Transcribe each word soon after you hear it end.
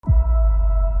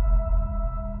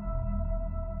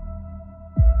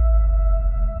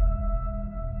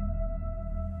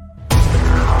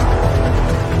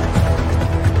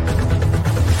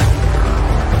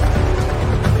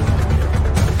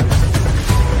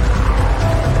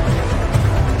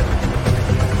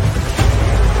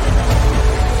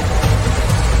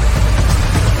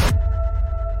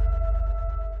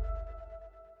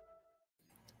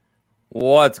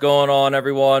What's going on,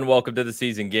 everyone? Welcome to the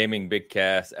Season Gaming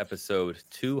Bigcast, episode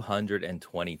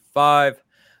 225.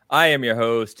 I am your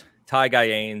host, Ty Guy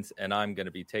Ains, and I'm going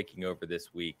to be taking over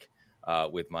this week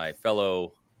with my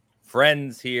fellow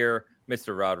friends here,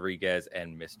 Mr. Rodriguez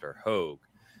and Mr. Hogue.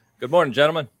 Good morning,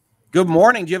 gentlemen. Good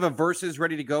morning. Do you have a versus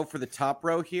ready to go for the top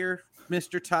row here,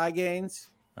 Mr. Ty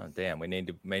Gaines? Oh, damn. We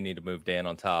may need to move Dan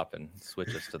on top and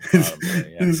switch us to the bottom.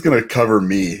 Yeah. He's going to cover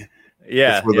me.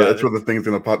 Yeah. That's where the thing's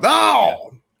going to pop.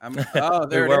 No! We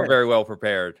weren't very well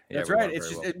prepared. That's right. It's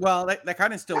just, that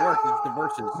kind of still works. It's the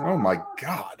versus. Oh, my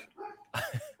God.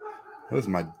 That was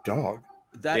my dog.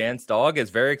 Dan's dog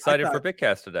is very excited for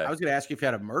Bigcast today. I was going to ask you if you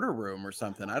had a murder room or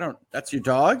something. That's your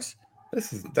dog's?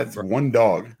 That's one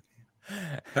dog.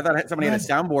 I thought somebody had a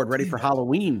soundboard ready for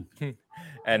Halloween.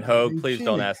 And Hogue, please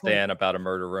don't ask Dan about a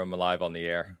murder room live on the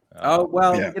air.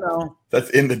 That's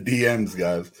in the DMs,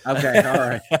 guys. Okay, all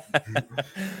right.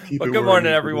 But good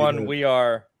morning, everyone. We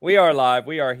are live.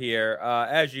 We are here.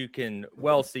 As you can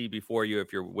well see before you,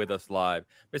 if you're with us live,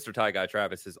 Mr. Ty Guy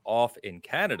Travis is off in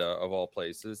Canada, of all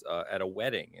places, at a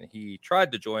wedding, and he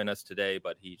tried to join us today,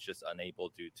 but he's just unable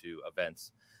due to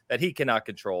events that he cannot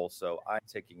control. So I'm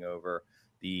taking over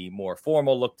the more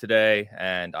formal look today,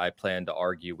 and I plan to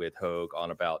argue with Hogue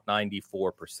on about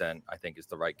 94%, I think is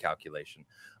the right calculation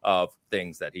of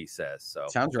things that he says. So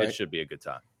sounds right. It should be a good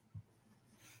time.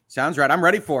 Sounds right. I'm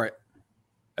ready for it.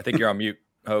 I think you're on mute,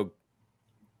 Hogue.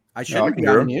 I shouldn't be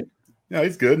on mute. Yeah,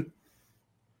 he's good.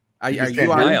 Are you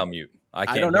on mute?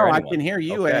 I don't know. I can hear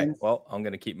you. Okay. Well, I'm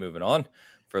going to keep moving on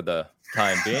for the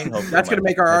time being. That's going to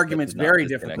make our arguments very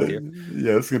difficult.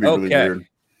 Yeah, it's going to be really weird.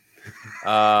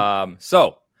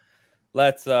 So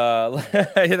let's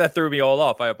that threw me all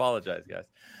off. I apologize, guys.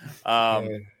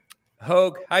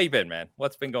 Hogue, how you been, man?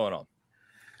 What's been going on?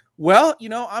 Well,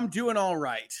 I'm doing all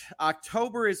right.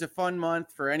 October is a fun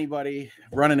month for anybody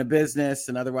running a business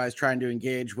and otherwise trying to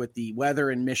engage with the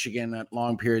weather in Michigan at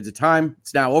long periods of time.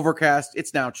 It's now overcast.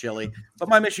 It's now chilly, but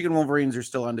my Michigan Wolverines are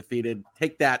still undefeated.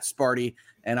 Take that, Sparty.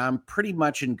 And I'm pretty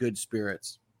much in good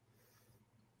spirits.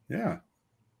 Yeah.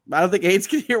 I don't think Ains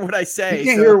can hear what I say. He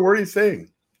can't hear a word he's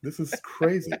saying. This is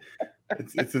crazy.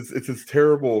 it's his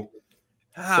terrible.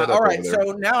 All right.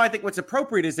 So now I think what's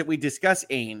appropriate is that we discuss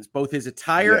Ains, both his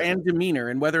attire and demeanor,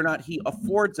 and whether or not he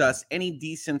affords us any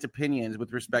decent opinions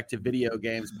with respect to video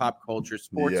games, pop culture,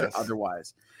 sports, or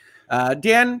otherwise.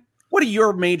 Dan, what are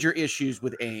your major issues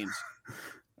with Ains?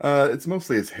 It's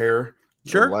mostly his hair.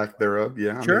 Sure. Or lack thereof.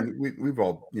 Yeah. Sure. I mean, we've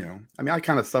all, I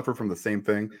kind of suffer from the same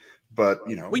thing. But,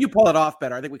 well, you pull it off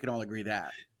better. I think we can all agree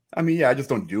that. I mean, I just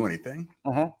don't do anything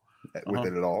with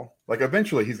it at all. Like,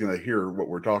 eventually he's going to hear what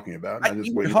we're talking about. I'm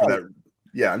just waiting for that.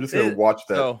 Yeah, I'm just going to watch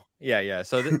that.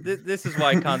 So this is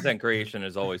why content creation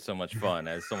is always so much fun,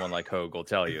 as someone like Hogue will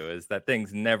tell you, is that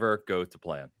things never go to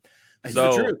plan. That's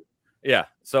the truth. Yeah.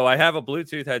 So I have a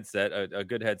Bluetooth headset, a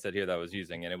good headset here that I was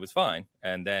using, and it was fine.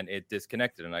 And then it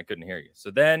disconnected and I couldn't hear you.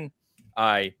 So then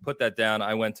I put that down.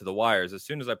 I went to the wires. As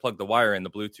soon as I plugged the wire in, the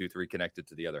Bluetooth reconnected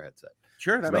to the other headset.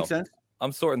 Sure, that makes sense.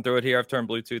 I'm sorting through it here. I've turned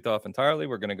Bluetooth off entirely.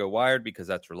 We're going to go wired because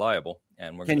that's reliable.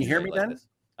 And we're. Can you hear me then?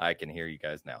 I can hear you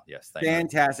guys now. Yes, thank you.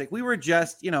 Fantastic. We were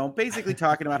just, basically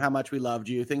talking about how much we loved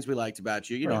you, things we liked about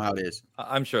you. You know how it is.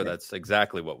 I'm sure that's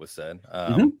exactly what was said.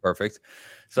 Perfect.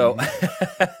 So,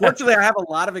 fortunately, I have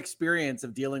a lot of experience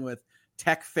of dealing with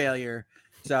tech failure.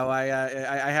 So I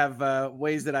have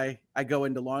ways that I go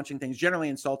into launching things, generally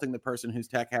insulting the person whose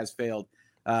tech has failed.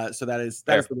 So that's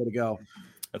the way to go.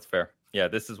 That's fair. Yeah,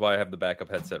 this is why I have the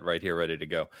backup headset right here ready to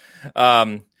go.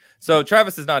 So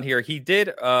Travis is not here. He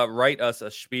did write us a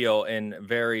spiel in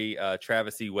very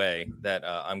Travis-y way that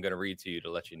I'm going to read to you to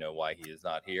let you know why he is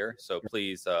not here. So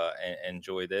please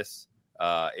enjoy this.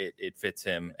 It fits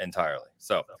him entirely.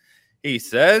 So he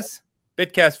says,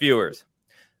 Bitcast viewers,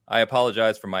 I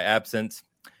apologize for my absence.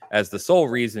 As the sole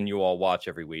reason you all watch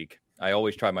every week, I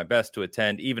always try my best to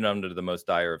attend, even under the most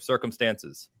dire of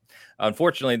circumstances.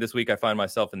 Unfortunately, this week I find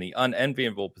myself in the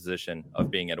unenviable position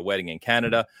of being at a wedding in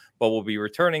Canada, but will be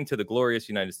returning to the glorious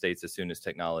United States as soon as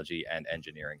technology and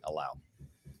engineering allow.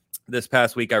 This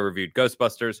past week, I reviewed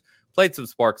Ghostbusters, played some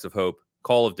Sparks of Hope,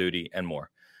 Call of Duty, and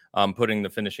more. I'm putting the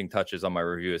finishing touches on my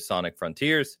review of Sonic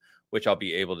Frontiers, which I'll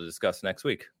be able to discuss next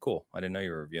week. Cool. I didn't know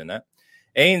you were reviewing that.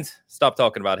 Ains, stop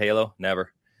talking about Halo.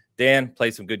 Never. Dan,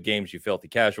 play some good games, you filthy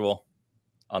casual.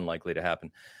 Unlikely to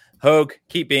happen. Hogue,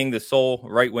 keep being the sole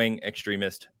right-wing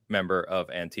extremist member of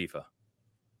Antifa.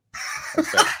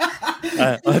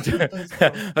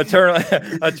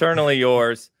 Eternally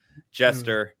yours,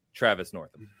 Jester Travis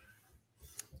Northam.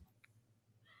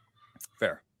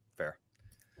 Fair.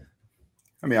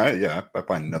 I mean, I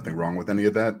find nothing wrong with any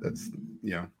of that. That's,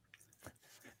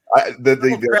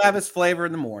 the Travis flavor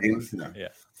in the morning. Yeah,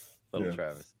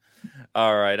 Travis.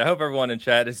 All right. I hope everyone in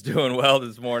chat is doing well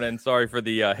this morning. Sorry for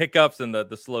the hiccups and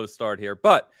the slow start here.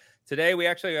 But today we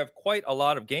actually have quite a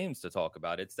lot of games to talk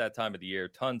about. It's that time of the year,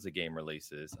 tons of game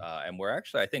releases. And we're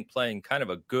actually, I think, playing kind of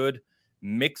a good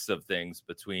mix of things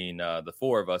between the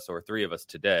four of us or three of us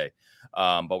today.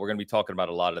 But we're going to be talking about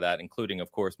a lot of that, including,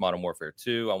 of course, Modern Warfare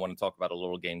 2. I want to talk about a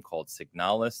little game called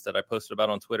Signalis that I posted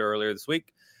about on Twitter earlier this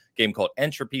week. Game called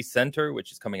Entropy Center,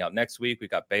 which is coming out next week. We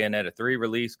got Bayonetta 3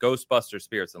 release, Ghostbusters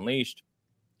Spirits Unleashed.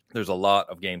 There's a lot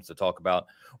of games to talk about.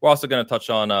 We're also going to touch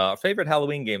on our favorite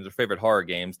Halloween games or favorite horror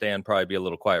games. Dan probably be a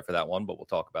little quiet for that one, but we'll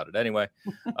talk about it anyway.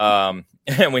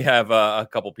 And we have a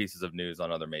couple pieces of news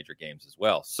on other major games as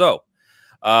well. So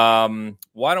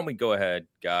why don't we go ahead,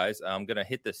 guys? I'm going to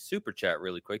hit this super chat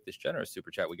really quick, this generous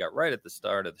super chat we got right at the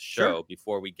start of the show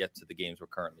before we get to the games we're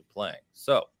currently playing.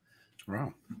 So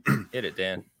hit it,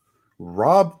 Dan.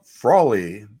 Rob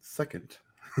Frawley, second,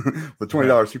 the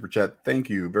 $20 super chat.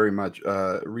 Thank you very much.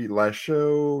 Regarding last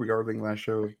show,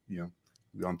 we've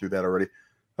gone through that already.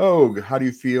 Oh, how do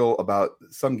you feel about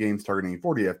some games targeting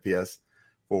 40 FPS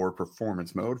for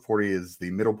performance mode? 40 is the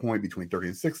middle point between 30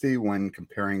 and 60 when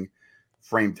comparing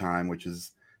frame time, which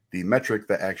is the metric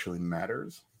that actually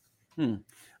matters.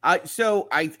 So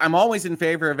I'm always in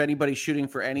favor of anybody shooting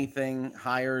for anything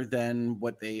higher than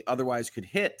what they otherwise could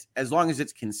hit, as long as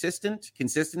it's consistent.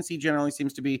 Consistency generally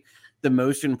seems to be the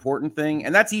most important thing,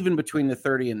 and that's even between the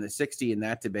 30 and the 60 in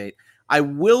that debate. I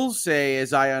will say,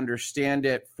 as I understand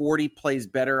it, 40 plays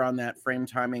better on that frame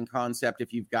timing concept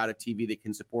if you've got a TV that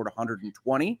can support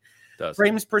 120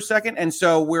 frames per second. And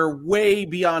so we're way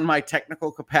beyond my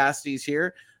technical capacities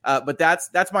here. But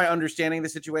that's my understanding of the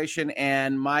situation,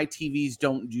 and my TVs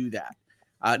don't do that.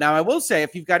 Now, I will say,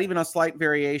 if you've got even a slight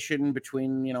variation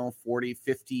between 40,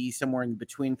 50, somewhere in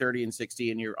between 30 and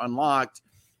 60, and you're unlocked,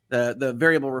 the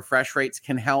variable refresh rates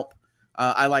can help.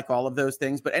 I like all of those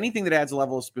things, but anything that adds a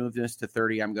level of smoothness to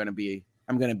 30, I'm going to be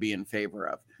in favor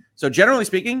of. So generally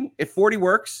speaking, if 40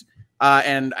 works,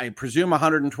 and I presume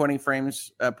 120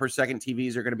 frames per second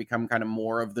TVs are going to become kind of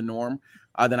more of the norm,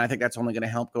 then I think that's only going to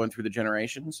help going through the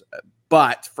generations.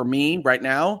 But for me right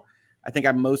now, I think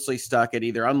I'm mostly stuck at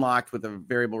either unlocked with a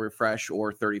variable refresh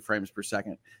or 30 frames per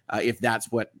second, if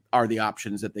that's what are the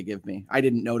options that they give me. I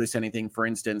didn't notice anything, for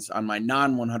instance, on my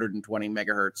non-120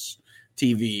 megahertz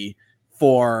TV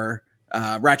for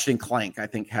Ratchet & Clank, I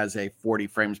think has a 40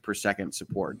 frames per second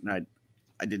support. And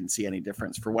I didn't see any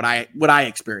difference for what I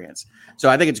experience. So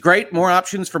I think it's great. More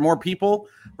options for more people.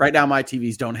 Right now, my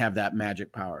TVs don't have that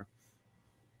magic power.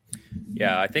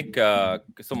 Yeah, I think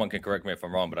someone can correct me if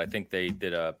I'm wrong, but I think they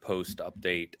did a post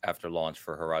update after launch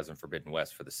for Horizon Forbidden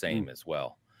West for the same as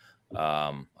well.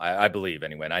 I believe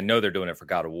anyway. And I know they're doing it for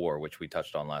God of War, which we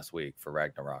touched on last week for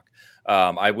Ragnarok.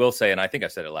 I will say, and I think I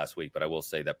said it last week, but I will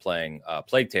say that playing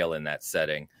Plague Tale in that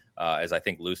setting, as I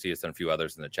think Lucius and a few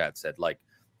others in the chat said, like,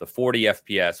 the 40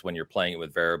 FPS when you're playing it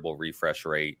with variable refresh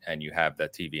rate and you have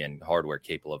that TV and hardware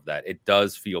capable of that, it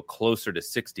does feel closer to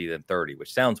 60 than 30,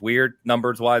 which sounds weird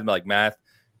numbers wise, like math.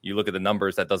 You look at the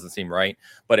numbers, that doesn't seem right,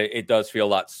 but it does feel a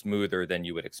lot smoother than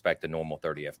you would expect a normal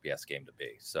 30 FPS game to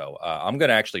be. So I'm going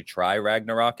to actually try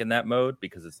Ragnarok in that mode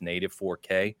because it's native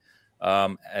 4K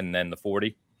and then the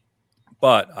 40.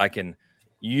 But I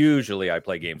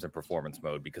play games in performance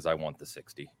mode because I want the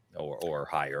 60 or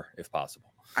higher if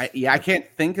possible. I can't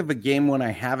think of a game when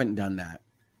I haven't done that.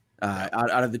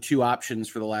 Out of the two options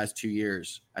for the last 2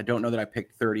 years, I don't know that I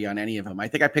picked 30 on any of them. I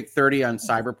think I picked 30 on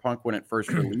Cyberpunk when it first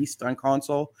released on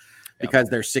console because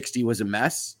their 60 was a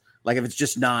mess. Like, if it's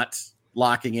just not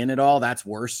locking in at all, that's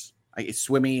worse.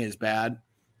 Swimmy is bad.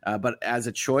 But as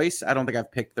a choice, I don't think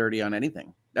I've picked 30 on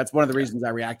anything. That's one of the reasons I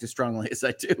react as strongly as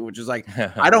I do, which is like,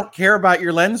 I don't care about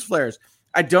your lens flares.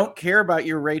 I don't care about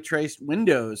your ray traced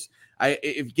windows.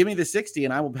 If give me the 60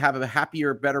 and I will have a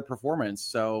happier, better performance.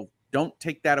 So don't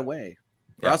take that away.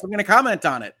 Or else I'm going to comment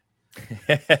on it.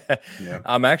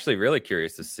 I'm actually really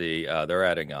curious to see they're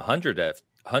adding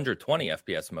 120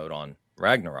 FPS mode on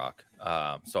Ragnarok.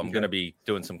 So I'm going to be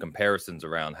doing some comparisons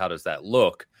around how does that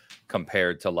look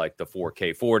compared to like the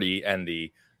 4K 40 and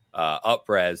the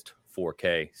up-resed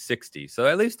 4K 60. So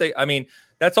at least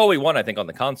that's all we want, I think, on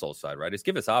the console side, right? Is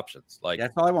give us options. Like,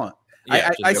 that's all I want.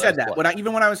 Yeah, I said that when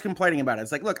I was complaining about it.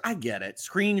 It's like, look, I get it.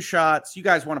 Screenshots. You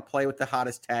guys want to play with the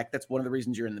hottest tech. That's one of the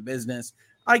reasons you're in the business.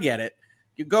 I get it.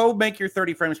 You go make your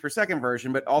 30 frames per second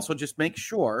version, but also just make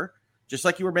sure, just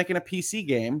like you were making a PC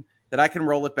game, that I can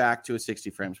roll it back to a 60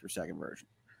 frames per second version.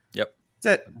 Yep.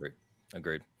 That's it.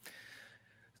 Agreed.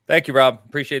 Thank you, Rob.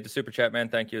 Appreciate the super chat, man.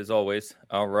 Thank you as always.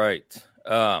 All right.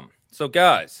 So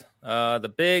guys,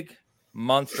 the big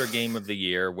monster game of the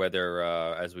year, whether,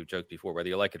 as we've joked before, whether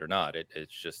you like it or not.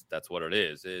 It's just that's what it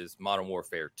is Modern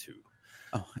Warfare 2.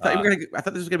 Oh, I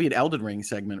thought this was gonna be an Elden Ring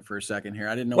segment for a second here.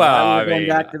 I didn't know well, why we were going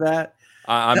back to that.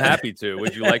 I'm happy to.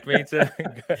 Would you like me to?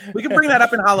 We can bring that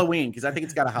up in Halloween because I think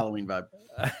it's got a Halloween vibe.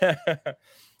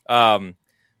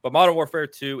 But Modern Warfare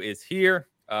 2 is here.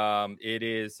 It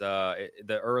is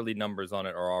the early numbers on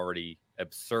it are already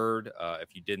absurd.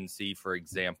 If you didn't see, for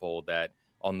example, that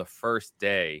on the first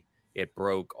day it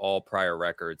broke all prior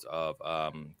records of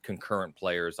concurrent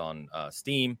players on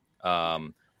Steam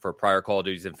for prior Call of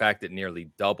Duties. In fact, it nearly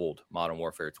doubled Modern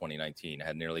Warfare 2019. It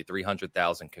had nearly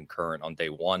 300,000 concurrent on day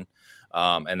one,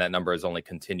 and that number has only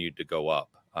continued to go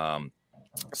up.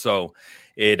 So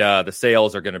the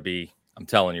sales are going to be, I'm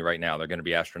telling you right now, they're going to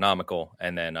be astronomical.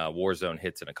 And then Warzone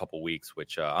hits in a couple weeks,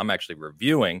 which I'm actually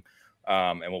reviewing,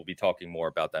 and we'll be talking more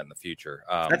about that in the future.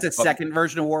 That's a second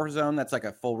version of Warzone. That's like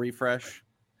a full refresh.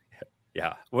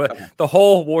 Yeah. Well, okay. The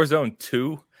whole Warzone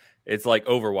 2, it's like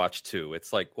Overwatch 2.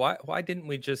 It's like, why didn't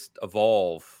we just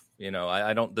evolve? You know,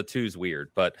 I don't, the 2's weird,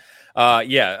 but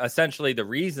yeah, essentially the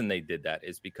reason they did that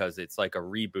is because it's like a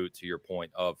reboot, to your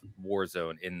point, of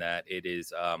Warzone, in that it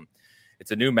is,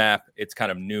 it's a new map, it's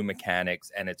kind of new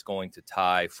mechanics, and it's going to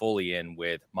tie fully in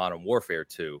with Modern Warfare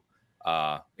 2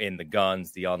 in the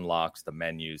guns, the unlocks, the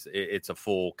menus. It's a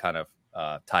full kind of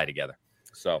tie together.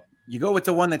 So you go with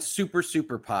the one that's super,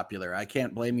 super popular. I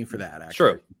can't blame you for that, actually.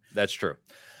 True. That's true.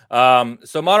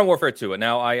 So Modern Warfare 2.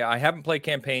 Now, I haven't played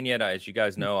campaign yet. As you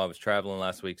guys know, I was traveling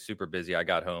last week, super busy. I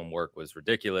got home, work was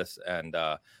ridiculous. And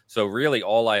so really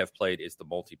all I have played is the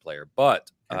multiplayer.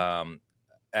 But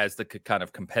as the kind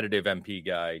of competitive MP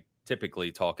guy,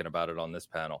 typically talking about it on this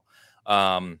panel,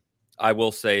 I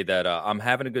will say that I'm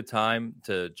having a good time.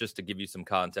 To give you some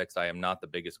context, I am not the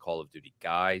biggest Call of Duty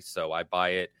guy, so I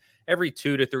buy it every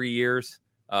 2 to 3 years.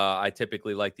 I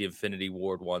typically like the Infinity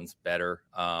Ward ones better.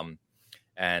 But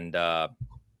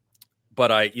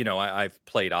I've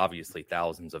played obviously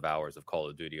thousands of hours of Call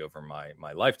of Duty over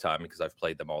my lifetime, because I've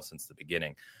played them all since the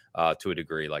beginning, to a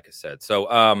degree, like I said.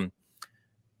 So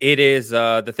it is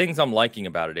the things I'm liking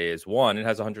about it is, one, it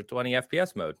has 120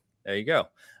 FPS mode. There you go.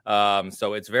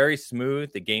 So it's very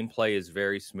smooth. The gameplay is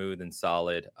very smooth and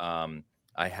solid.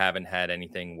 I haven't had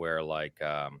anything where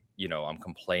I'm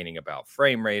complaining about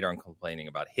frame rate, or I'm complaining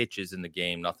about hitches in the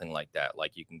game. Nothing like that.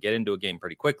 Like, you can get into a game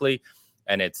pretty quickly,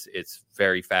 and it's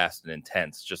very fast and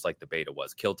intense, just like the beta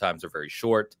was. Kill times are very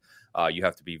short. You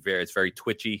have to be it's very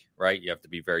twitchy, right? You have to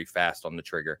be very fast on the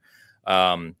trigger.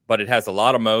 But it has a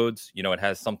lot of modes. You know, it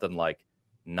has something like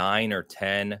 9 or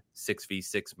 10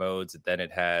 6v6 modes. Then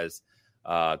it has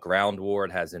ground war,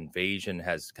 it has invasion,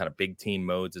 has kind of big team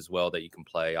modes as well that you can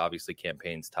play. Obviously,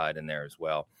 campaigns tied in there as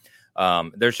well.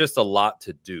 There's just a lot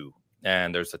to do,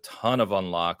 and there's a ton of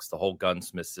unlocks. The whole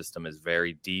gunsmith system is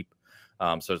very deep.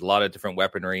 So there's a lot of different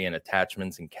weaponry and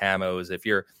attachments and camos. If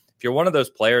you're one of those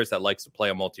players that likes to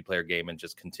play a multiplayer game and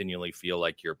just continually feel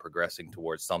like you're progressing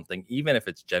towards something, even if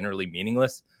it's generally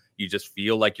meaningless, you just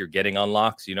feel like you're getting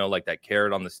unlocks, like that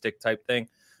carrot on the stick type thing.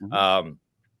 Mm-hmm.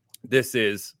 This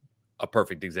is a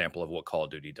perfect example of what Call of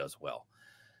Duty does well.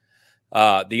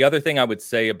 The other thing I would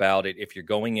say about it, if you're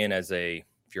going in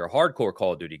if you're a hardcore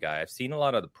Call of Duty guy, I've seen a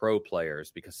lot of the pro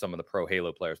players, because some of the pro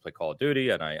Halo players play Call of Duty,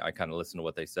 and I kind of listen to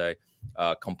what they say,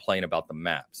 complain about the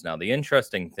maps. Now, the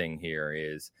interesting thing here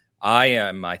is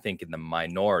I think, in the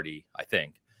minority,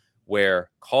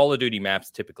 where Call of Duty maps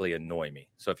typically annoy me.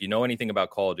 So if you know anything about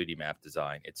Call of Duty map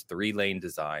design, it's 3-lane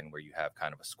design where you have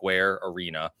kind of a square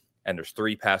arena, and there's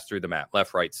 3 paths through the map,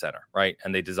 left, right, center, right?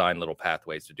 And they design little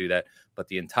pathways to do that. But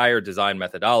the entire design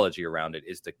methodology around it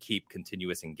is to keep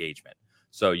continuous engagement.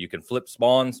 So you can flip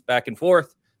spawns back and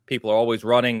forth. People are always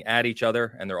running at each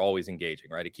other, and they're always engaging,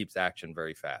 right? It keeps action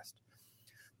very fast.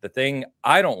 The thing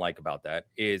I don't like about that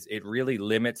is it really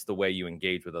limits the way you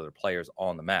engage with other players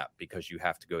on the map, because you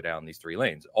have to go down these 3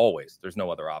 lanes always. There's no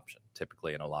other option,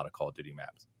 typically, in a lot of Call of Duty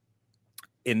maps.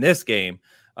 In this game,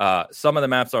 some of the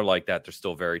maps are like that. They're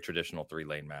still very traditional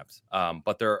 3-lane maps,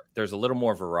 but there's a little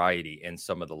more variety in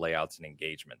some of the layouts and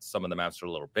engagements. Some of the maps are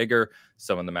a little bigger.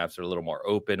 Some of the maps are a little more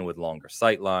open with longer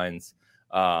sight lines,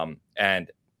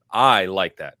 and I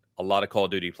like that. A lot of Call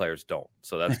of Duty players don't,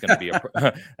 so that's going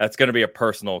to be a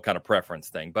personal kind of preference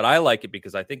thing. But I like it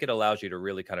because I think it allows you to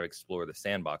really kind of explore the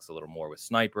sandbox a little more with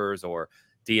snipers or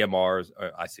DMRs.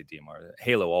 Or I say DMR.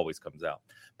 Halo always comes out.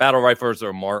 Battle rifles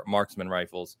or marksman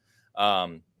rifles,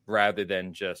 rather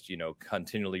than just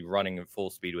continually running at full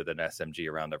speed with an SMG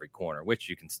around every corner, which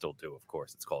you can still do, of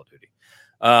course. It's Call of Duty.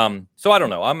 So I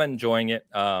don't know. I'm enjoying it.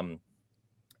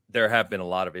 There have been a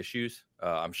lot of issues.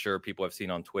 I'm sure people have seen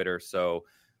on Twitter. So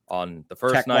on the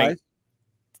first night,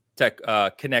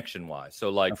 connection wise. So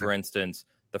like, for instance,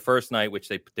 the first night, which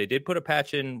they did put a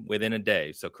patch in within a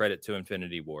day. So credit to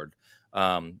Infinity Ward.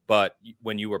 But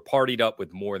when you were partied up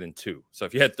with more than 2, so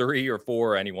if you had 3 or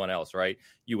 4 or anyone else, right,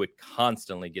 you would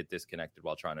constantly get disconnected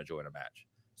while trying to join a match.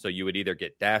 So you would either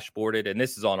get dashboarded, and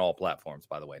this is on all platforms,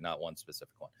 by the way, not one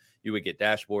specific one. You would get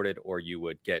dashboarded or you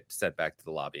would get sent back to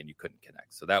the lobby and you couldn't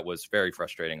connect. So that was very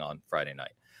frustrating on Friday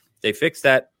night. They fixed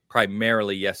that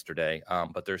primarily yesterday,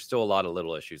 but there's still a lot of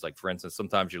little issues. Like, for instance,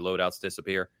 sometimes your loadouts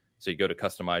disappear. So you go to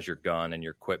customize your gun and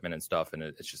your equipment and stuff, and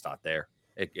it's just not there.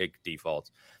 It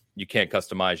defaults. You can't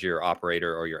customize your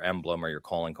operator or your emblem or your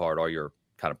calling card or your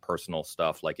kind of personal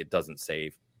stuff. Like, it doesn't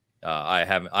save.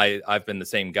 I've been the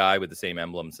same guy with the same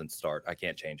emblem since start. I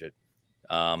can't change it.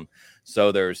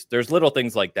 So there's little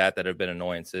things like that have been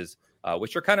annoyances,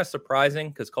 which are kind of surprising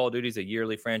because Call of Duty is a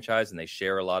yearly franchise and they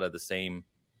share a lot of the same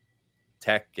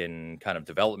tech and kind of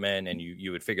development. And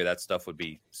you would figure that stuff would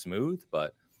be smooth,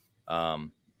 but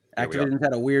Activision's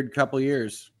had a weird couple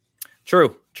years.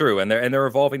 True. And they're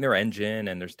evolving their engine,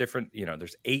 and there's different,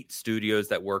 there's 8 studios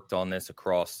that worked on this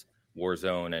across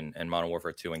Warzone and Modern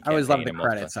Warfare 2. And I always love the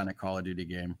credits on a Call of Duty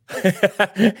game.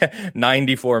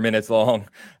 94 minutes long.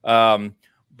 So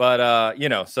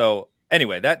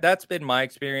anyway, that's been my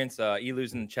experience.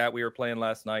 Elu's in the chat. We were playing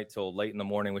last night till late in the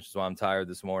morning, which is why I'm tired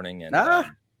this morning. And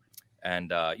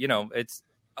it's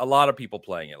a lot of people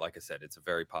playing it. Like I said, it's a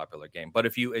very popular game. But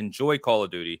if you enjoy Call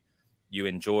of Duty, you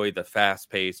enjoy the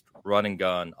fast-paced run and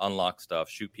gun, unlock stuff,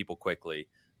 shoot people quickly.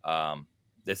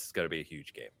 This is going to be a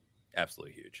huge game.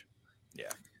 Absolutely huge. Yeah.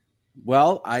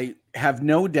 Well, I have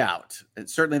no doubt.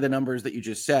 Certainly the numbers that you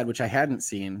just said, which I hadn't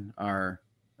seen, are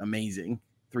amazing.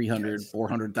 300,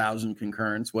 400,000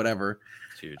 concurrents, whatever.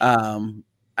 It's huge.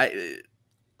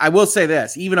 I will say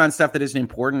this, even on stuff that isn't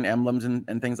important, emblems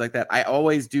and things like that, I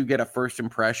always do get a first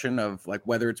impression of like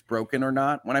whether it's broken or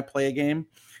not when I play a game.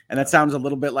 And that sounds a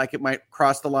little bit like it might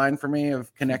cross the line for me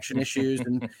of connection issues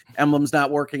and emblems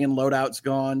not working and loadouts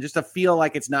gone, just to feel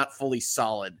like it's not fully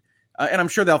solid. And I'm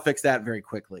sure they'll fix that very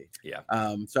quickly. Yeah.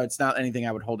 So it's not anything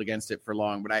I would hold against it for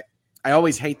long, but I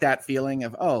always hate that feeling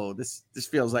of, this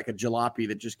feels like a jalopy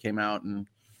that just came out and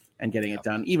getting it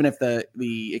done, even if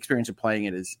the experience of playing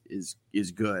it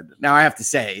is good. Now I have to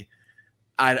say,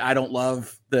 I don't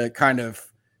love the kind of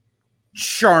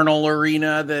charnel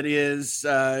arena that is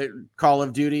Call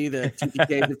of Duty, the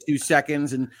TPK of 2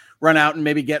 seconds and run out and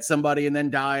maybe get somebody and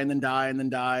then die and then die and then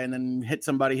die and then hit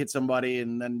somebody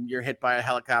and then you're hit by a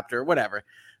helicopter or whatever.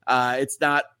 It's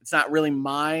not really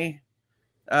my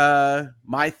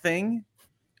thing.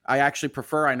 I actually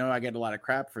prefer, I know I get a lot of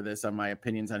crap for this on my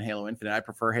opinions on Halo Infinite. I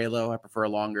prefer Halo. I prefer a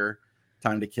longer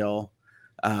time to kill.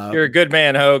 You're a good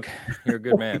man, Hogue. You're a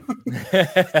good man.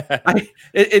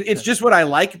 It's just what I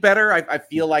like better. I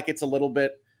feel like it's a little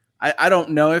bit, I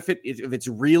don't know if it's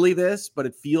really this, but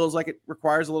it feels like it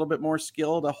requires a little bit more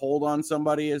skill to hold on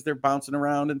somebody as they're bouncing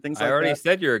around and things like that. I already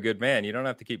said you're a good man. You don't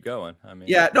have to keep going. I mean,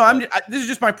 yeah, no, this is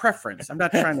just my preference. I'm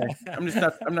not trying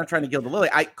to gild the lily.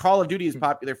 Call of Duty is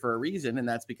popular for a reason, and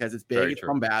that's because it's big, very it's true.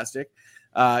 bombastic.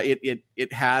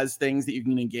 It has things that you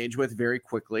can engage with very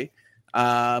quickly.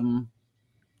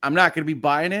 I'm not going to be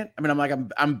buying it. I mean,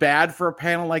 I'm bad for a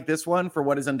panel like this one for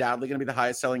what is undoubtedly going to be the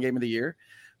highest selling game of the year,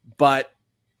 but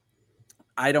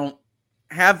I don't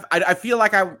have. I feel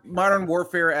like Modern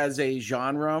Warfare as a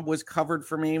genre was covered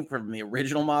for me from the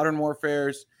original Modern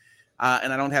Warfares,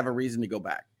 and I don't have a reason to go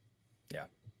back.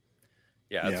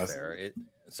 Yeah, that's fair.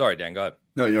 Sorry, Dan, go ahead.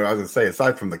 No, I was going to say,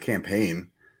 aside from the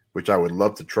campaign, which I would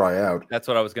love to try out, that's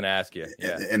what I was going to ask you.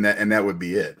 Yeah, and that would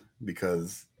be it,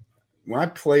 because when I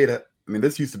played it. I mean,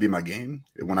 this used to be my game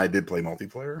when I did play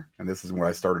multiplayer, and this is where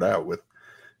I started out with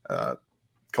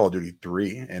Call of Duty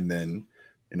 3 and then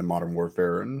into Modern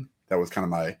Warfare, and that was kind of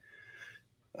my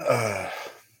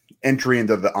entry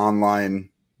into the online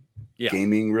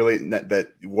gaming, really.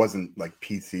 That wasn't like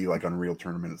PC, like Unreal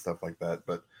Tournament and stuff like that,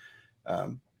 but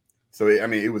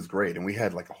it was great, and we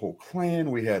had like a whole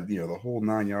clan, we had the whole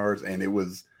 9 yards, and it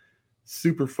was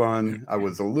super fun. I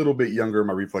was a little bit younger,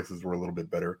 my reflexes were a little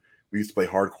bit better. We used to play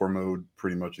hardcore mode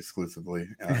pretty much exclusively,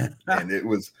 and it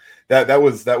was that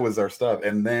was our stuff.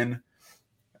 And then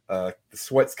the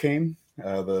sweats came.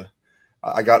 I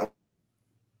got.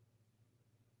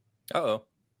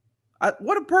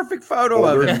 What a perfect photo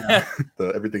of him.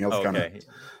 Everything else kind of,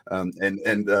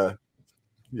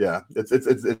 yeah, it's.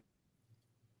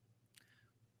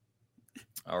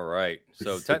 All right.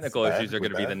 So technical issues are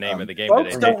going to be the name of the game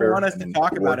Folks today. don't want us to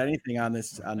talk about anything on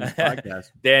this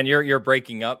podcast. Dan, you're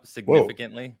breaking up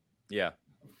significantly. Whoa. Yeah.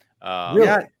 Really?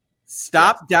 Yeah.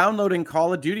 Stop downloading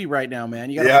Call of Duty right now, man.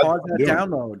 You got to pause that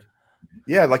download.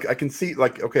 Yeah, like I can see,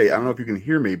 like, okay, I don't know if you can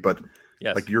hear me, but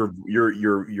Yes. like your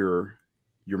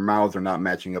mouths are not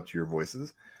matching up to your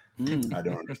voices. I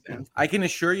don't understand. I can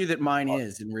assure you that mine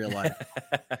is in real life.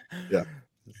 Yeah.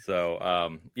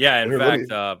 So, yeah, in Here,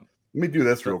 fact, let me do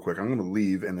this real quick. I'm going to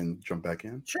leave and then jump back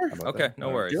in. Sure. How about okay, that? no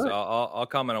worries. I'll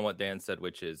comment on what Dan said,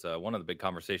 which is one of the big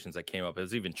conversations that came up. It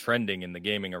was even trending in the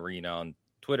gaming arena on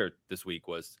Twitter this week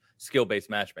was skill-based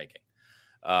matchmaking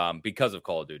because of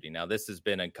Call of Duty. Now, this has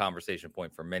been a conversation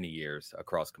point for many years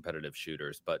across competitive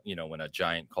shooters, but when a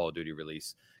giant Call of Duty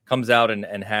release comes out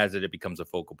and has it becomes a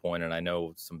focal point. And I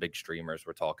know some big streamers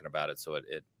were talking about it, so it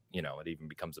even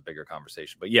becomes a bigger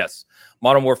conversation. But yes,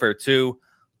 Modern Warfare 2,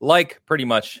 like pretty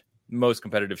much most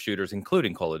competitive shooters,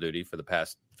 including Call of Duty, for the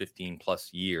past 15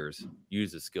 plus years,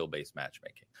 uses skill-based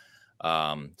matchmaking.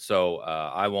 So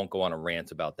I won't go on a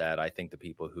rant about that. I think the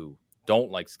people who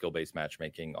don't like skill-based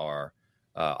matchmaking are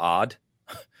odd.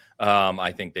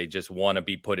 I think they just want to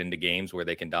be put into games where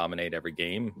they can dominate every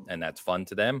game, and that's fun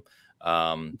to them.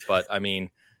 But I mean,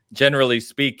 generally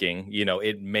speaking,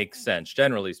 it makes sense.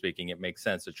 Generally speaking, it makes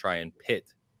sense to try and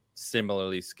pit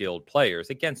similarly skilled players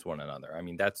against one another. I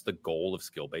mean, that's the goal of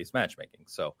skill-based matchmaking.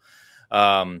 So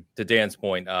to Dan's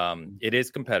point, it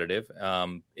is competitive.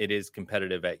 It is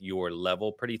competitive at your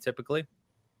level pretty typically.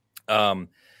 I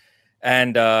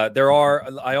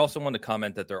also want to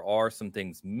comment that there are some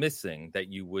things missing that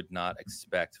you would not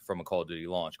expect from a Call of Duty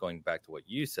launch, going back to what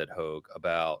you said, Hogue,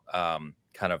 about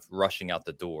kind of rushing out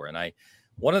the door. And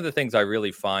one of the things I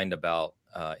really find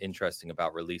interesting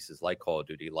about releases like Call of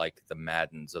Duty, like the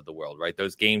Maddens of the world, right?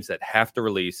 Those games that have to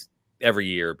release every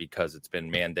year because it's been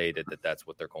mandated that that's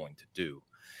what they're going to do,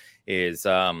 is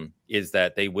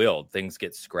that things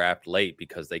get scrapped late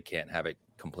because they can't have it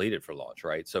completed for launch,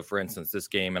 right? So for instance, this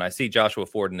game, and I see Joshua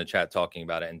Ford in the chat talking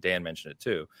about it, and Dan mentioned it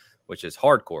too, which is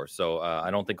Hardcore. So I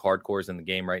don't think Hardcore is in the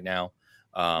game right now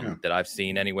that I've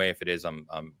seen anyway. If it is,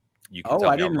 you can tell me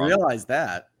I didn't realize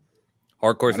that.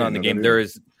 Hardcore is not in the game. There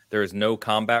is no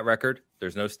combat record.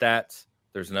 There's no stats.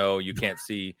 You can't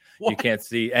see you can't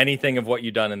see anything of what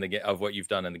you've done in the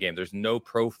game. There's no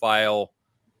profile,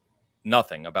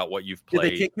 nothing about what you've played.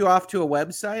 Did they kick you off to a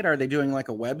website? Are they doing like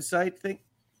a website thing?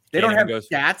 They don't have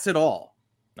stats at all.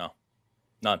 No,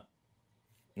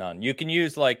 none. You can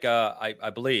use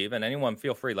I believe, and anyone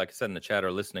feel free, like I said in the chat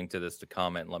or listening to this, to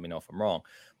comment and let me know if I'm wrong.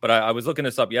 But I was looking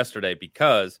this up yesterday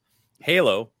because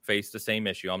Halo faced the same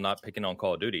issue. I'm not picking on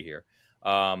Call of Duty here.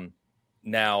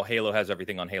 Now Halo has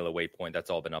everything on Halo Waypoint. That's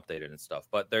all been updated and stuff.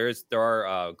 But there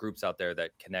are groups out there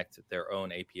that connect their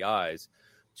own APIs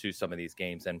to some of these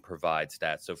games and provide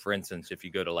stats. So for instance, if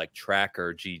you go to like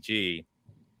Tracker GG,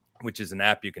 which is an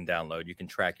app you can download, you can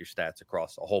track your stats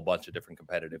across a whole bunch of different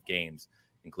competitive games,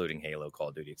 including Halo, Call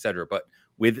of Duty, etc. But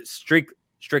with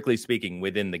strictly speaking,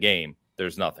 within the game,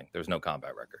 there's nothing. There's no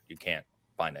combat record. You can't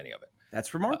find any of it.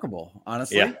 That's remarkable,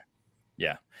 honestly.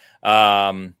 Yeah.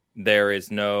 There is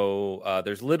no,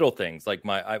 there's little things like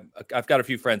I've got a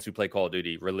few friends who play Call of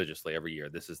Duty religiously every year.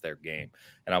 This is their game.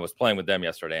 And I was playing with them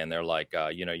yesterday and they're like,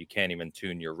 you can't even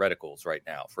tune your reticles right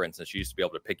now. For instance, you used to be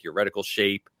able to pick your reticle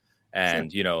shape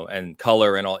and, and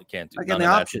color and all. You can't do like none in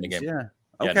of the that's options, in the game. Yeah.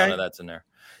 Okay. Yeah, none of that's in there.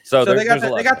 So they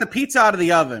got the pizza out of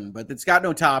the oven, but it's got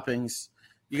no toppings.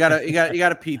 You got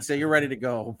a pizza. You're ready to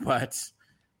go. But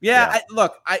yeah.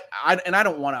 I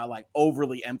don't want to like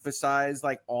overly emphasize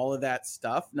like all of that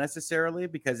stuff necessarily,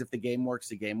 because if the game works,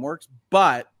 the game works.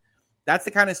 But that's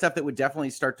the kind of stuff that would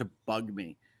definitely start to bug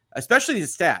me, especially the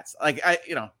stats. Like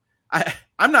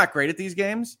I'm not great at these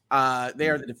games. They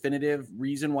are the definitive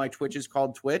reason why Twitch is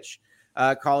called Twitch,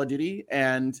 Call of Duty,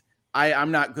 and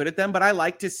I'm not good at them. But I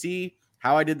like to see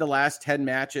how I did the last 10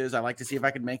 matches. I like to see if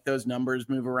I could make those numbers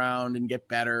move around and get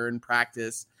better and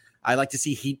practice. I like to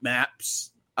see heat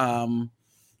maps. That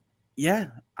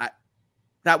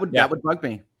would bug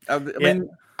me. I mean,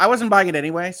 I wasn't buying it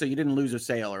anyway, so you didn't lose a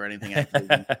sale or anything.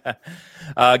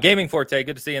 Gaming Forte,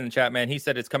 good to see you in the chat, man. He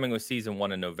said it's coming with Season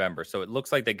 1 in November, so it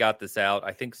looks like they got this out.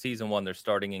 I think Season 1, they're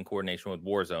starting in coordination with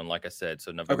Warzone, like I said,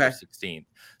 so November 16th.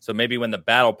 So maybe when the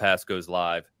Battle Pass goes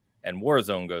live and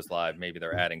Warzone goes live, maybe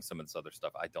they're adding some of this other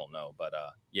stuff. I don't know, but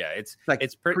it's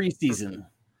pretty preseason.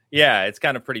 Yeah, it's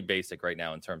kind of pretty basic right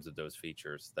now in terms of those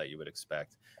features that you would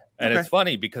expect. And It's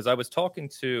funny because I was talking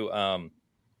to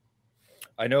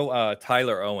I know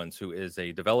Tyler Owens, who is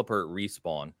a developer at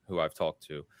Respawn, who I've talked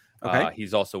to.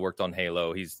 He's also worked on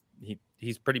Halo. He's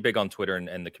pretty big on Twitter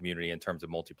and the community in terms of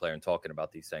multiplayer and talking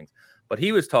about these things. But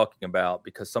he was talking about,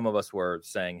 because some of us were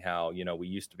saying how, we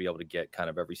used to be able to get kind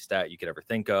of every stat you could ever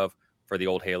think of for the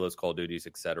old Halos, Call of Duties,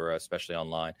 etc., especially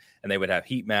online. And they would have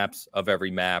heat maps of every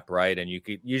map, right? And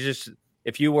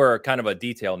if you were kind of a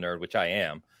detail nerd, which I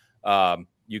am,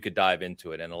 you could dive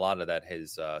into it. And a lot of that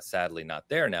is sadly not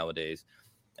there nowadays.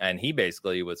 And he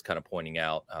basically was kind of pointing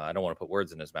out, I don't want to put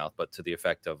words in his mouth, but to the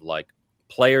effect of like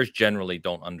players generally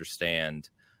don't understand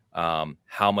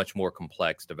how much more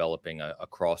complex developing a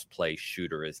cross-play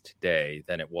shooter is today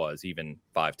than it was even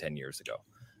 5-10 years ago.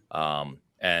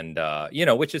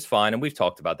 Which is fine. And we've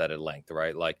talked about that at length,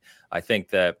 right? Like,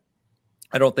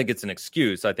 I don't think it's an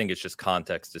excuse. I think it's just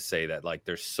context to say that like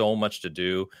there's so much to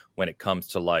do when it comes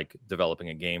to like developing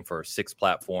a game for 6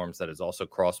 platforms that is also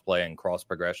cross-play and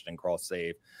cross-progression and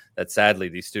cross-save, that sadly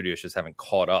these studios just haven't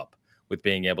caught up with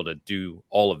being able to do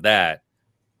all of that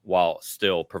while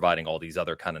still providing all these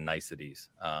other kind of niceties.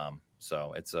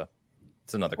 So it's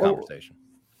another conversation.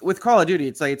 With Call of Duty,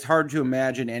 it's like it's hard to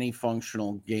imagine any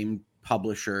functional game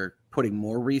publisher putting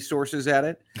more resources at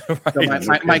it. Right.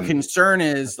 So my concern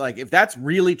is like, if that's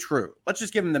really true, let's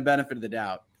just give them the benefit of the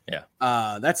doubt. Yeah.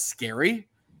 That's scary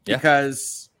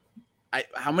because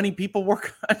how many people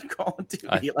work on Call of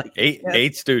Duty? Like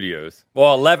eight studios.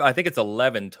 Well, 11. I think it's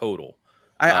 11 total.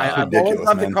 I've always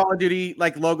loved the Call of Duty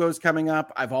like logos coming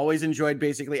up. I've always enjoyed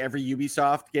basically every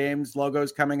Ubisoft game's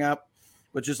logos coming up,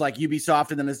 which is like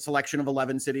Ubisoft and then a selection of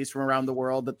 11 cities from around the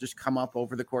world that just come up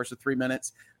over the course of 3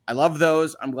 minutes. I love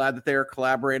those. I'm glad that they're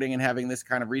collaborating and having this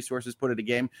kind of resources put in a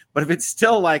game. But if it's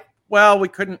still like, well, we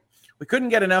couldn't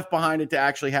get enough behind it to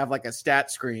actually have like a stat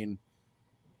screen,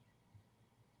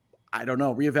 I don't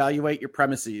know. Reevaluate your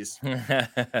premises.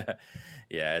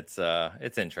 Yeah,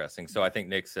 it's interesting. So I think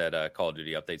Nick said Call of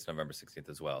Duty updates November 16th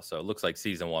as well. So it looks like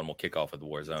season 1 will kick off with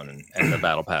Warzone and the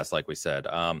Battle Pass, like we said.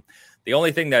 The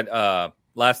only thing that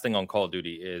last thing on Call of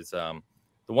Duty is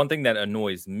the one thing that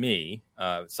annoys me,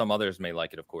 some others may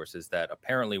like it, of course, is that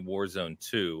apparently Warzone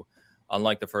 2,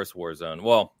 unlike the first Warzone,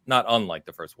 well, not unlike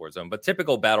the first Warzone, but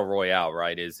typical battle royale,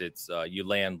 right, is it's you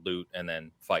land, loot, and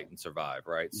then fight and survive,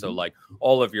 right? Mm-hmm. So like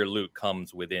all of your loot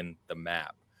comes within the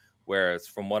map. Whereas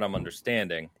from what I'm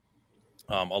understanding,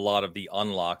 a lot of the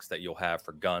unlocks that you'll have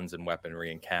for guns and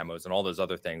weaponry and camos and all those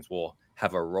other things will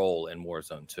have a role in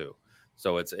Warzone 2.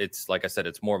 So it's like I said,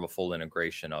 it's more of a full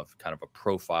integration of kind of a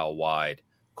profile-wide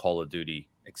Call of Duty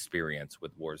experience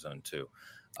with Warzone 2.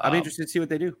 I'm interested to see what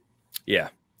they do. Yeah.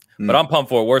 But I'm pumped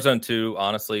for it. Warzone 2,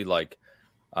 honestly, like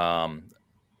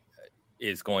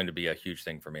is going to be a huge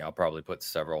thing for me. I'll probably put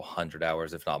several hundred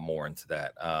hours, if not more, into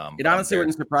that. It honestly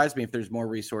wouldn't surprise me if there's more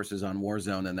resources on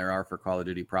Warzone than there are for Call of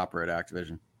Duty proper at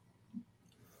Activision.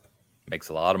 Makes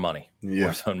a lot of money. Yeah.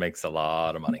 Warzone makes a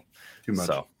lot of money. Too much.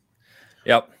 So,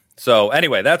 yep. So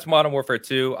anyway, that's Modern Warfare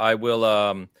 2. I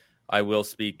will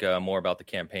speak more about the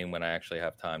campaign when I actually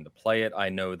have time to play it. I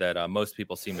know that most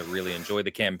people seem to really enjoy the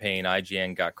campaign.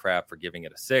 IGN got crap for giving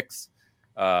it a 6.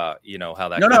 You know how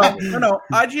that no.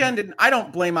 IGN didn't. I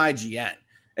don't blame IGN,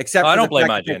 except I don't blame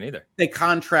IGN either. They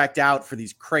contract out for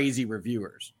these crazy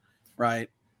reviewers, right?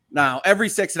 Now, every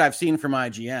 6 that I've seen from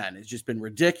IGN has just been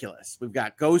ridiculous. We've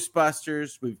got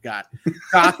Ghostbusters, we've got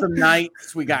Gotham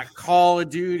Knights, we got Call of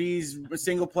Duty's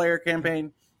single player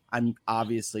campaign. I'm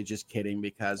obviously just kidding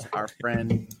because our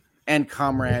friend and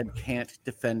comrade can't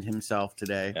defend himself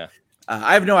today. Yeah.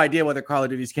 I have no idea whether Call of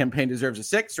Duty's campaign deserves a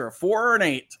 6 or a 4 or an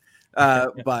 8.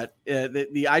 But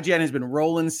the IGN has been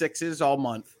rolling 6s all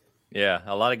month. Yeah,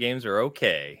 a lot of games are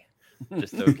okay.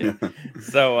 Just okay.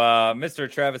 So Mr.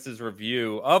 Travis's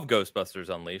review of Ghostbusters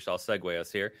Unleashed, I'll segue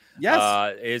us here.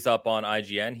 Yes. Is up on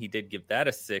IGN. He did give that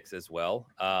a 6 as well.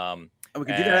 We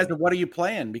can do that as the what are you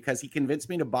playing? Because he convinced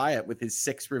me to buy it with his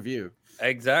 6 review.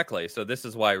 Exactly. So this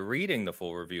is why reading the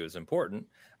full review is important.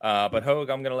 But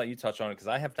Hogue, I'm going to let you touch on it because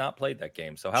I have not played that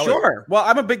game. So how? Sure. Well,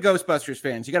 I'm a big Ghostbusters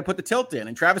fan. So you got to put the tilt in.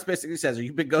 And Travis basically says, "Are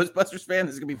you a big Ghostbusters fan?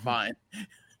 This is going to be fine."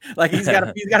 Like he's got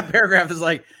a paragraph that's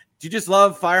like, "Do you just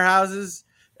love firehouses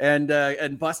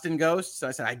and busting ghosts?" So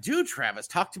I said, "I do, Travis.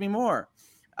 Talk to me more."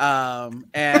 So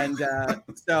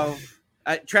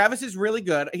Travis is really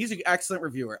good. He's an excellent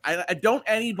reviewer. I don't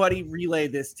anybody relay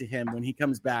this to him when he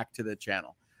comes back to the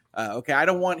channel. Okay, I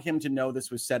don't want him to know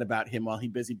this was said about him while he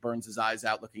busy burns his eyes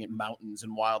out looking at mountains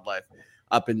and wildlife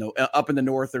up in the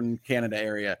northern Canada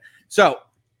area. So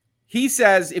he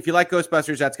says, if you like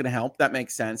Ghostbusters, that's going to help. That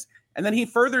makes sense. And then he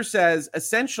further says,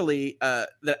 essentially,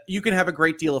 that you can have a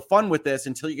great deal of fun with this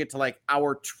until you get to like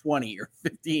hour 20 or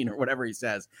 15 or whatever he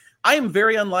says. I am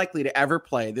very unlikely to ever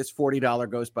play this $40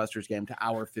 Ghostbusters game to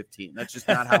hour 15. That's just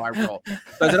not how I roll.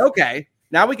 So I said, okay,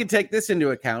 now we can take this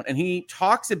into account. And he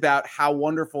talks about how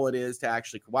wonderful it is to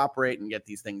actually cooperate and get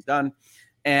these things done.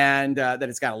 And that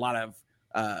it's got a lot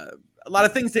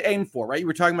of things to aim for, right? You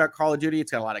were talking about Call of Duty.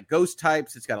 It's got a lot of ghost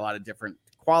types. It's got a lot of different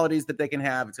qualities that they can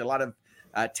have. It's got a lot of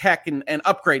tech and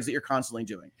upgrades that you're constantly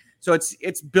doing. So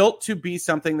it's built to be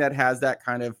something that has that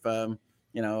kind of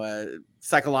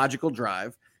psychological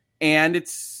drive, and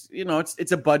it's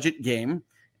a budget game,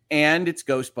 and it's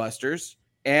Ghostbusters,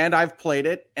 and I've played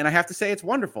it, and I have to say it's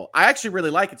wonderful. I actually really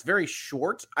like it. It's very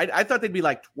short. I thought they'd be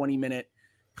like 20-minute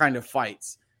kind of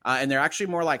fights, and they're actually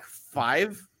more like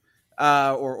 5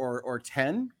 or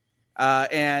 10.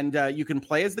 And you can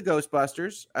play as the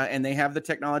Ghostbusters, and they have the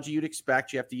technology you'd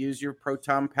expect. You have to use your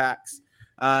proton packs,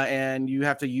 and you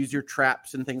have to use your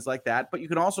traps and things like that. But you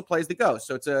can also play as the ghost.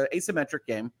 So it's an asymmetric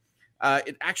game.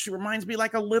 It actually reminds me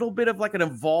like a little bit of like an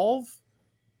Evolve.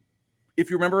 If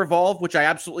you remember Evolve, which I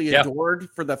absolutely adored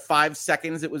for the 5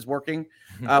 seconds it was working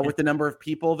with the number of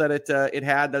people that it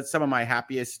had. That's some of my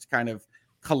happiest kind of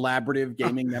collaborative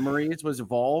gaming memories was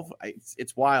Evolve.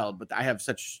 It's wild, but I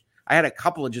had a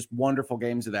couple of just wonderful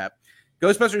games of that.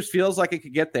 Ghostbusters feels like it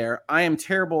could get there. I am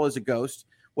terrible as a ghost,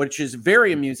 which is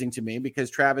very amusing to me because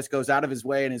Travis goes out of his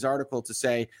way in his article to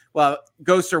say, well,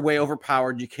 ghosts are way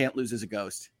overpowered. You can't lose as a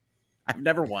ghost. I've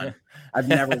never won. I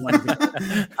almost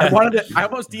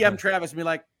DM Travis and be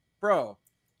like, bro,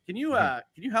 can you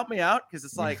help me out? Because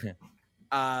it's like,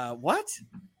 what?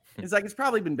 It's like, it's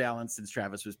probably been balanced since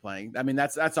Travis was playing. I mean,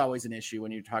 that's always an issue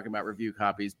when you're talking about review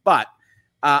copies, but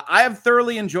I have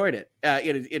thoroughly enjoyed it.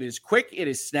 It is quick. It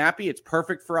is snappy. It's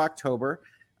perfect for October.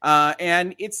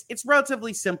 And it's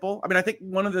relatively simple. I mean, I think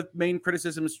one of the main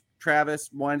criticisms Travis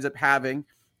winds up having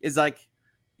is like,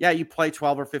 yeah, you play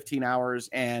 12 or 15 hours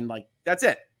and like, that's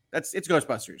it. It's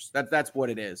Ghostbusters. That's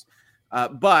what it is.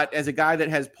 But as a guy that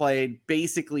has played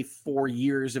basically 4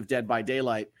 years of Dead by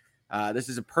Daylight, this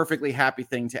is a perfectly happy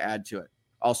thing to add to it.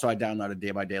 Also, I downloaded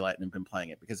Dead by Daylight and have been playing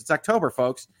it because it's October,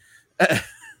 folks.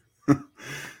 So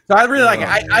I really like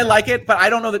it. I like it, but I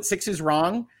don't know that 6 is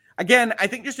wrong. Again, I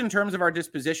think just in terms of our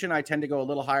disposition, I tend to go a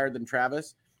little higher than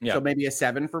Travis. Yeah. So maybe a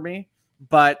 7 for me.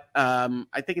 But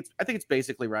I think it's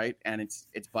basically right, and it's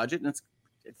budget, and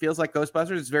it feels like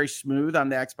Ghostbusters. It's very smooth on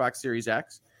the Xbox Series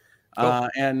X, cool.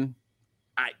 And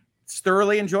it's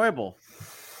thoroughly enjoyable.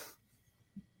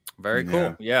 Very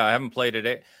cool. Yeah, I haven't played it.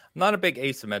 I'm not a big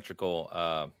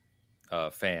asymmetrical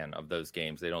fan of those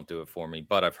games. They don't do it for me,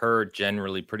 but I've heard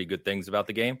generally pretty good things about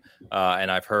the game, and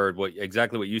I've heard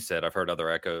exactly what you said. I've heard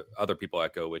other people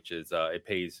echo, which is it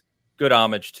pays good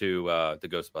homage to the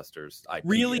Ghostbusters IP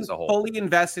really as a whole. Fully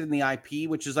invested in the IP,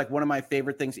 which is like one of my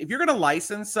favorite things. If you're going to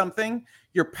license something,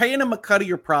 you're paying them a cut of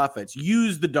your profits.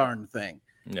 Use the darn thing.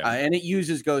 Yeah. And it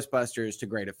uses Ghostbusters to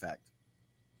great effect.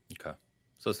 Okay.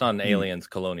 So it's not an Aliens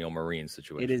Colonial Marine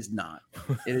situation. It is not.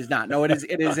 It is not. No, it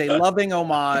is a loving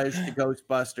homage to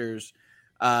Ghostbusters.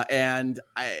 And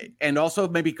also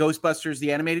maybe Ghostbusters,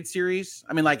 the animated series.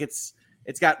 I mean, like it's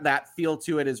got that feel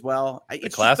to it as well. The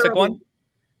classic one?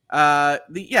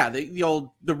 The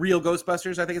real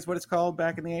Ghostbusters, I think is what it's called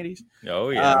back in the 80s.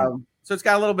 Oh yeah. So it's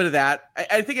got a little bit of that.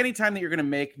 I think anytime that you're going to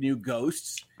make new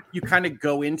ghosts, you kind of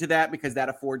go into that because that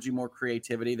affords you more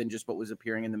creativity than just what was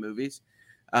appearing in the movies.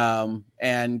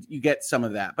 And you get some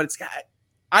of that, but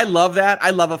I love that.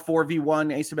 I love a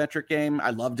 4v1 asymmetric game.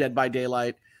 I love Dead by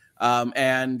Daylight.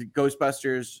 And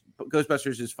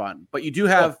Ghostbusters is fun, but you do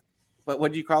have, but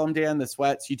what do you call them, Dan? The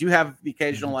sweats. You do have the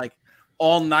occasional, like,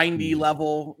 all 90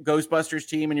 level Ghostbusters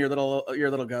team and your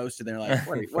little ghost, and they're like,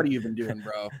 what have you been doing,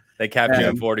 bro? They capture you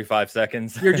in 45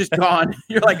 seconds. You're just gone.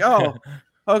 You're like, oh,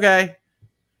 okay,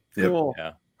 cool.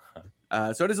 Yeah.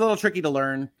 So it is a little tricky to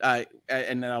learn, and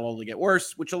then it'll only get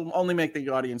worse, which will only make the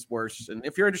audience worse. And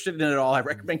if you're interested in it at all, I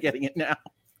recommend getting it now.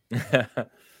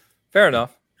 Fair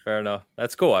enough.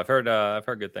 That's cool. I've heard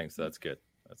good things. So that's good.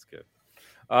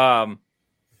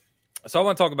 So I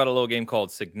want to talk about a little game called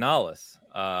Signalis,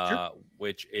 sure.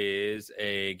 Which is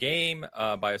a game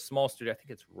by a small studio. I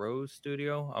think it's Rose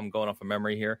Studio. I'm going off of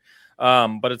memory here.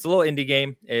 But it's a little indie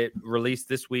game. It released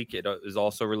this week. It is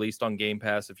also released on Game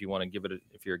Pass if you want to give it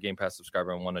if you're a Game Pass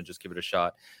subscriber and want to just give it a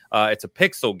shot. It's a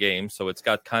pixel game, so it's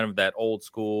got kind of that old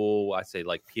school, I say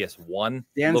like PS1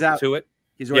 Dan's look out. To it.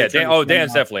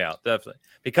 Dan's definitely out. Definitely.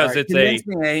 Because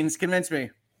it's convince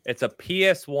me. It's a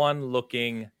PS1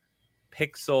 looking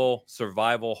pixel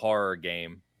survival horror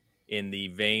game in the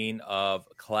vein of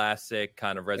classic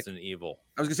kind of Resident Evil.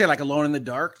 I was gonna say like Alone in the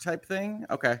Dark type thing.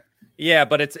 Okay. Yeah,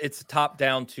 but it's top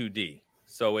down 2D,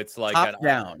 so it's like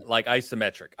down, like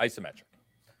isometric.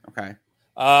 Okay.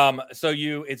 So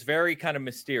it's very kind of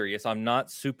mysterious. I'm not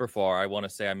super far. I want to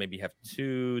say I maybe have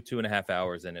 2.5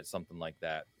 hours in it, something like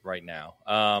that right now.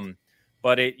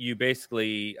 But you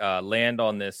basically land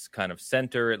on this kind of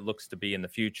center. It looks to be in the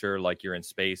future, like you're in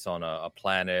space on a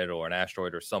planet or an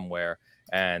asteroid or somewhere,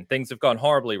 and things have gone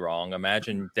horribly wrong.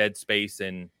 Imagine Dead Space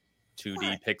in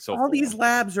 2D pixel. All these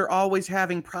labs are always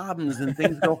having problems and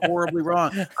things go horribly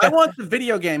wrong. I want the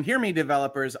video game. Hear me,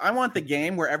 developers. I want the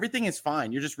game where everything is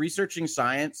fine. You're just researching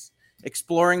science,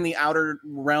 exploring the outer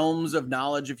realms of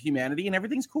knowledge of humanity, and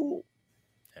everything's cool.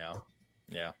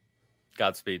 Yeah.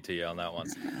 Godspeed to you on that one.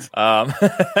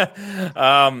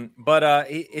 But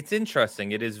it's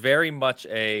interesting. It is very much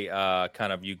a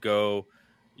kind of you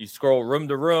scroll room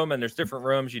to room, and there's different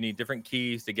rooms. You need different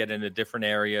keys to get into different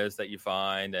areas that you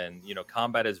find. And,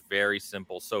 combat is very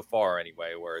simple so far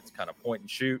anyway, where it's kind of point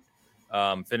and shoot,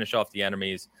 finish off the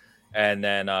enemies. And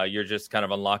then you're just kind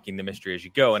of unlocking the mystery as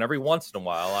you go. And every once in a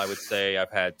while, I would say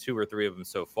I've had 2 or 3 of them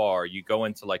so far. You go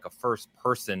into like a first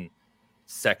person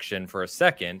section for a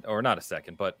second, or not a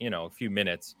second, but a few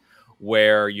minutes,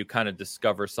 where you kind of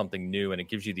discover something new, and it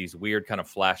gives you these weird kind of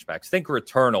flashbacks. Think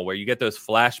Returnal, where you get those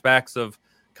flashbacks of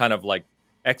kind of like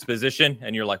exposition,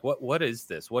 and you're like, what is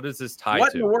this? What is this tied to?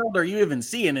 What in the world are you even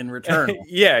seeing in Returnal?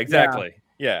 Yeah, exactly.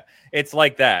 Yeah, it's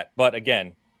like that, but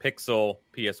again, pixel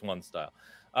PS1 style.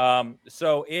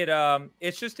 So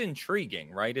it's just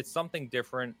intriguing, right? It's something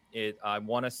different. I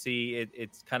want to see it.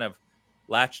 It's kind of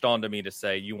latched onto me to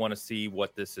say you want to see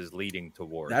what this is leading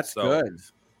towards. That's good.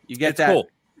 You get that cool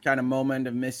kind of moment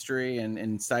of mystery and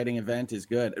inciting event is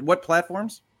good. What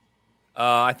platforms?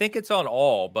 I think it's on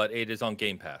all, but it is on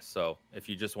Game Pass. So if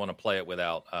you just want to play it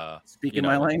without speaking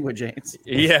my language, Ains.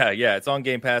 Yeah, it's on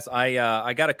Game Pass.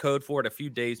 I got a code for it a few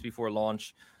days before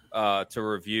launch to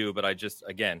review, but like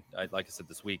I said,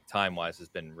 this week time-wise has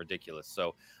been ridiculous.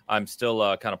 So I'm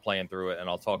still kind of playing through it, and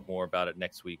I'll talk more about it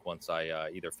next week once I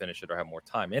either finish it or have more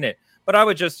time in it. But I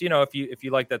would just, if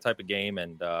you like that type of game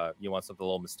and you want something a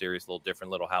little mysterious, a little different,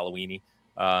 a little Halloween-y,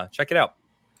 check it out.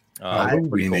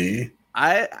 Halloween-y.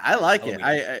 I like it.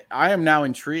 I am now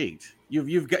intrigued.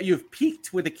 You've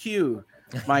piqued with a Q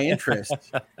my interest.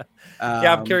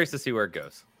 Yeah, I'm curious to see where it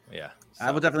goes. Yeah. So.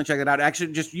 I will definitely check that out.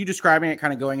 Actually, just you describing it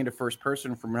kind of going into first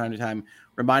person from time to time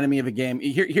reminded me of a game.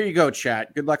 Here you go,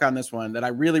 chat. Good luck on this one that I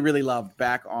really, really loved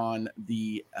back on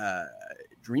the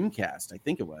Dreamcast, I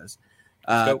think it was,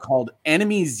 called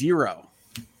Enemy Zero.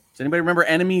 Does anybody remember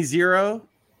Enemy Zero?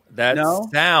 That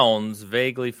sounds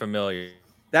vaguely familiar.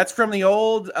 That's from the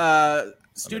old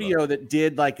studio that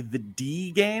did like the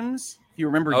D games. If you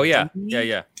remember D?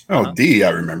 Yeah. Oh, D,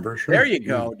 I remember. Sure. There you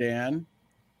go, Dan.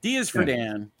 D is for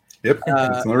Dan. Yep,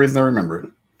 that's the only reason I remember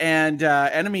it. And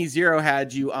Enemy Zero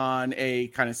had you on a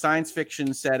kind of science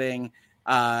fiction setting,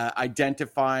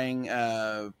 identifying,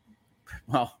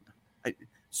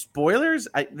 spoilers?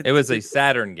 It was a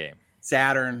Saturn game.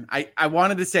 Saturn. I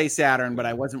wanted to say Saturn, but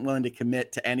I wasn't willing to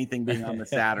commit to anything being on the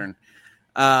Saturn.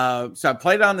 So I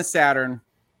played it on the Saturn,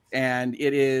 and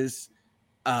it is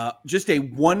just a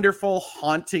wonderful,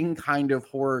 haunting kind of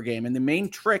horror game. And the main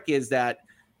trick is that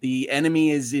the enemy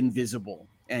is invisible,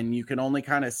 and you can only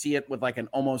kind of see it with like an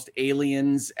almost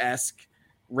Aliens-esque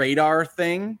radar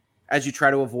thing as you try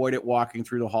to avoid it walking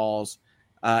through the halls.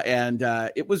 And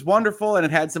it was wonderful, and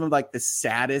it had some of like the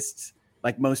saddest,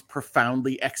 like most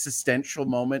profoundly existential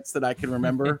moments that I can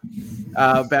remember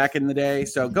back in the day.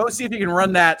 So go see if you can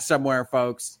run that somewhere,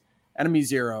 folks. Enemy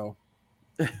Zero.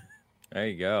 There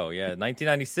you go. Yeah,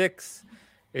 1996.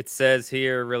 It says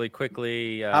here really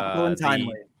quickly. Topical and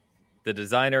timely. The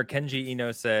designer Kenji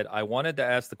Ino said, "I wanted to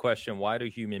ask the question, why do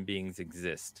human beings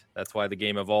exist? That's why the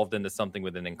game evolved into something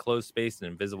with an enclosed space and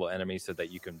invisible enemies, so that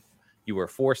you were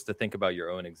forced to think about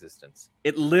your own existence."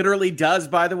 It literally does,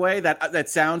 by the way. That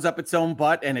sounds up its own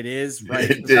butt, and it is, right?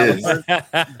 It is.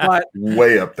 But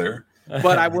way up there.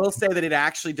 But I will say that it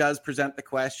actually does present the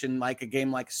question, like a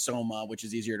game like Soma, which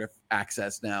is easier to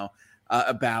access now,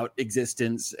 about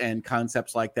existence and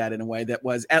concepts like that in a way that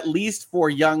was, at least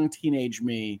for young teenage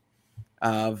me,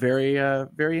 very,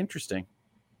 very interesting.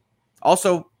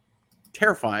 Also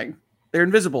terrifying. They're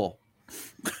invisible.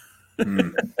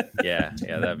 Yeah,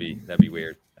 that'd be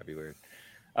weird.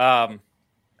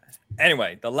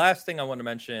 Anyway, the last thing I want to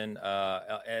mention,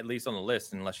 at least on the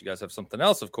list, unless you guys have something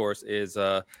else, of course, is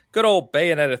good old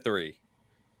Bayonetta 3.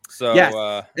 So, yes.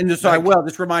 I will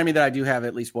just remind me that I do have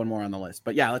at least one more on the list.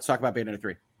 But yeah, let's talk about Bayonetta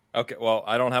 3. Okay, well,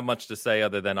 I don't have much to say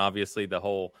other than obviously the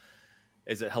whole.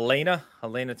 Is it Helena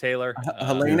Taylor?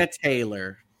 Helena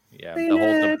Taylor. Yeah,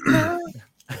 the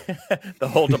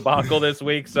whole debacle this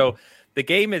week. So the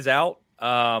game is out.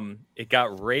 It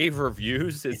got rave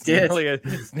reviews. It's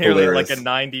nearly like a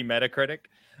 90 Metacritic.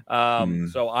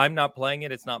 So I'm not playing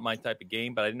it. It's not my type of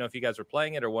game, but I didn't know if you guys were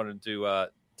playing it or wanted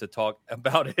to talk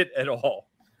about it at all.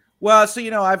 Well,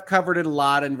 so I've covered it a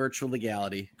lot in Virtual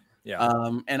Legality.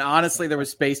 Yeah. And honestly, there was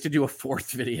space to do a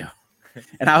fourth video.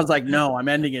 And I was like, no, I'm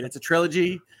ending it. It's a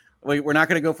trilogy. We're not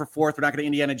going to go for fourth. We're not going to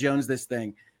Indiana Jones this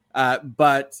thing.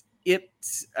 But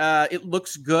it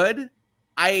looks good.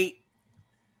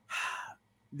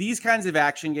 These kinds of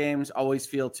action games always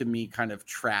feel to me kind of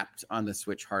trapped on the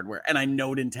Switch hardware. And I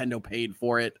know Nintendo paid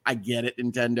for it. I get it,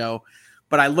 Nintendo.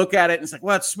 But I look at it and it's like,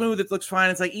 well, it's smooth. It looks fine.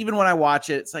 It's like, even when I watch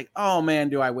it, it's like, oh man,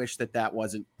 do I wish that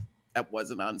wasn't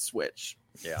on Switch.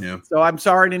 Yeah. So I'm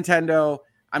sorry, Nintendo.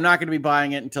 I'm not going to be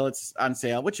buying it until it's on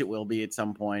sale, which it will be at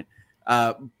some point.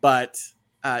 But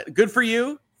good for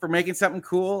you for making something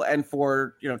cool and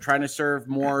for, trying to serve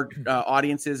more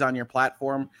audiences on your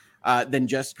platform. Than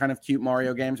just kind of cute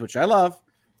Mario games, which I love.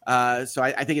 So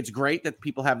I think it's great that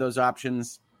people have those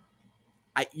options.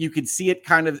 You could see it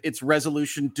kind of its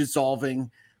resolution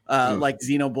dissolving like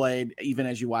Xenoblade, even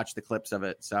as you watch the clips of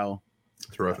it. So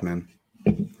it's rough, man.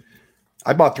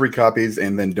 I bought 3 copies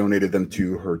and then donated them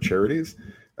to her charities.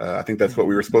 I think that's what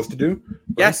we were supposed to do. Right?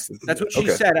 Yes, that's what she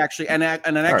said, actually, and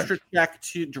an extra check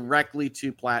directly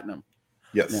to Platinum.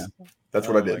 Yes, that's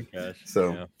what I did.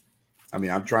 So, I mean,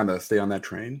 I'm trying to stay on that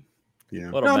train.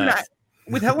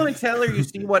 With Helen Taylor, you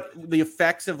see what the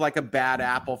effects of like a bad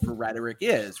apple for rhetoric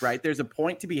is, right? There's a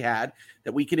point to be had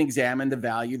that we can examine the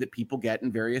value that people get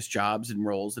in various jobs and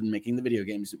roles in making the video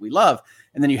games that we love.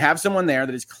 And then you have someone there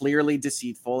that is clearly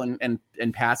deceitful and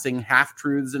passing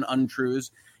half-truths and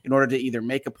untruths in order to either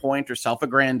make a point or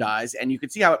self-aggrandize. And you can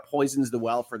see how it poisons the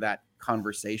well for that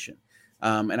conversation.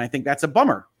 And I think that's a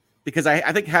bummer because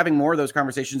I think having more of those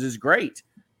conversations is great.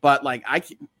 But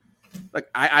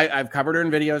I've covered her in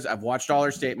videos. I've watched all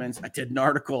her statements. I did an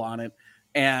article on it,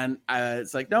 and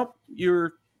it's like, nope,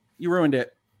 you ruined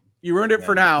it. You ruined it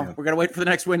for now. Yeah. We're gonna wait for the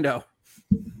next window.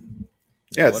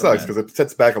 Yeah, it sucks because it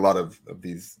sets back a lot of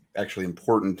these actually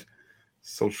important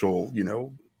social,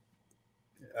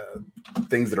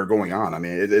 things that are going on. I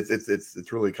mean,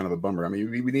 it's really kind of a bummer. I mean,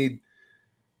 we need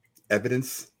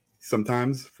evidence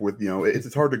sometimes with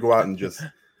it's hard to go out and just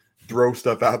throw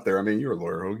stuff out there. I mean, you're a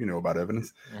lawyer, you know about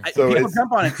evidence. So people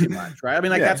jump on it too much, right? I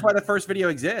mean, that's why the first video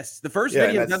exists. The first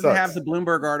video doesn't have the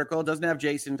Bloomberg article, doesn't have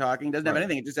Jason talking, doesn't have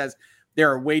anything. It just says there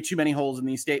are way too many holes in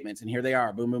these statements, and here they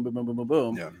are. Boom, boom, boom, boom, boom, boom,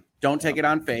 boom. Yeah. Don't take it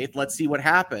on faith. Let's see what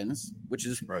happes, which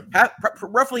is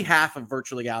roughly half of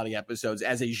Virtual Legality episodes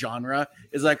as a genre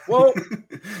is like, whoa,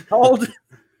 hold.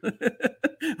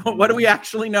 What do we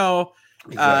actually know?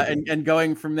 Exactly. And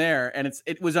going from there. And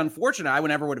it was unfortunate. I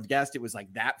never would have guessed it was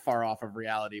like that far off of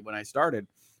reality when I started.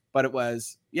 But it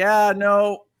was,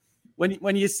 no.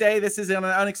 When you say this is an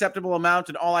unacceptable amount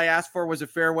and all I asked for was a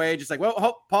fair wage, it's like,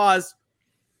 well, pause.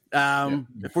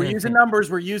 If we're using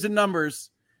numbers, we're using numbers.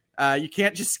 You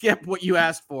can't just skip what you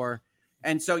asked for.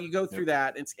 And so you go through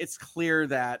that. It's clear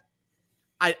that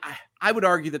I would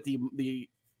argue that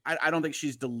I don't think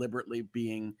she's deliberately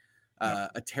being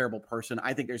a terrible person.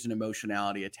 I think there's an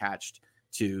emotionality attached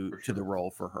to the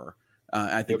role for her.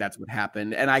 I think that's what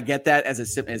happened. And I get that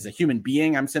as a human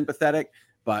being, I'm sympathetic,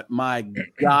 but my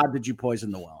God, did you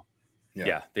poison the well?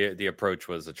 Yeah. The approach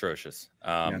was atrocious.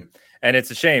 And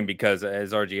it's a shame because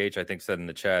as RGH, I think said in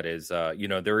the chat is,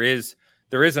 there is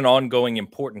an ongoing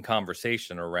important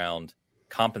conversation around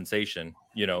compensation,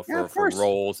 for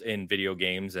roles in video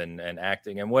games and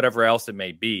acting and whatever else it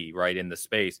may be, right, in the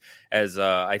space. As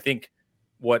I think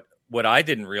what I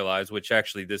didn't realize, which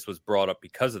actually this was brought up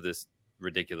because of this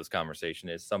ridiculous conversation,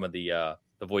 is some of the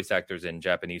voice actors in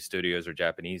Japanese studios or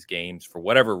Japanese games, for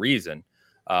whatever reason,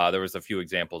 there was a few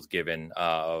examples given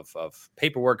of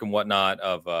paperwork and whatnot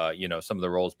of some of the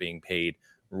roles being paid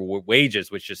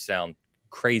wages, which just sound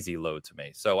crazy low to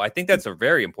me. So I think that's a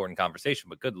very important conversation,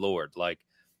 but good Lord,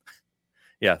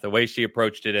 the way she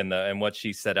approached it and what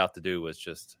she set out to do was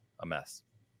just a mess.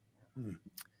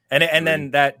 And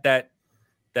then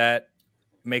that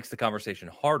makes the conversation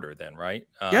harder then, right?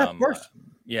 Of course.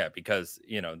 Because,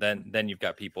 then you've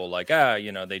got people like,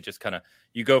 they just kind of,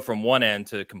 you go from one end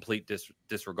to complete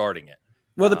disregarding it.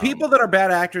 Well, the people that are bad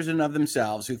actors in and of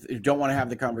themselves who don't want to have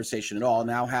the conversation at all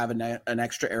now have an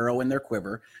extra arrow in their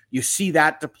quiver. You see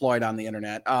that deployed on the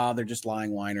internet. Oh, they're just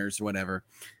lying whiners or whatever.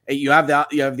 You have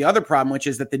the other problem, which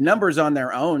is that the numbers on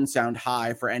their own sound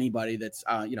high for anybody that's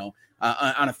on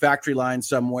a factory line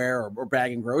somewhere or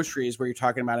bagging groceries where you're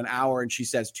talking about an hour and she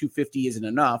says $250 isn't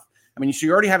enough. I mean, so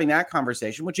you're already having that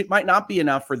conversation, which it might not be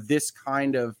enough for this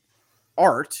kind of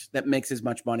art that makes as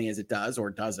much money as it does or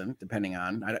doesn't, depending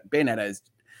on Bayonetta is,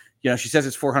 she says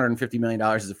it's $450 million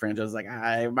as a franchise. Like,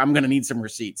 I'm going to need some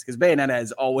receipts because Bayonetta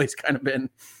has always kind of been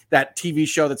that TV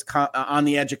show that's on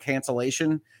the edge of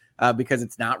cancellation because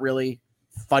it's not really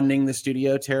funding the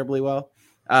studio terribly well.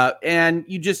 And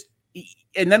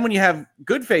then when you have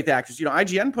good faith actors,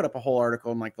 IGN put up a whole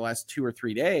article in like the last 2 or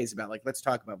 3 days about let's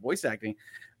talk about voice acting.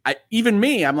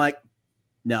 I'm like,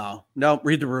 no,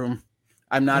 read the room.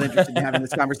 I'm not interested in having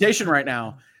this conversation right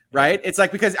now. Right? It's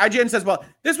like, because IGN says, well,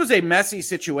 this was a messy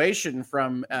situation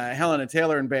from Helena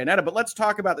Taylor and Bayonetta, but let's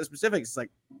talk about the specifics. It's like,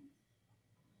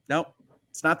 nope,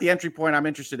 it's not the entry point I'm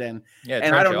interested in. Yeah,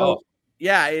 and I don't know.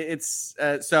 Yeah, it's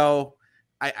so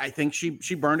I think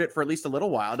she burned it for at least a little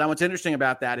while. Now, what's interesting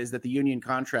about that is that the union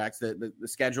contracts, the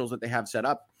schedules that they have set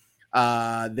up,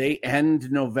 they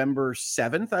end November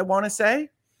 7th, I want to say.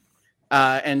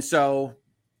 And so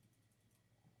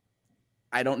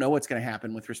I don't know what's going to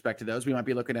happen with respect to those. We might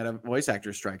be looking at a voice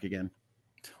actor strike again.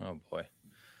 Oh boy.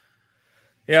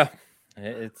 Yeah,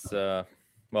 it's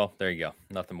well, there you go.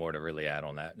 Nothing more to really add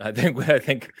on that. I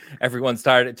think everyone's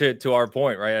tired. To our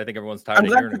point, right? I think everyone's tired. I'm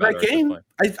glad it's a great game.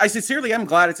 I sincerely am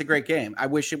glad it's a great game. I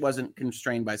wish it wasn't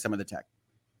constrained by some of the tech.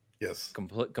 Yes,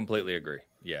 completely agree.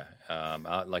 Yeah,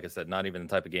 like I said, not even the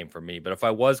type of game for me. But if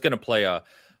I was going to play a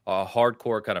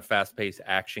hardcore kind of fast-paced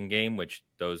action game, which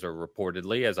those are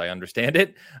reportedly, as I understand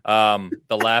it,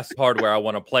 the last hardware I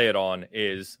want to play it on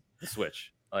is the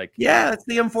Switch. Like, yeah, that's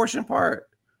the unfortunate part.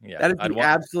 Yeah, that is the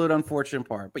absolute unfortunate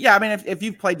part. But yeah, I mean, if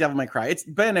you've played Devil May Cry,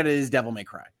 Bayonetta is Devil May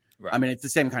Cry. Right. I mean, it's the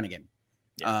same kind of game.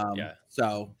 Yeah.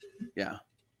 So, yeah.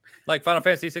 Like Final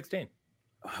Fantasy 16.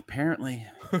 Apparently,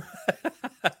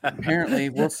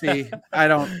 we'll see.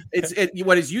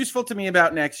 What is useful to me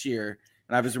about next year,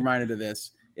 and I was reminded of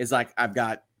this, is like I've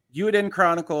got Ueden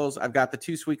Chronicles, I've got the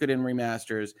 2 Suikoden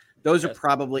remasters. Those are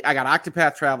probably, I got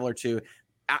Octopath Traveler 2.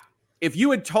 If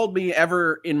you had told me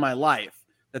ever in my life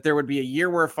that there would be a year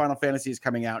where Final Fantasy is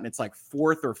coming out and it's like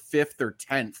 4th or 5th or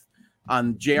 10th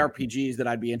on JRPGs that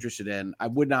I'd be interested in, I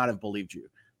would not have believed you.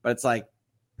 But it's like,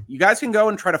 you guys can go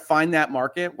and try to find that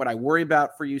market. What I worry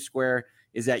about for you, Square,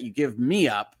 is that you give me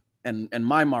up and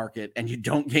my market, and you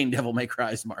don't gain Devil May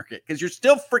Cry's market, because you're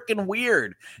still freaking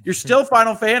weird. You're still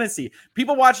Final Fantasy.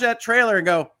 People watch that trailer and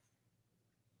go,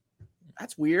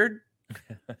 that's weird.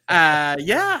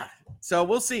 Yeah. So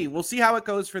we'll see. We'll see how it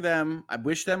goes for them. I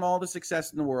wish them all the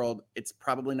success in the world. It's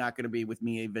probably not going to be with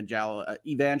me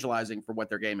evangelizing for what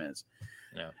their game is.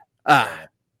 Yeah.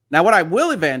 Now, what I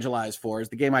will evangelize for is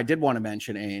the game I did want to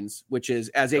mention, Ains, which is,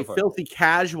 as a filthy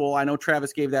casual, I know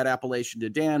Travis gave that appellation to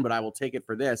Dan, but I will take it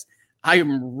for this. I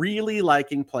am really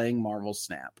liking playing Marvel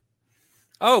Snap.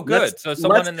 Oh, good. Let's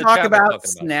in the talk chat about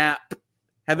Snap.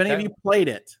 Have any of you played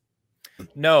it?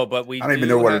 No, but I don't even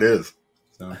know what it is.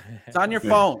 So. It's on your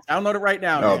phone. Download it right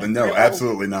now. No, then no,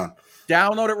 absolutely not.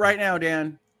 Download it right now,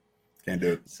 Dan. Can't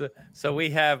do it. So we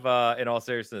have, in all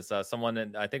seriousness,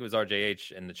 someone, I think it was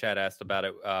RJH in the chat, asked about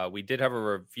it. We did have a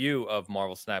review of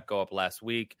Marvel Snap go up last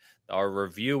week. Our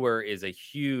reviewer is a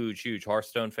huge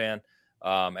Hearthstone fan,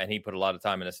 and he put a lot of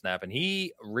time into Snap, and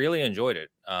he really enjoyed it.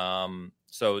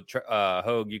 So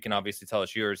Hogue, you can obviously tell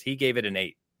us yours. He gave it an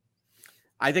 8.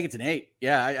 I think it's an 8.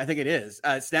 Yeah, I think it is.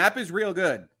 Snap is real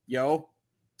good, yo.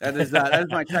 That is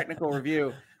my technical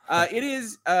review.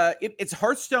 It's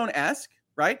Hearthstone-esque.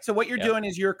 Right. So what you're doing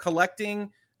is you're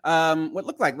collecting what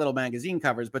look like little magazine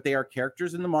covers, but they are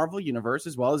characters in the Marvel universe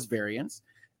as well as variants.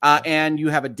 And you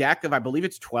have a deck of, I believe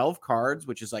it's 12 cards,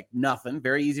 which is like nothing,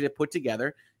 very easy to put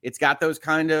together. It's got those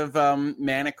kind of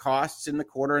mana costs in the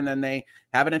quarter, and then they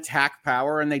have an attack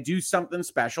power, and they do something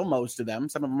special. Most of them,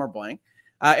 some of them are blank.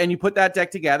 And you put that deck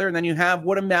together, and then you have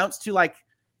what amounts to like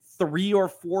 3 or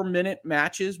 4 minute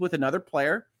matches with another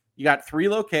player. You got 3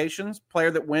 locations.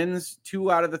 Player that wins 2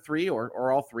 out of the 3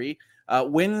 or all 3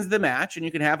 wins the match, and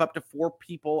you can have up to 4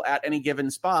 people at any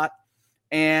given spot.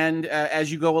 And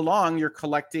as you go along, you're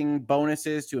collecting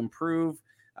bonuses to improve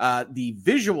the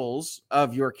visuals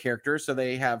of your character. So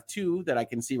they have 2 that I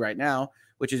can see right now,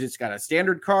 which is it's got a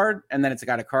standard card, and then it's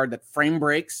got a card that frame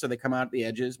breaks, so they come out at the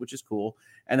edges, which is cool.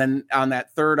 And then on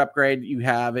that 3rd upgrade, you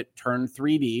have it turn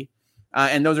 3D.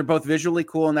 And those are both visually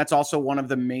cool, and that's also one of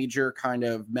the major kind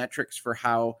of metrics for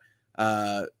how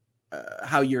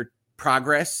your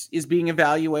progress is being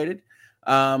evaluated.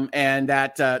 And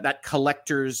that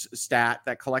collector's stat,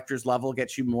 that collector's level,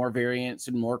 gets you more variants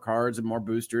and more cards and more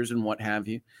boosters and what have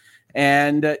you.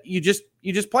 And you just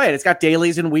play it. It's got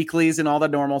dailies and weeklies and all the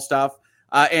normal stuff.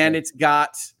 And it's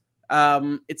got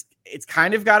it's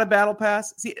kind of got a battle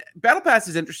pass. See, battle pass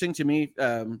is interesting to me,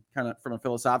 kind of from a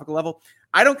philosophical level.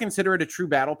 I don't consider it a true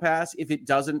battle pass if it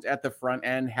doesn't at the front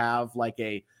end have like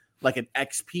an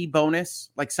XP bonus,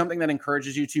 like something that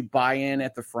encourages you to buy in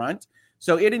at the front.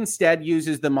 So it instead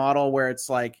uses the model where it's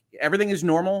like everything is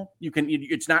normal.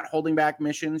 It's not holding back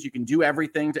missions. You can do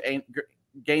everything to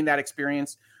gain that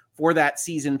experience for that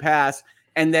season pass.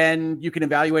 And then you can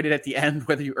evaluate it at the end,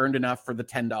 whether you earned enough for the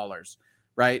 $10,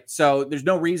 right? So there's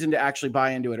no reason to actually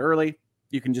buy into it early.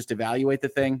 You can just evaluate the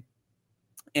thing.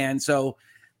 And so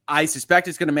I suspect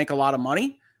it's going to make a lot of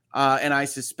money. And I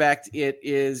suspect it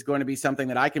is going to be something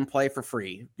that I can play for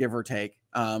free, give or take.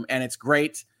 And it's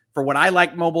great for what I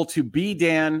like mobile to be,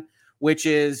 Dan, which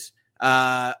is,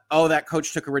 that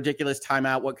coach took a ridiculous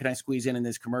timeout. What can I squeeze in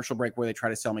this commercial break where they try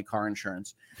to sell me car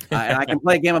insurance? And I can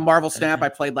play a game of Marvel Snap. I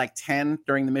played like 10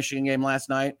 during the Michigan game last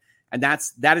night. And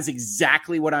that is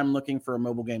exactly what I'm looking for a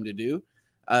mobile game to do.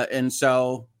 And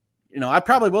so, I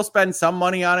probably will spend some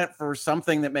money on it for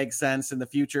something that makes sense in the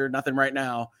future. Nothing right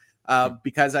now,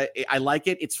 because I like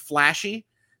it. It's flashy.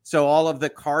 So all of the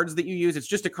cards that you use, it's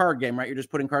just a card game, right? You're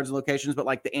just putting cards in locations, but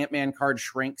like the Ant-Man card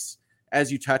shrinks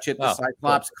as you touch it. The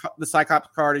Cyclops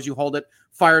card, as you hold it,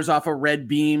 fires off a red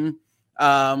beam.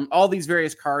 All these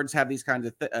various cards have these kinds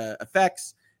of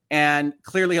effects. And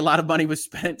clearly a lot of money was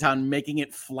spent on making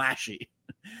it flashy.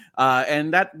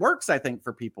 And that works, I think,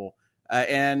 for people.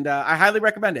 And I highly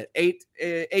recommend it.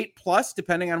 8 plus,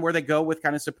 depending on where they go with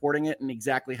kind of supporting it and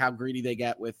exactly how greedy they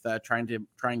get with trying to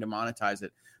monetize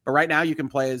it. But right now you can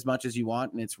play as much as you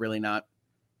want, and it's really not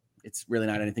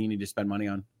anything you need to spend money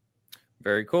on.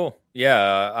 Very cool.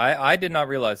 Yeah, I did not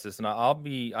realize this, and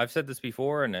I've said this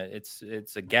before, and it's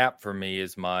a gap for me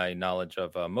is my knowledge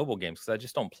of mobile games because I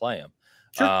just don't play them.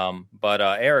 Sure. But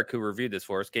Eric, who reviewed this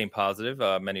for us, Game Positive,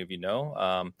 many of you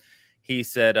know, he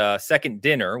said Second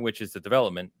Dinner, which is the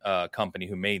development company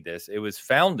who made this, it was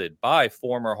founded by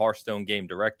former Hearthstone game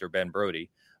director Ben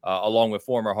Brody, along with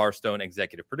former Hearthstone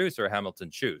executive producer Hamilton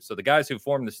Chu. So the guys who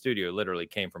formed the studio literally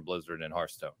came from Blizzard and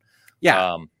Hearthstone.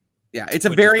 Yeah. Yeah, it's a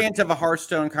variant of a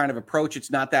Hearthstone kind of approach.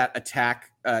 It's not that attack.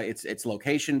 It's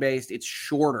location based. It's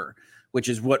shorter, which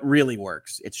is what really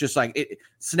works. It's just like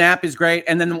Snap is great.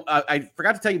 And then I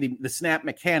forgot to tell you the Snap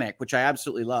mechanic, which I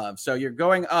absolutely love. So you're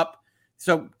going up.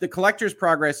 So the collector's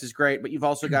progress is great, but you've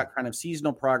also got kind of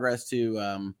seasonal progress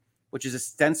too, which is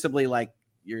ostensibly like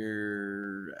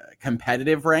your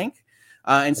competitive rank.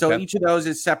 And so each of those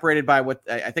is separated by what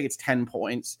I think it's 10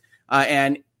 points.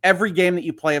 And every game that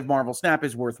you play of Marvel Snap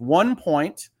is worth 1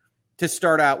 point to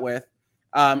start out with.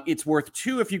 It's worth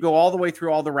 2 if you go all the way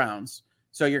through all the rounds.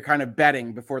 So you're kind of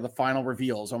betting before the final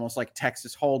reveals, almost like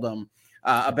Texas Hold'em,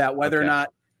 about whether or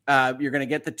not you're going to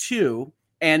get the 2.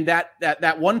 And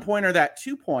that 1 point or that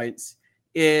 2 points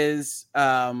is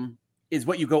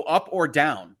what you go up or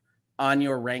down on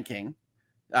your ranking.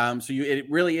 So it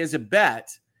really is a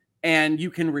bet, and you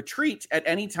can retreat at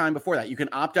any time before that. You can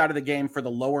opt out of the game for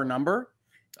the lower number.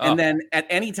 And then at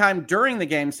any time during the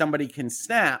game, somebody can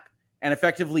snap and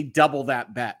effectively double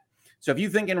that bet. So if you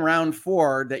think in round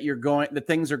 4 that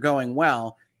things are going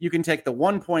well, you can take the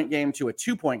 1 point game to a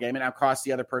 2 point game and now cost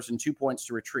the other person 2 points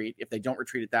to retreat if they don't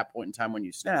retreat at that point in time when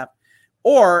you snap.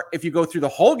 Or if you go through the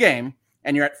whole game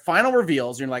and you're at final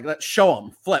reveals, you're like, let's show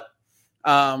them, flip.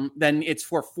 Then it's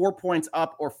for 4 points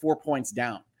up or 4 points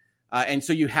down. And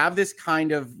so you have this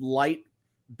kind of light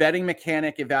betting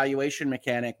mechanic, evaluation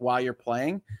mechanic while you're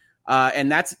playing.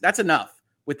 And that's enough.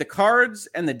 With the cards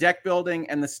and the deck building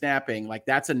and the snapping, like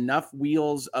that's enough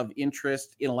wheels of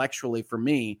interest intellectually for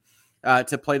me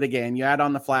to play the game. You add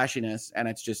on the flashiness, and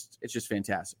it's just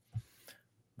fantastic.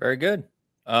 Very good.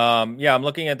 I'm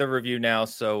looking at the review now.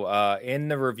 So in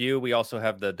the review, we also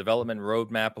have the development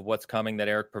roadmap of what's coming that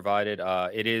Eric provided.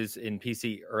 It is in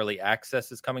PC early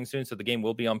access is coming soon. So the game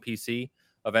will be on PC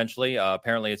eventually.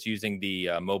 Apparently it's using the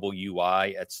mobile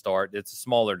UI at start. It's a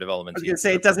smaller development. I was going to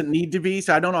say it doesn't need to be,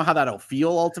 so I don't know how that'll feel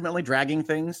ultimately dragging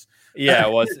things. Yeah,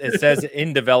 well, it says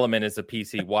in development is a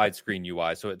PC widescreen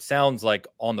UI. So it sounds like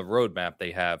on the roadmap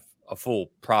they have a full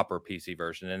proper PC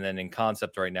version. And then in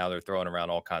concept right now, they're throwing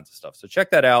around all kinds of stuff. So check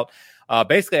that out.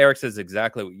 Basically, Eric says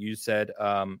exactly what you said.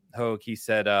 Hoke, he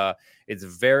said it's a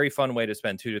very fun way to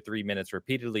spend 2 to 3 minutes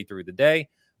repeatedly through the day.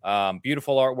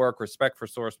 Beautiful artwork, respect for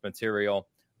source material.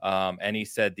 And he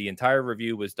said the entire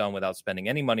review was done without spending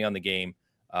any money on the game.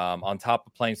 On top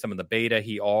of playing some of the beta,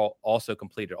 he also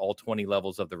completed all 20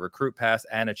 levels of the Recruit Pass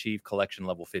and achieved collection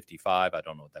level 55. I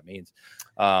don't know what that means.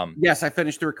 Yes, I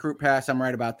finished the Recruit Pass. I'm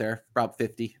right about there, about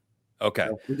 50. Okay.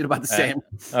 So we did about the same.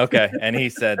 Okay. And he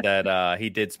said that he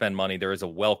did spend money. There is a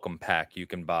welcome pack you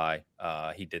can buy.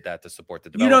 He did that to support the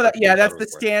developer. That's the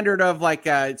standard of like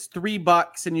it's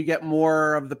 $3 and you get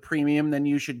more of the premium than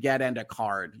you should get and a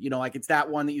card. Like it's that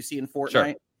one that you see in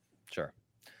Fortnite. Sure.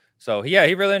 So he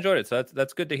really enjoyed it. So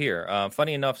that's good to hear.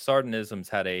 Funny enough, Sardanisms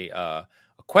had a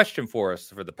question for us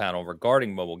for the panel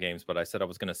regarding mobile games, but I said I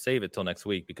was going to save it till next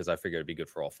week because I figured it'd be good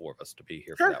for all 4 of us to be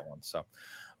here for that one. So,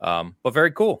 but very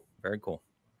cool. Very cool.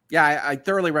 Yeah, I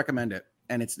thoroughly recommend it.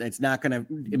 And it's not going to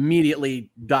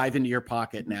immediately dive into your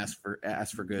pocket and ask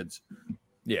for goods.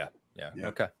 Yeah.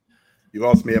 Okay. You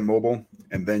lost me at mobile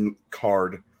and then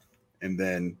card and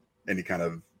then any kind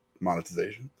of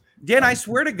monetization. Dan, I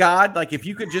swear to God, like if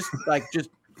you could just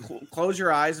close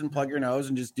your eyes and plug your nose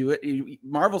and just do it.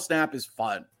 Marvel Snap is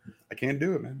fun. I can't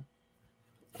do it, man.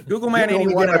 Google Man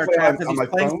 81 in our chat says he's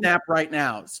playing phone? Snap right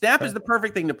now. Snap is the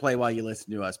perfect thing to play while you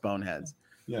listen to us, boneheads.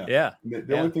 Yeah.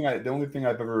 The only thing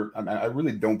I've ever, I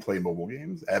really don't play mobile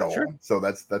games at all. Sure. So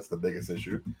that's the biggest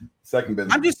issue. Second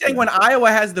business. I'm just saying when Iowa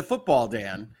has the football,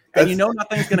 Dan, and you know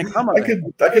nothing's going to come of it.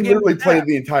 I could literally play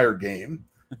the entire game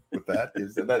with that.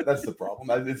 That's the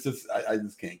problem. It's just I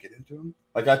just can't get into them.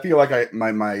 Like I feel like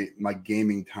my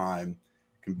gaming time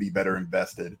can be better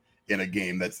invested in a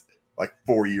game that's like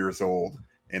 4 years old.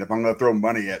 And if I'm going to throw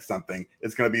money at something,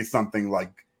 it's going to be something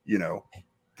like,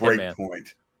 Breakpoint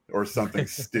or something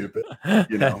stupid,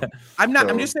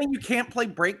 I'm just saying you can't play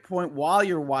Breakpoint while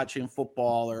you're watching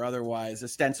football or otherwise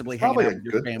ostensibly hanging out with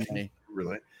your family.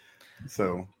 Really.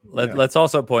 So let's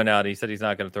also point out, he said he's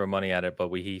not going to throw money at it, but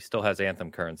he still has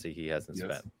Anthem currency he hasn't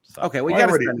spent. So. Okay, well, you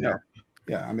got to spend there.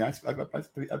 Yeah, I mean, I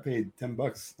paid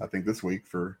 $10, I think, this week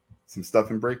for some stuff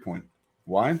in Breakpoint.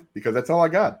 Why? Because that's all I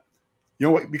got. You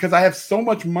know what? Because I have so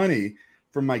much money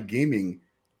from my gaming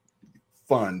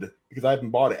fund because I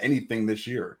haven't bought anything this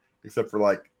year except for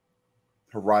like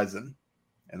Horizon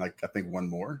and like I think one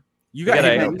more. You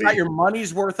got your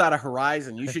money's worth out of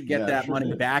Horizon. You should get that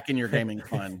money back in your gaming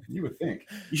fund. You would think.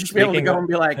 You should be able to go and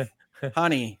be like,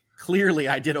 honey, clearly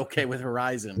I did okay with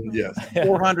Horizon. Yes.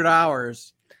 400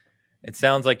 hours. It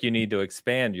sounds like you need to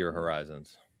expand your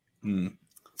horizons.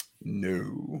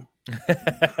 No.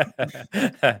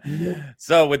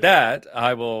 So with that,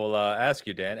 I will ask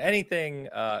you, Dan, anything,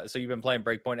 so you've been playing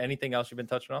Breakpoint, anything else you've been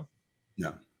touching on?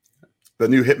 No. The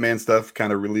new Hitman stuff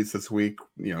kind of released this week,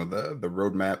 the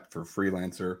roadmap for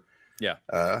Freelancer. Yeah.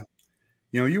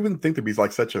 You wouldn't think there'd be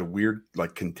like such a weird,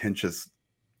 like contentious,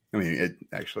 I mean, it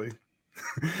actually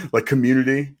like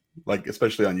community, like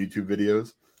especially on YouTube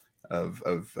videos of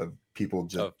people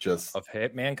just of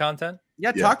Hitman content.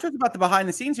 Yeah, talk to us about the behind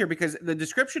the scenes here, because the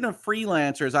description of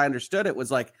Freelancer, as I understood it, was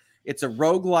like it's a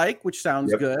roguelike, which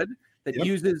sounds good, that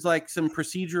uses like some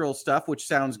procedural stuff, which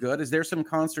sounds good. Is there some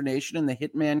consternation in the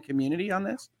Hitman community on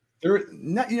this?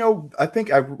 I think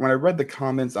when I read the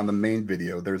comments on the main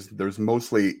video, there's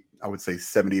mostly, I would say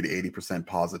 70 to 80%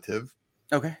 positive.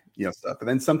 Okay. Stuff. And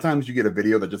then sometimes you get a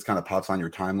video that just kind of pops on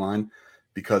your timeline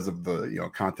because of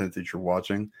the content that you're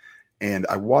watching. And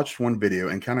I watched one video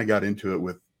and kind of got into it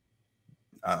with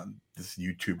this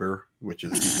YouTuber, which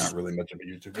is he's not really much of a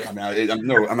YouTuber. I mean, I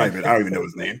don't even know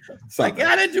his name. Something. I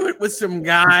gotta do it with some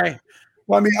guy.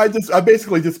 Well, I mean, I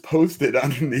basically just posted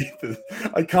underneath it.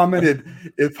 I commented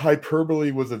if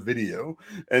hyperbole was a video,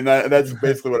 and that's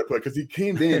basically what I put, because he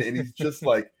came in and he's just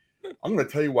like, I'm going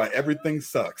to tell you why everything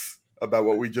sucks about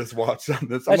what we just watched on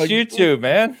this. That's like, YouTube,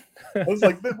 man. I was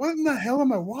like, what in the hell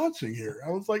am I watching here? I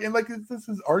was like, and like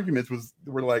his arguments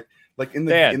were like in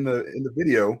the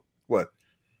video. What?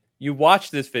 You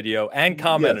watched this video and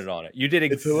commented on it. You did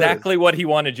exactly what he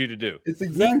wanted you to do. It's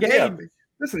exactly. Yeah.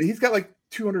 Listen, he's got like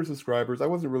 200 subscribers. I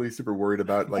wasn't really super worried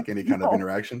about like any kind of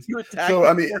interactions. So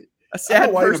I mean, a sad I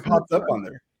don't know why it popped up on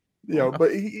there.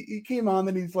 But he came on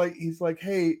and he's like,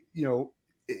 hey,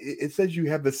 it says you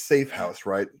have the safe house,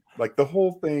 right? Like the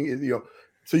whole thing is,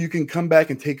 so you can come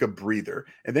back and take a breather.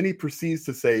 And then he proceeds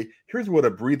to say, here's what a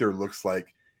breather looks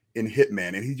like in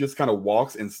Hitman. And he just kind of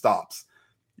walks and stops,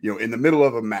 in the middle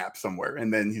of a map somewhere.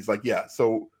 And then he's like, yeah,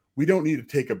 so we don't need to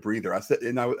take a breather. I said,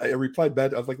 and I replied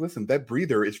back, I was like, listen, that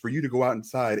breather is for you to go out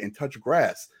inside and touch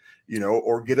grass,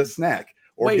 or get a snack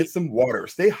or get some water.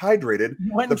 Stay hydrated.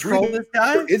 The breather this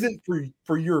guy isn't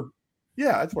for your.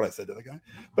 Yeah, that's what I said to the guy.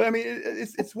 But I mean,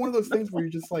 it's one of those things where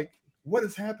you're just like, what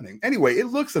is happening? Anyway, it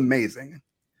looks amazing.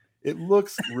 It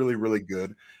looks really, really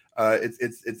good.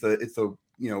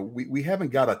 We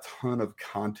haven't got a ton of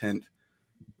content,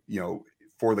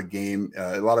 for the game.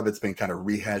 A lot of it's been kind of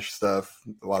rehashed stuff.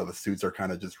 A lot of the suits are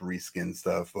kind of just reskinned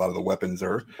stuff. A lot of the weapons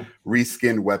are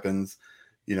reskinned weapons.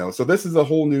 So this is a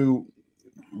whole new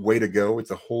way to go. It's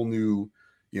a whole new.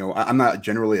 I'm not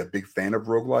generally a big fan of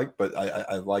roguelike, but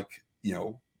I like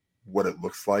what it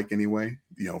looks like anyway.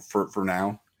 For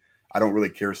now, I don't really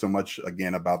care so much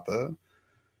again about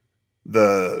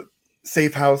the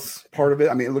safe house part of it.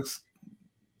 I mean, it looks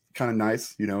kind of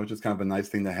nice, just kind of a nice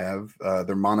thing to have.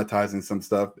 They're monetizing some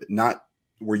stuff, not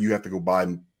where you have to go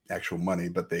buy actual money,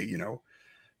 but they,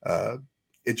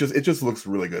 it just looks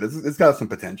really good. It's got some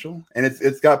potential, and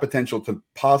it's got potential to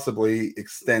possibly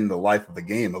extend the life of the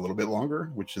game a little bit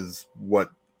longer, which is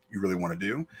what you really want to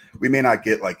do. We may not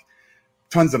get like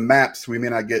tons of maps. We may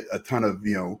not get a ton of,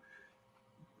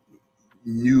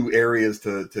 new areas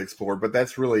to explore, but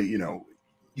that's really,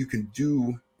 you can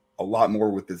do a lot more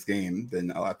with this game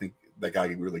than I think that guy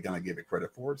really kind of gave it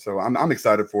credit for it. So I'm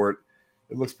excited for it.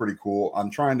 It looks pretty cool. I'm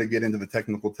trying to get into the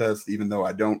technical test, even though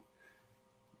I don't,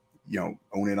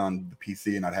 own it on the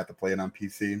PC and I'd have to play it on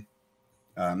PC.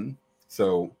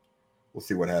 So we'll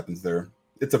see what happens there.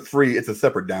 It's a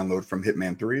separate download from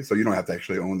Hitman 3, so you don't have to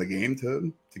actually own the game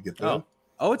to get the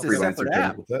it's a separate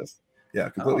app. Test. Yeah,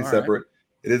 completely separate. Right.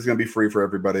 It is going to be free for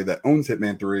everybody that owns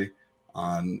Hitman 3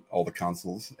 on all the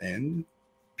consoles and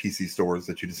PC stores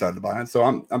that you decide to buy on. So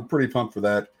I'm pretty pumped for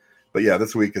that. But yeah,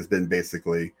 this week has been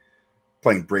basically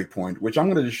playing Breakpoint, which I'm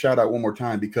going to just shout out one more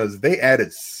time because they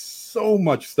added so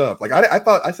much stuff. Like I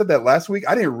thought I said that last week.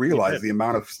 I didn't realize the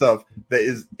amount of stuff that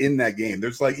is in that game.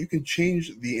 There's you can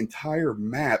change the entire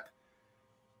map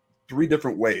 3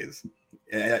 different ways.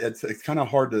 And it's kind of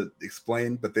hard to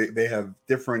explain, but they have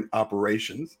different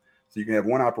operations. So you can have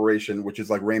one operation, which is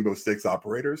like Rainbow Six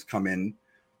operators come in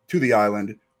to the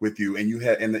island with you,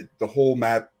 and the whole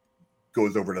map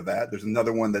goes over to that. There's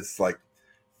another one that's like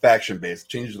faction based,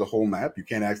 changes the whole map. You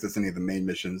can't access any of the main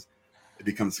missions. It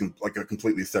becomes like a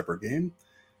completely separate game.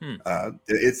 I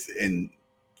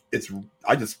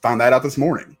just found that out this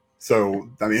morning. So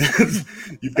I mean,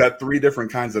 you've got 3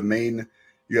 different kinds of main.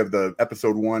 You have the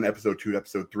episode 1, episode 2,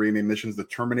 episode 3 main missions. The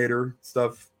Terminator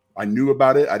stuff, I knew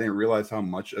about it. I didn't realize how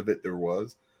much of it there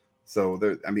was. So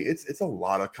it's a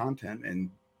lot of content, and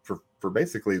for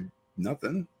basically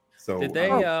nothing. So did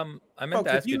they? I meant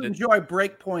to ask you. If you enjoy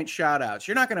Breakpoint shoutouts,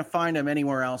 you're not going to find them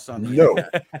anywhere else on the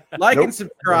internet. And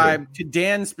subscribe to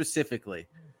Dan specifically.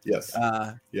 Yes.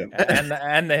 Yeah.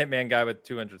 And the Hitman guy with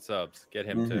 200 subs. Get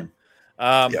him too.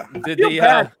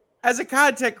 As a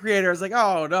content creator, I was like,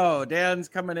 oh no, Dan's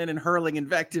coming in and hurling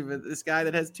invective at this guy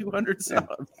that has 200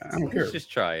 subs. I don't care. He's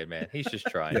just trying, man. He's just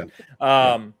trying.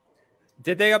 Yeah.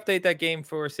 Did they update that game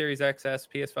for Series XS,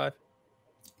 PS5?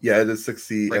 Yeah, it is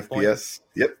 60 Breakpoint? FPS.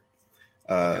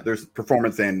 Yep. There's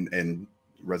performance and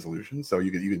resolution, so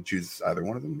you can choose either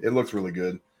one of them. It looks really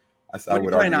good. I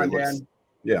would argue it looks. Dan?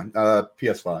 Yeah,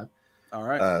 PS5. All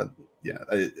right.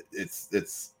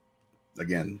 It's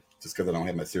again just because I don't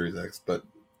have my Series X, but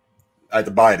I had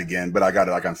to buy it again. But I got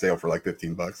it on sale for like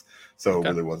 $15, so it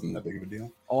really wasn't that big of a deal.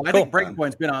 Oh, I think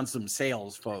Breakpoint's been on some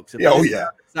sales, folks.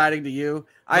 Exciting to you.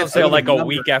 I sale like a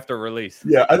week after release.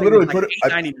 Yeah, I literally put it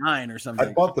 $8.99 or something.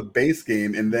 I bought the base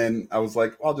game, and then I was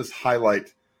like, I'll just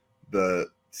highlight the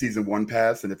season 1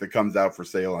 pass, and if it comes out for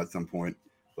sale at some point,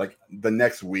 like the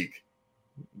next week,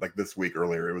 like this week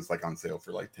earlier, it was like on sale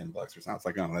for like $10 or something. It's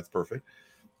like, oh, that's perfect.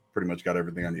 Pretty much got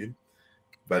everything I need.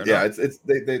 But they.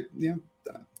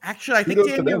 Actually, I think,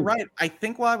 Dan, you're right. I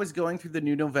think while I was going through the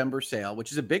new November sale,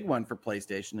 which is a big one for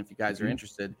PlayStation, if you guys are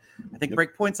interested, I think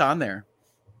Breakpoint's on there.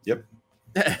 Yep.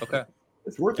 Okay.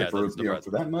 It's worth it for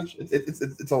that much.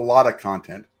 It's a lot of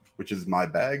content, which is my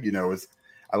bag.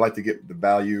 I like to get the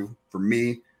value for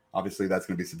me. Obviously, that's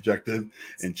going to be subjective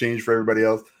and change for everybody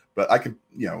else. But I could,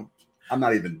 I'm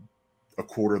not even a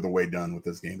quarter of the way done with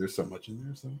this game. There's so much in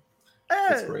there. So.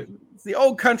 That's great. It's the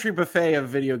old country buffet of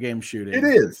video game shooting. It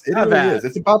is. It really is.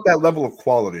 It's about that level of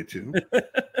quality too.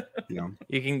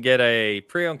 You can get a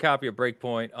pre-owned copy of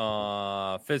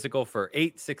Breakpoint physical for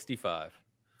 $8.65.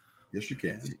 Yes, you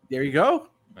can. There you go.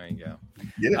 There you go.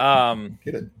 Get it.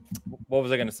 Get it. What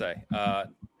was I going to say?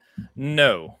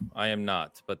 No, I am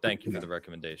not. But thank you for the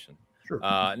recommendation. Sure.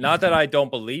 Not that I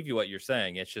don't believe you what you're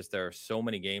saying. It's just there are so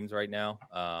many games right now.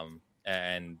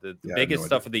 And the biggest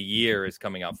stuff of the year is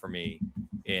coming out for me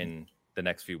in the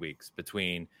next few weeks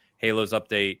between Halo's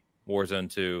update,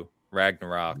 Warzone 2,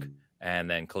 Ragnarok, and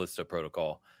then Callisto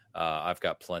Protocol. I've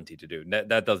got plenty to do.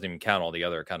 That doesn't even count all the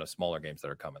other kind of smaller games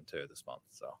that are coming too this month.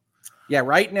 So, yeah,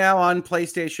 right now on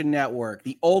PlayStation Network,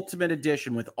 the Ultimate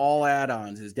Edition with all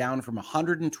add-ons is down from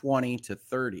 120 to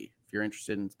 30. If you're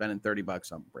interested in spending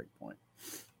 $30 on Breakpoint.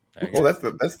 Oh, that's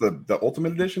the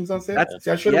Ultimate Edition's on sale.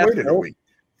 I should have waited a week.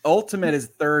 Ultimate is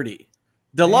 30.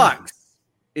 Deluxe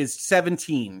is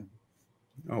 17.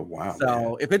 Oh, wow.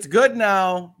 So if it's good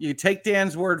now, you take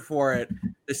Dan's word for it.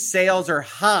 The sales are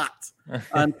hot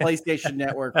on PlayStation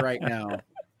Network right now.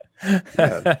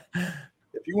 Yeah.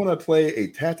 If you want to play a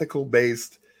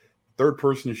tactical-based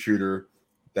third-person shooter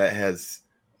that has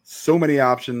so many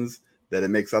options that it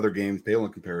makes other games pale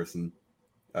in comparison,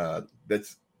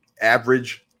 that's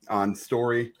average on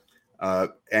story,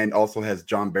 and also has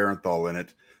John Barenthal in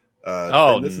it,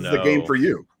 this is the game for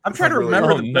you. I'm trying to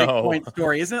remember the Breakpoint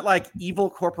story. Isn't it like Evil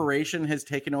Corporation has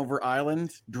taken over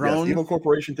Island? Drone? Yes, Evil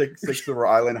Corporation takes over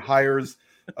Island, hires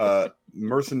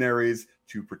mercenaries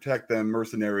to protect them.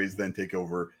 Mercenaries then take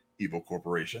over Evil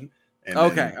Corporation. And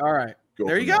all right.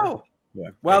 There you go. Yeah.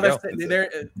 Well,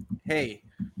 hey,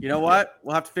 you know what?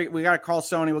 We'll have to figure. We got to call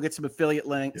Sony. We'll get some affiliate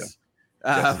links.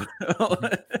 Yeah.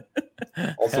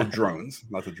 Also drones,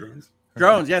 not the drones.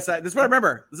 Drones. Yes, this is what I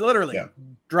remember. This is literally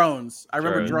drones. I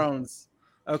remember drones.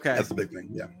 Okay, that's the big thing.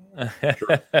 Yeah,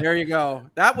 sure. There you go.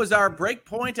 That was our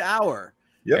Breakpoint hour.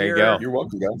 Yep. There you go. You're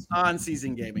welcome, guys. On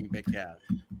Season Gaming, Big Cat.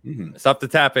 Stop the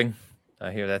tapping.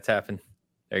 I hear that tapping.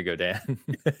 There you go, Dan.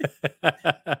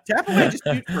 Tap away, just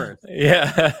mute first.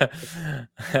 Yeah.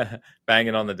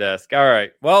 Banging on the desk. All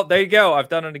right. Well, there you go. I've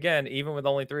done it again. Even with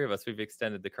only 3 of us, we've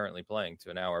extended the currently playing to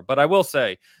an hour. But I will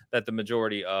say that the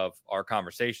majority of our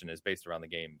conversation is based around the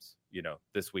games,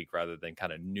 this week rather than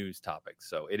kind of news topics.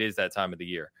 So it is that time of the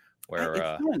year where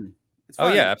it's fun. It's Oh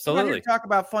fun. yeah, absolutely. Talk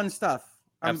about fun stuff.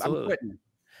 I'm Absolutely. quitting.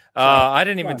 I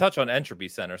didn't even touch on Entropy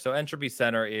Center. So Entropy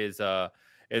Center is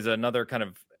another kind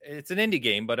of, it's an indie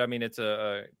game, but I mean it's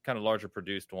a kind of larger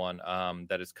produced one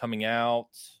that is coming out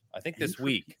I think this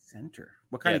week. Center.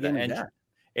 What kind of game is that?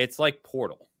 It's like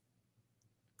Portal.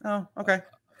 Oh, okay.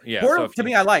 Yeah, Portal to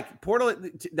me I like. Portal,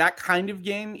 that kind of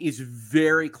game is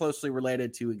very closely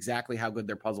related to exactly how good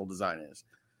their puzzle design is.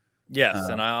 Yes,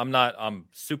 and I'm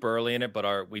super early in it,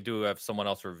 but we do have someone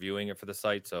else reviewing it for the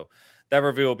site, so that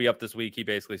review will be up this week. He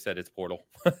basically said it's Portal,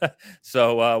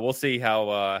 so we'll see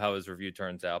how his review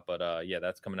turns out. But yeah,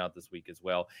 that's coming out this week as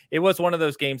well. It was one of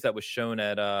those games that was shown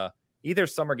at either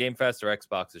Summer Game Fest or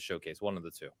Xbox's showcase, one of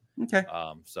the two. Okay.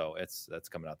 So that's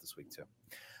coming out this week too.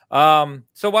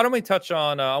 So why don't we touch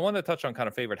on? I want to touch on kind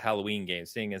of favorite Halloween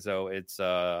games, seeing as though it's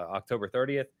October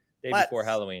 30th, day before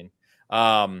Halloween.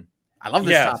 I love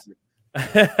this topic.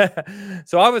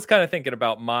 So I was kind of thinking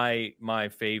about my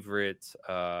favorite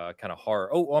kind of horror.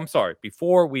 Oh, I'm sorry.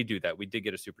 Before we do that, we did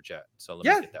get a super chat. So let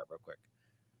me get that real quick.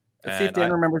 Let's see if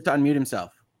Dan remembers to unmute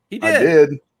himself. He did. I did.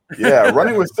 Yeah,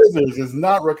 running with scissors is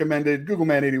not recommended.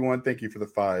 GoogleMan81, thank you for the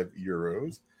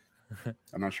 €5.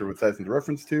 I'm not sure what that's in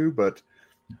reference to, but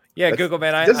yeah, Google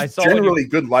Man. I saw generally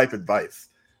good life advice.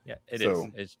 Yeah, it is.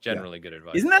 It's generally good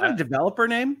advice. Isn't that a developer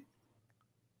name?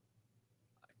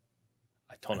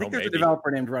 I think there's a developer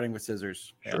named Running with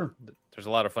Scissors. Yeah. Sure. There's a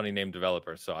lot of funny named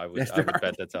developers, so I would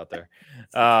bet that's out there.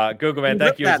 Google Man,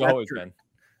 thank you as always, Ben.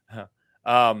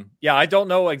 Yeah, I don't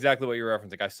know exactly what you're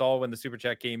referencing. I saw when the super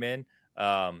chat came in.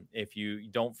 If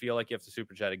you don't feel like you have to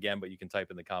super chat again, but you can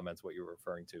type in the comments what you're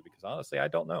referring to, because honestly, I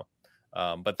don't know.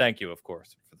 But thank you, of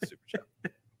course, for the super chat.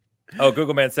 Oh,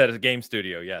 Google Man said it's a game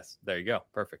studio. Yes, there you go.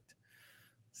 Perfect.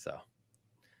 So,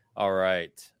 all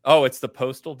right. Oh, it's the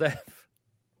Postal Dev.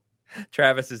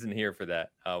 Travis isn't here for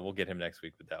that. We'll get him next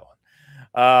week with that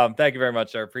one. Thank you very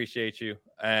much. I appreciate you.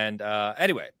 And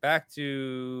anyway, back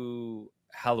to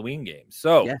Halloween games.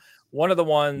 So one of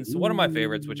my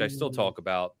favorites, which I still talk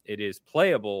about, it is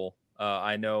playable.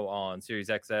 I know on Series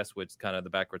XS, which is kind of the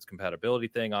backwards compatibility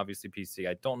thing. Obviously PC.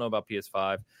 I don't know about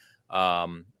PS5,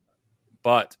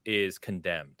 but is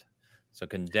Condemned. So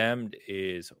Condemned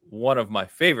is one of my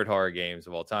favorite horror games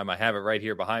of all time. I have it right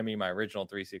here behind me, my original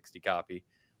 360 copy.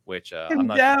 Which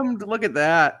Condemned, look at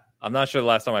that. I'm not sure the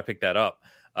last time I picked that up.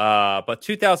 But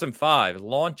 2005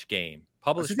 launch game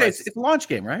published. It's a launch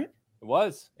game, right? It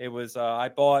was. I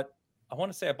want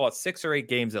to say I bought 6 or 8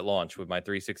 games at launch with my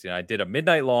 360. And I did a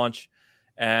midnight launch,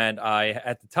 and I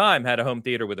at the time had a home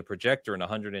theater with a projector and a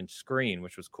 100-inch screen,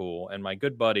 which was cool. And my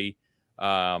good buddy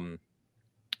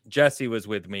Jesse was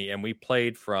with me, and we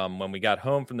played from when we got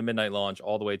home from the midnight launch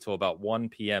all the way till about 1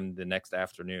 p.m. the next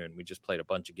afternoon. We just played a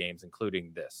bunch of games,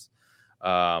 including this.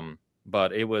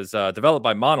 But it was developed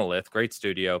by Monolith, great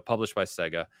studio, published by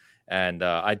Sega. And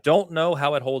I don't know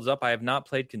how it holds up. I have not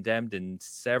played Condemned in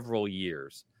several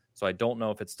years, so I don't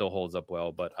know if it still holds up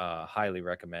well, but highly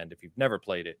recommend. If you've never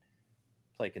played it,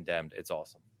 play Condemned. It's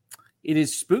awesome. It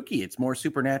is spooky. It's more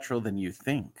supernatural than you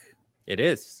think. It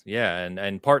is, yeah,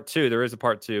 and part 2, there is a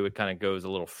part 2. It kind of goes a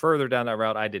little further down that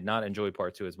route. I did not enjoy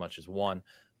part 2 as much as 1,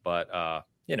 but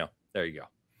there you go.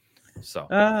 So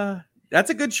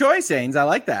that's a good choice, Ains. I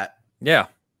like that. Yeah.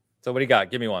 So what do you got?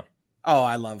 Give me one. Oh,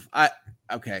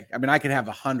 okay. I mean, I could have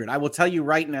 100. I will tell you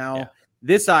right now,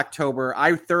 this October,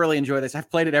 I thoroughly enjoy this.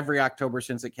 I've played it every October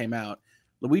since it came out.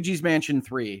 Luigi's Mansion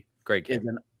 3. Great game. It's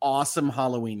an awesome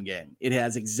Halloween game. It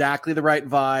has exactly the right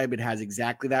vibe. It has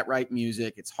exactly that right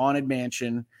music. It's Haunted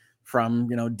Mansion from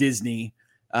Disney,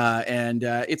 and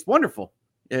it's wonderful.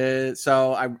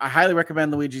 So I highly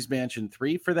recommend Luigi's Mansion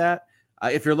 3 for that.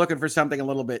 If you're looking for something a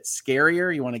little bit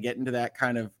scarier, you want to get into that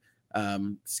kind of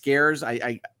scares.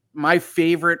 My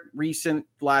favorite recent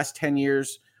last 10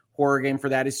 years horror game for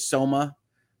that is Soma.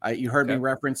 You heard me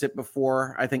reference it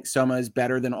before. I think Soma is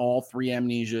better than all 3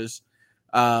 Amnesias.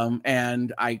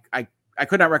 And I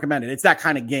could not recommend it. It's that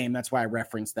kind of game. That's why I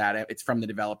referenced that. It's from the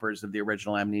developers of the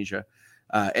original Amnesia.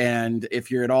 And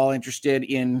if you're at all interested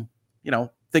in,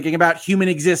 thinking about human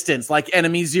existence, like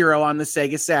Enemy Zero on the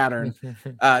Sega Saturn.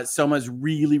 Soma's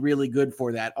really, really good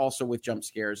for that. Also with jump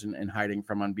scares and hiding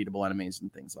from unbeatable enemies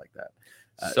and things like that.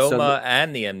 Soma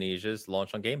and the Amnesias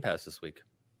launched on Game Pass this week.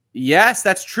 Yes,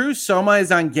 that's true. Soma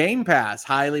is on Game Pass.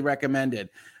 Highly recommended.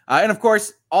 And of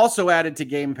course, also added to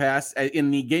Game Pass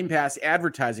in the Game Pass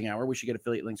advertising hour, we should get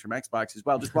affiliate links from Xbox as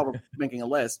well, just while we're making a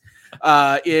list,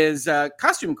 is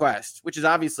Costume Quest, which is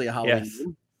obviously a Halloween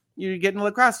game. You get into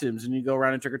the costumes and you go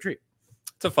around and trick or treat.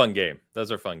 It's a fun game.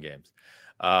 Those are fun games.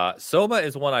 Soma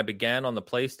is one I began on the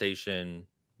PlayStation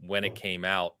when it came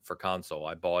out for console.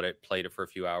 I bought it, played it for a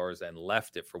few hours, and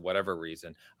left it for whatever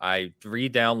reason. I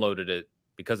re-downloaded it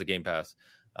because of Game Pass.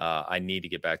 I need to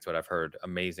get back to it. I've heard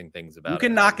amazing things about it. You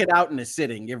can knock it out in a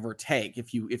sitting, give or take,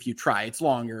 if you try. It's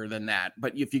longer than that,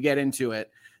 but if you get into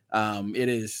it, it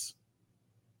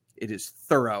is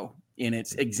thorough in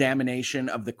its examination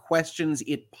of the questions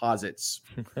it posits.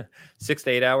 6 to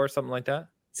 8 hours, something like that.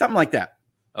 Something like that.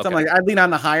 Okay. Something like I lean on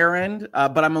the higher end,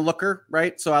 but I'm a looker,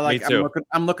 right? So I like Me too.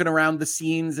 I'm looking around the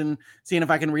scenes and seeing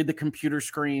if I can read the computer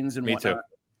screens and Me whatnot.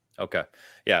 too. Okay.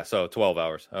 Yeah. So 12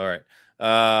 hours. All right.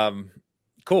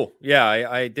 Cool. Yeah.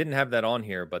 I didn't have that on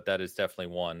here, but that is definitely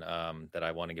one that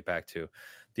I want to get back to.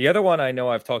 The other one I know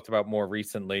I've talked about more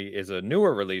recently is a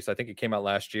newer release. I think it came out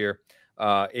last year.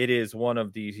 It is one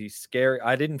of the scary.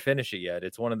 I didn't finish it yet.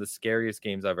 It's one of the scariest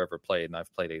games I've ever played, and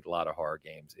I've played a lot of horror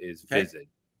games. Is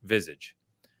Visage.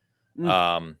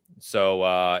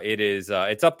 So it is.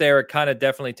 It's up there. It kind of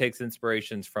definitely takes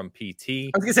inspirations from PT.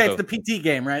 I was gonna say it's the PT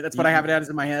game, right? That's what I have it as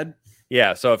in my head.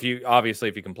 Yeah. So if you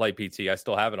can play PT, I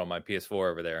still have it on my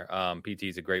PS4 over there. PT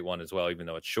is a great one as well, even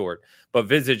though it's short. But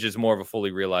Visage is more of a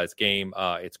fully realized game.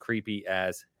 It's creepy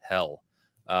as hell.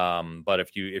 But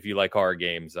if you like horror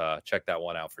games, check that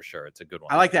one out for sure. It's a good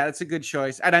one. I like that. It's a good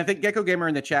choice. And I think Gecko Gamer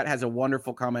in the chat has a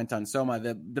wonderful comment on Soma.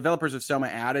 The developers of Soma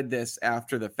added this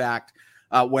after the fact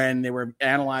when they were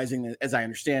analyzing, as I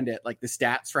understand it, like the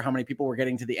stats for how many people were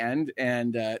getting to the end,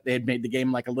 and they had made the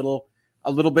game like a little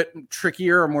bit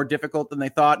trickier or more difficult than they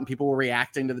thought, and people were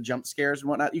reacting to the jump scares and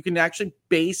whatnot. You can actually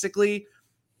basically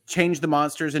change the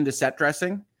monsters into set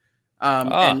dressing.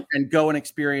 And go and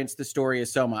experience the story of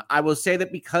Soma. I will say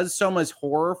that because Soma's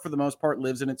horror, for the most part,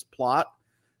 lives in its plot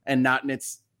and not in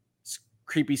its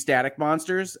creepy static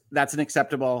monsters, that's an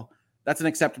acceptable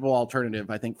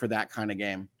alternative, I think, for that kind of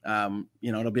game.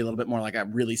 It'll be a little bit more like a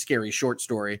really scary short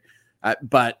story.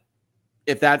 But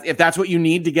if that's what you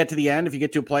need to get to the end, if you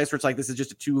get to a place where it's like, this is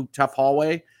just a too tough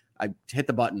hallway, I hit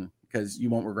the button because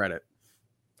you won't regret it.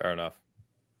 Fair enough.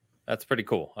 That's pretty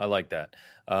cool. I like that.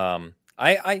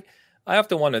 I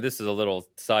often wonder, this is a little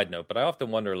side note, but I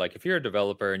often wonder, like, if you're a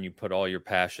developer and you put all your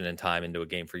passion and time into a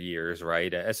game for years,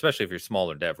 right? Especially if you're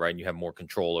smaller dev, right? And you have more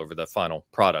control over the final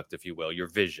product, if you will, your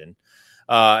vision.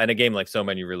 And a game like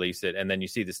Soma, you release it, and then you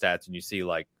see the stats and you see,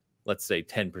 like, let's say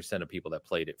 10% of people that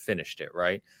played it finished it,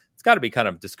 right? It's got to be kind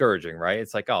of discouraging, right?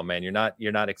 It's like, oh man, you're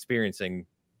not experiencing,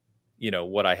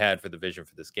 what I had for the vision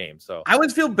for this game. So I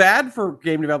always feel bad for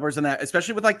game developers in that,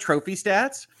 especially with like trophy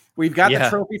stats. We've got the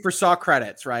trophy for Saw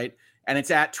credits, right? And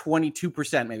it's at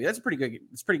 22%, maybe. That's pretty good.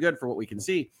 It's pretty good for what we can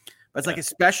see. But it's like,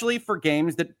 especially for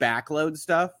games that backload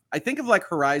stuff, I think of like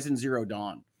Horizon Zero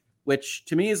Dawn, which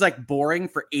to me is like boring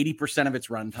for 80% of its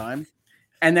runtime.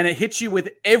 And then it hits you with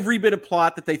every bit of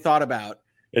plot that they thought about.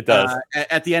 It does.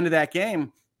 At the end of that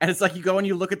game. And it's like, you go and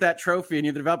you look at that trophy and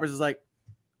you're the developers is like,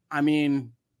 I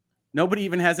mean, nobody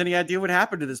even has any idea what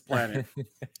happened to this planet,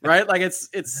 right? Like it's,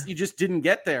 you just didn't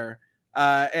get there.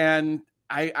 And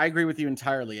I agree with you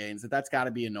entirely, Ains, that's got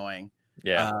to be annoying.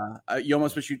 Yeah. You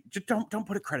almost wish you just don't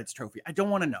put a credits trophy. I don't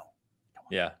want to know.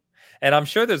 Yeah. And I'm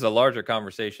sure there's a larger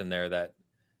conversation there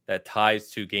that ties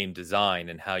to game design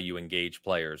and how you engage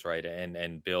players, right?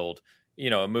 And build,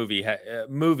 a movie.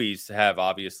 Movies have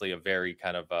obviously a very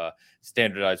kind of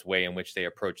standardized way in which they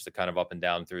approach the kind of up and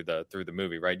down through the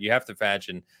movie, right? You have to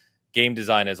imagine game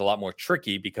design is a lot more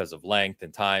tricky because of length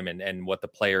and time and what the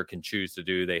player can choose to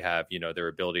do. They have, their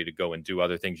ability to go and do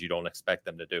other things you don't expect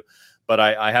them to do. But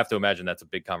I have to imagine that's a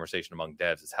big conversation among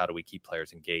devs is how do we keep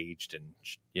players engaged and,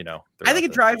 I think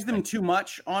it drives them too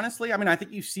much, honestly. I mean, I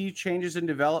think you see changes in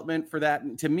development for that.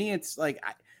 And to me, it's like,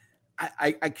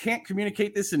 I can't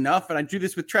communicate this enough. And I do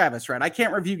this with Travis, right? I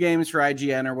can't review games for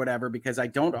IGN or whatever because I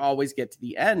don't always get to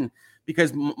the end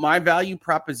because my value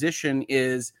proposition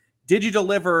is, did you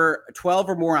deliver 12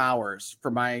 or more hours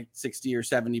for my 60 or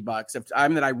 70 bucks of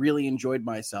time that I really enjoyed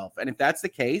myself? And if that's the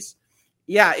case,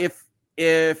 yeah,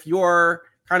 if your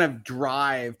kind of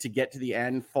drive to get to the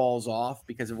end falls off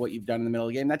because of what you've done in the middle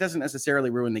of the game, that doesn't necessarily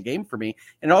ruin the game for me.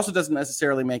 And it also doesn't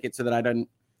necessarily make it so that I don't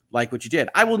like what you did.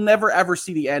 I will never ever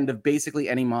see the end of basically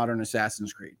any modern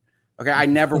Assassin's Creed. Okay, I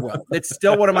never will. It's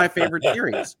still one of my favorite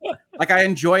series. Like I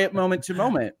enjoy it moment to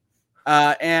moment.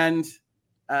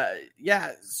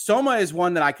 Soma is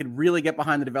one that I could really get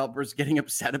behind the developers getting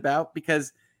upset about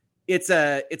because it's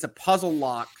a puzzle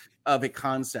lock of a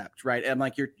concept, right? And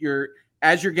like you're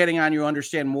as you're getting on, you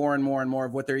understand more and more and more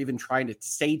of what they're even trying to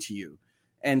say to you.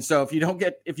 And so if you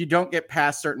don't get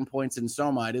past certain points in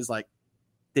Soma, it is like,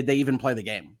 did they even play the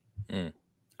game?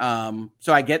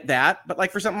 So I get that, but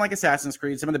like for something like Assassin's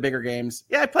Creed, some of the bigger games,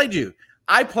 I played you.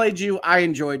 I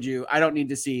enjoyed you. I don't need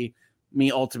to see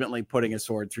me ultimately putting a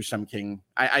sword through some king.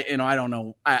 I don't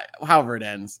know. However it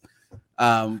ends.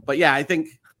 But yeah, I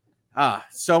think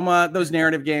Soma, those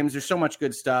narrative games, there's so much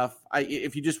good stuff.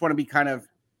 If you just want to be kind of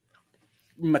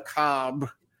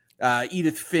macabre,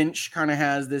 Edith Finch kind of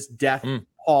has this death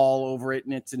pall over it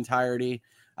in its entirety.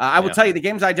 I will tell you, the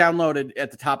games I downloaded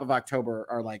at the top of October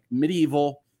are like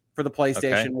Medieval for the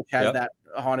PlayStation, which has that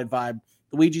haunted vibe.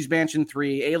 Luigi's Mansion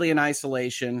 3, Alien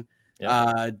Isolation,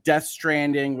 Death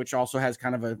Stranding, which also has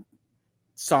kind of a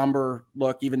somber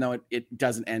look, even though it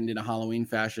doesn't end in a Halloween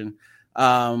fashion.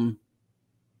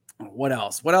 What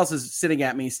else? What else is sitting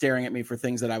at me, staring at me for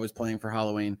things that I was playing for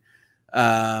Halloween?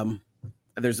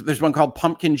 There's one called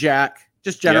Pumpkin Jack.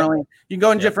 Just generally, you can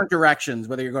go in different directions,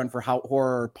 whether you're going for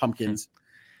horror or pumpkins.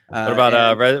 What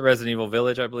about Resident Evil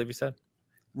Village, I believe you said?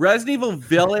 Resident Evil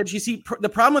Village. You see, the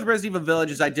problem with Resident Evil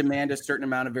Village is I demand a certain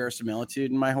amount of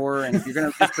verisimilitude in my horror. And if you're going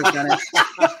to just present it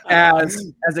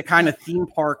as a kind of theme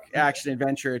park action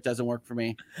adventure, it doesn't work for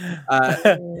me.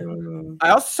 I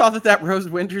also saw that Rose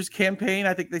Winters campaign,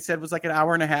 I think they said was like an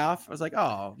hour and a half. I was like,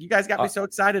 oh, you guys got me so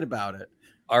excited about it.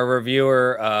 Our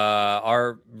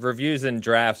reviews and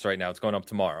drafts right now, it's going up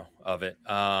tomorrow of it.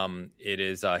 It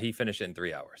is, he finished it in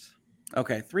 3 hours.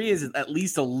 Okay. 3 is at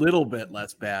least a little bit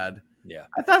less bad. Yeah.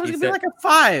 I thought it was going to be like a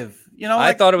 5,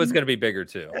 I thought it was going to be bigger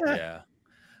too. Yeah.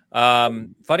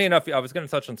 Funny enough, I was going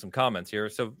to touch on some comments here.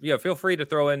 So feel free to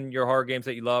throw in your horror games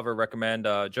that you love or recommend.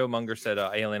 Joe Munger said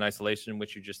Alien Isolation,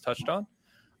 which you just touched on.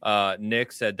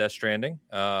 Nick said Death Stranding,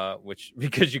 which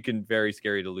because you can very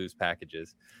scary to lose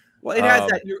packages. Well, it has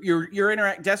that.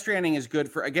 Your Death Stranding is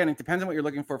good for, again, it depends on what you're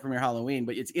looking for from your Halloween,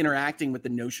 but it's interacting with the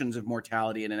notions of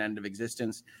mortality and an end of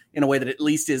existence in a way that at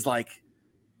least is like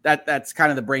that's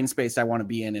kind of the brain space I want to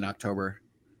be in October.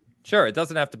 Sure, it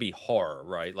doesn't have to be horror,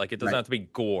 right? Like it doesn't have to be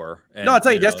gore. No, I'll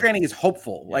tell you, Death Stranding is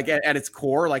hopeful. Yeah. Like at its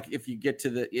core, like if you get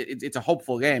to it's a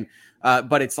hopeful game,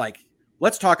 but it's like,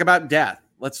 let's talk about death.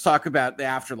 Let's talk about the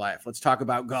afterlife. Let's talk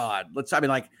about God.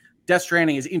 Death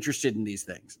Stranding is interested in these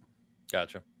things.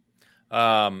 Gotcha.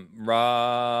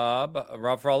 Rob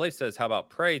Frawley says, how about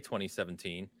Prey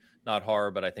 2017? Not horror,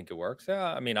 but I think it works.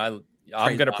 Yeah, I mean, I'm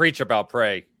going to preach about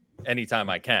Prey anytime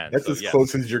I can. That's as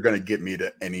close as you're going to get me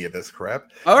to any of this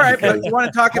crap. All right, but you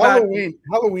want to talk Halloween?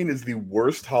 About Halloween is the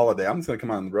worst holiday. I'm just going to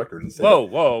come on the record and say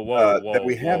that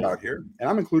we have out here, and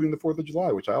I'm including the 4th of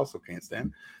July, which I also can't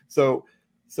stand. So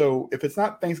if it's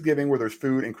not Thanksgiving where there's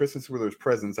food and Christmas where there's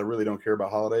presents, I really don't care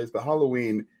about holidays. But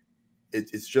Halloween,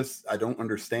 it's just I don't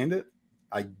understand it.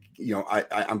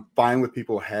 I'm fine with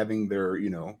people having their,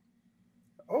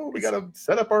 we got to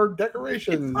set up our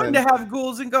decorations. It's fun to have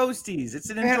ghouls and ghosties. It's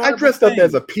an enjoyable I dressed up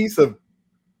as a piece of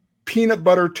peanut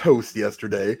butter toast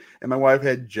yesterday, and my wife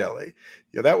had jelly.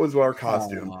 That was our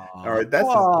costume. All right, that's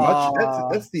as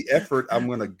much. That's the effort I'm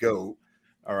going to go.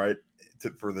 All right,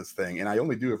 for this thing, and I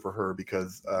only do it for her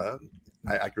because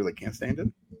I really can't stand it.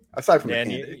 Aside from Dan,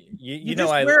 you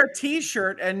just wear a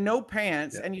t-shirt and no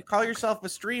pants, and you call yourself a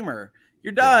streamer.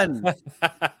 You're done.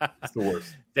 It's the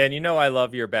worst. Dan, I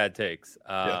love your bad takes.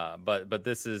 But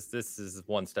this is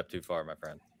one step too far, my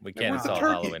friend. We can't install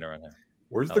Halloween around here.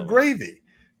 Where's the gravy?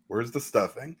 Where's the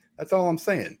stuffing? That's all I'm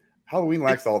saying. Halloween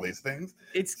lacks all these things.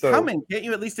 It's coming. Can't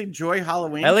you at least enjoy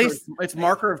Halloween? At least it's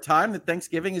marker of time that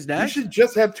Thanksgiving is next. You should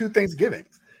just have 2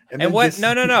 Thanksgivings. And what?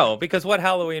 No, because what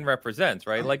Halloween represents,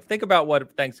 right? Like, think about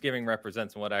what Thanksgiving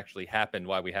represents and what actually happened.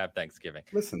 Why we have Thanksgiving.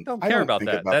 Listen, don't care about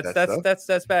that.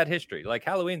 That's bad history. Like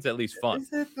Halloween's at least fun.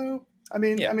 Is it though? I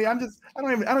mean, I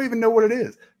don't even know what it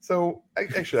is. So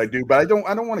actually, I do, but I don't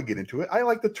want to get into it. I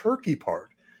like the turkey part.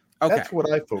 Okay, that's what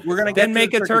I focus. We're gonna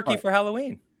make a turkey for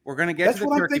Halloween. We're gonna get. That's to the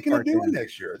what turkey I'm thinking of doing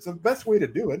next year. It's the best way to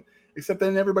do it. Except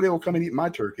then everybody will come and eat my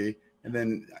turkey, and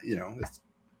then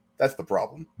that's the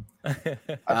problem. I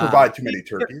provide too many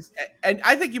turkeys. And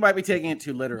I think you might be taking it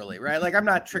too literally, right? Like I'm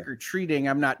not trick-or-treating.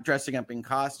 I'm not dressing up in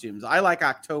costumes. I like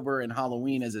October and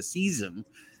Halloween as a season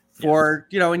for,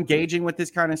 engaging with this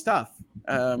kind of stuff.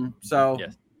 I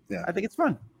think it's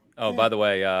fun. Oh, by the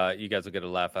way, you guys will get a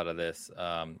laugh out of this.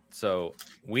 So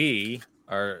we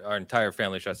our entire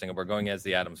family is dressing up. We're going as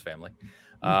the Addams family.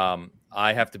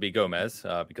 I have to be Gomez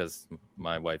because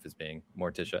my wife is being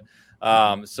Morticia.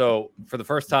 So for the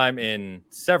first time in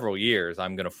several years,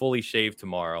 I'm going to fully shave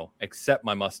tomorrow, except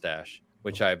my mustache,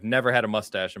 which I've never had a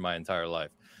mustache in my entire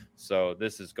life. So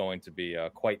this is going to be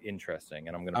quite interesting,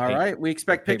 and I'm going to All right, we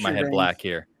expect paint my pictures. head black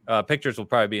here. Pictures will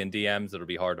probably be in DMs. It'll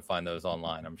be hard to find those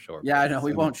online, I'm sure. Yeah, I know.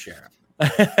 We won't share them.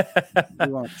 We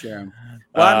won't share them.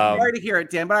 Well, I'm sorry to hear it,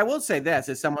 Dan, but I will say this: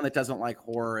 as someone that doesn't like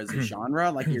horror as a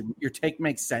genre, like your take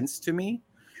makes sense to me.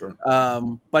 Sure.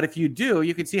 But if you do,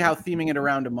 you can see how theming it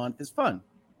around a month is fun.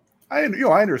 I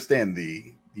understand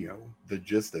the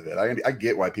gist of it. I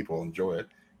get why people enjoy it.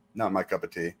 Not my cup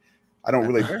of tea. I don't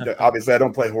really, obviously, I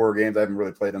don't play horror games. I haven't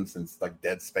really played them since like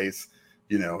Dead Space,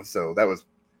 so that was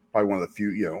probably one of the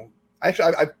few,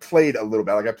 actually, I played a little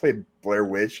bit. Like I played Blair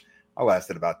Witch. I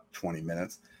lasted about 20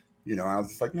 minutes, I was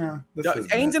just like, yeah.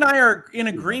 Ains and I are in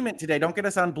agreement today. Don't get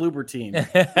us on Bloober team.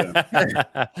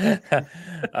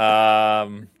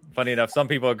 Funny enough, some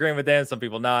people agreeing with Dan, some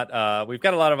people not. We've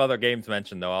got a lot of other games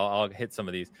mentioned, though. I'll hit some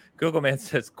of these. Google Man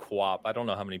says QWOP. I don't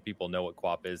know how many people know what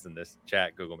QWOP is in this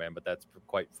chat, Google Man, but that's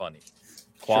quite funny.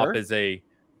 QWOP is a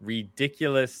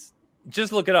ridiculous.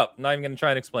 Just look it up. I'm not even going to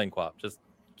try and explain QWOP. Just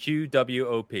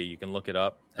QWOP. You can look it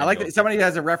up. I like that somebody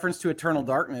has a reference to Eternal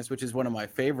Darkness, which is one of my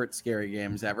favorite scary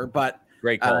games ever. But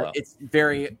great call. It's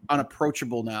very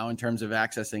unapproachable now in terms of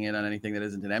accessing it on anything that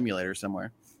isn't an emulator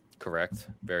somewhere. Correct.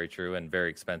 Very true, and very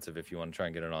expensive if you want to try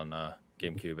and get it on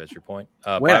GameCube. That's your point.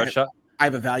 Wait, BioShock. I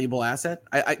have a valuable asset.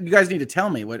 You guys need to tell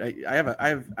me what I have. I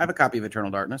have a copy of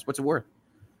Eternal Darkness. What's it worth?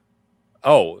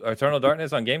 Oh, Eternal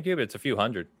Darkness on GameCube. It's a few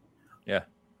hundred. Yeah.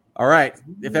 All right.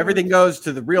 If everything goes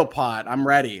to the real pot, I'm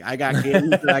ready. I got games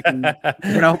that I can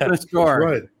open a store.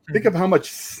 Right. Think of how much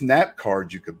Snap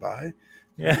cards you could buy.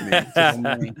 Yeah.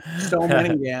 So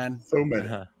many, Dan. So many.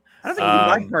 I don't think you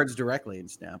can buy cards directly in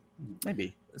Snap.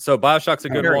 Maybe. So BioShock's a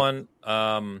good one.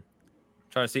 Trying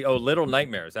to see. Oh, Little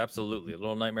Nightmares. Absolutely.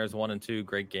 Little Nightmares 1 and 2.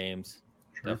 Great games.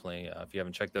 Sure. Definitely. If you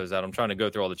haven't checked those out, I'm trying to go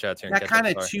through all the chats here. That kind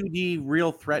of 2D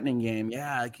real threatening game.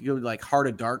 Yeah. Like you go like Heart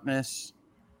of Darkness.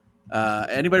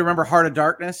 Anybody remember Heart of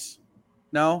Darkness?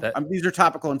 No? These are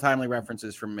topical and timely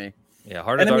references from me. Yeah.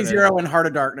 Heart of Enemy Darkness. Zero and Heart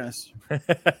of Darkness.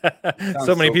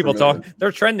 So many people talk.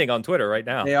 They're trending on Twitter right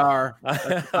now. They are. That's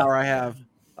the power I have.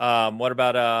 What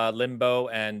about Limbo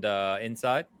and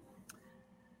Inside?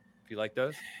 If you like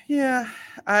those? Yeah,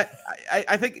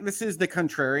 I think this is the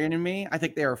contrarian in me. I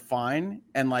think they are fine,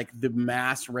 and like the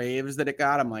mass raves that it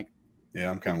got, I'm like, yeah,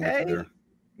 I'm kind of with you there.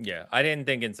 Yeah, I didn't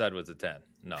think Inside was a 10.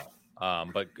 No,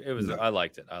 but it was. No. I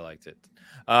liked it.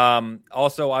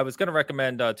 Also, I was going to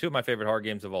recommend two of my favorite horror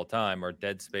games of all time are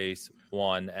Dead Space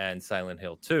 1 and Silent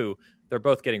Hill 2. They're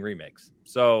both getting remakes,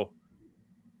 so.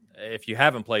 If you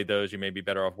haven't played those, you may be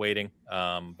better off waiting.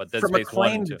 But Dead From Space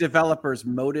acclaimed 1 and 2. developers,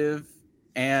 Motive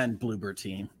and Bloober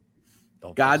Team.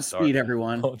 Godspeed,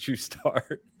 everyone. Don't you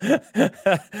start.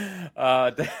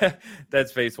 Dead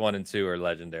Space 1 and 2 are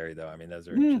legendary, though. I mean, those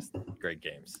are just great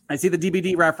games. I see the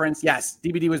DBD reference. Yes,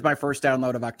 DBD was my first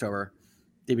download of October.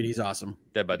 DBD's awesome.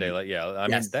 Dead by Daylight, yeah. I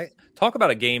mean, talk about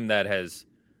a game that has...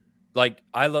 Like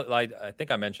I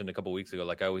think I mentioned a couple weeks ago.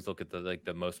 Like I always look at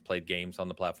the most played games on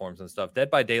the platforms and stuff. Dead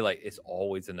by Daylight is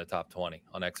always in the top 20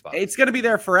 on Xbox. It's going to be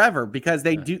there forever because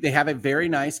they have a very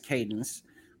nice cadence,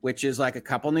 which is like a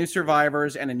couple new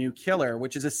survivors and a new killer,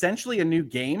 which is essentially a new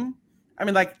game. I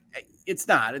mean, like it's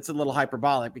not. It's a little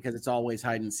hyperbolic because it's always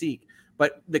hide and seek.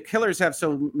 But the killers have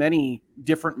so many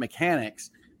different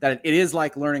mechanics that it is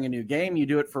like learning a new game. You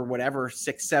do it for whatever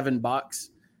 $6-7.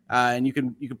 And you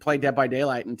can play Dead by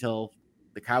Daylight until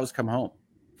the cows come home.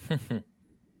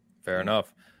 Fair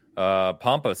enough.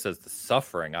 Pampa says The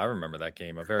Suffering. I remember that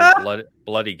game. A very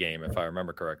bloody game, if I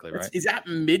remember correctly, right? Is that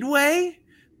Midway?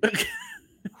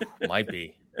 Might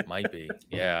be.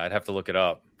 Yeah, I'd have to look it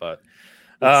up. But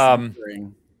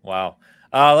wow.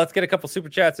 Let's get a couple super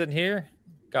chats in here.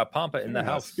 Got Pampa in the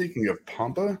house. Speaking of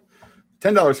Pampa,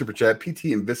 $10 super chat. PT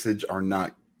and Visage are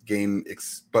not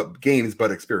games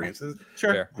but experiences.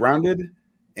 Sure. Grounded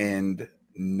and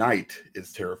Night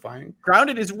is terrifying.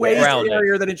 Grounded is way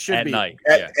scarier than it should at be. Night.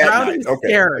 At Grounded is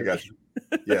scary. I got you.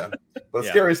 Yeah. The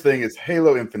scariest thing is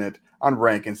Halo Infinite on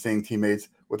rank and seeing teammates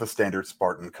with a standard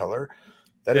Spartan color.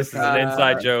 This is an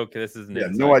inside joke. This is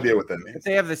no idea what that means. If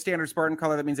they have the standard Spartan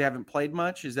color, that means they haven't played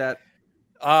much. Is that?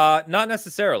 Not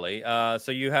necessarily.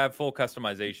 So you have full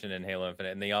customization in Halo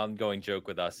Infinite, and the ongoing joke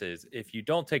with us is if you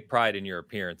don't take pride in your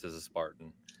appearance as a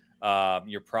Spartan,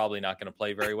 you're probably not going to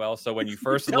play very well. So when you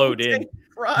first load in,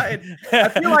 pride. I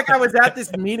feel like I was at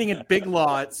this meeting at Big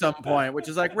Law at some point, which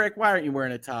is like, Rick, why aren't you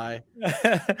wearing a tie?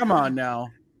 Come on now.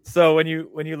 So when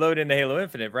you load into Halo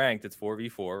Infinite ranked, it's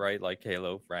 4v4, right? Like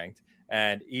Halo ranked.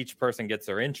 And each person gets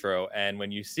their intro. And when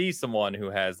you see someone who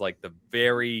has like the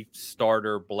very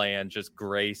starter bland, just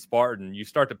gray Spartan, you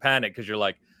start to panic because you're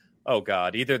like, oh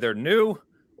God, either they're new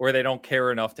or they don't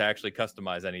care enough to actually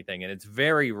customize anything. And it's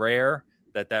very rare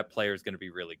that player is going to be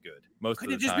really good. Most of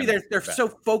the time. Could it just be they're so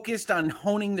focused on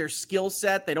honing their skill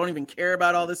set, they don't even care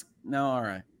about all this? No, all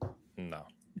right. No.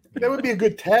 That would be a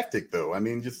good tactic, though. I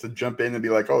mean, just to jump in and be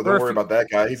like, oh, don't worry about that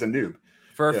guy. He's a noob.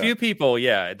 For a few people,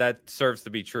 yeah, that serves to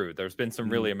be true. There's been some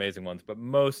really amazing ones, but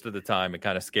most of the time it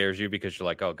kind of scares you because you're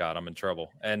like, oh God, I'm in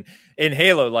trouble. And in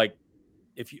Halo, like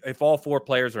if all 4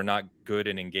 players are not good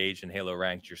and engaged in Halo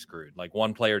ranked, you're screwed. Like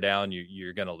one player down,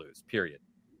 you're going to lose, period.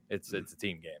 It's a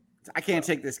team game. I can't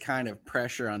take this kind of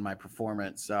pressure on my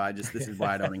performance, so this is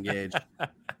why I don't engage.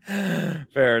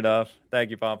 Fair enough. Thank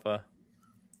you, Pampa.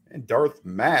 And Darth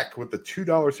Mac with the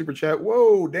 $2 super chat.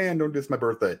 Whoa, Dan, don't diss my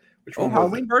birthday. Which one was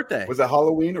Halloween it? Birthday. Was it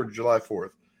Halloween or July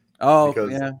 4th? Oh,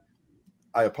 because yeah.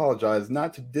 I apologize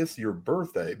not to diss your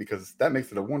birthday because that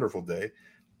makes it a wonderful day.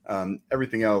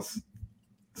 Everything else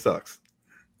sucks.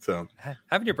 So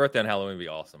having your birthday on Halloween would be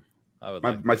awesome. I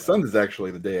would. My son is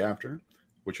actually the day after,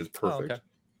 which is perfect.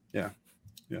 Oh, okay.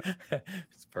 Yeah.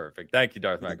 It's perfect. Thank you,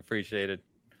 Darth Mac. Appreciate it.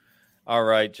 All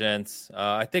right, gents.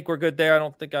 I think we're good there. I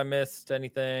don't think I missed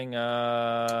anything.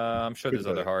 I'm sure there's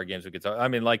other horror games we could talk. I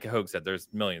mean, like Hogue said, there's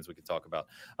millions we could talk about.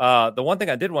 The one thing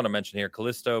I did want to mention here,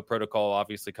 Callisto Protocol,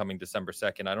 obviously coming December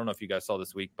 2nd. I don't know if you guys saw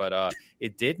this week, but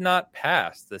it did not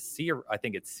pass the I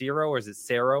think it's Zero, or is it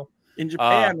Zero? In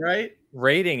Japan, right?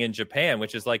 Rating in Japan,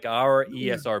 which is like our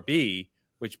ESRB,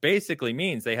 which basically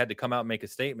means they had to come out and make a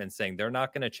statement saying they're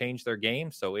not going to change their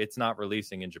game, so it's not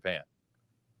releasing in Japan.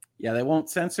 Yeah, they won't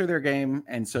censor their game,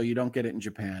 and so you don't get it in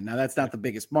Japan. Now, that's not the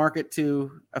biggest market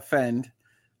to offend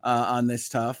on this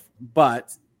stuff,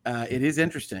 but it is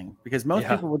interesting because most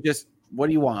people will just, what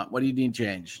do you want? What do you need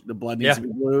change? The blood needs to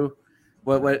be blue.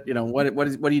 What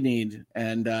do you need?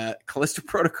 And Callisto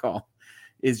Protocol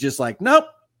is just like, nope,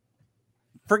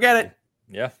 forget it.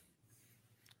 Yeah.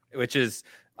 Which is,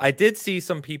 I did see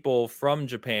some people from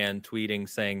Japan tweeting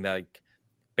saying that, like,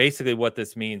 basically what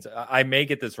this means, I may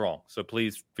get this wrong, so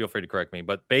please feel free to correct me,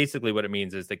 but basically what it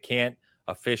means is they can't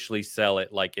officially sell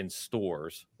it like in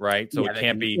stores, right? So it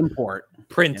can't be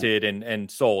printed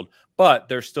and sold, but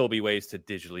there still be ways to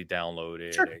digitally download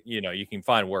it. Sure. You know, you can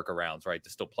find workarounds, right, to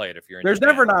still play it if you're in There's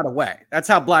Japan. Never not a way. That's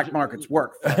how black markets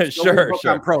work. Sure.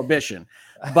 On prohibition.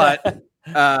 But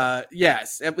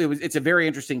yes, it's a very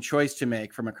interesting choice to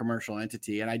make from a commercial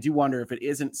entity. And I do wonder if it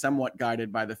isn't somewhat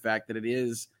guided by the fact that it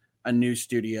is a new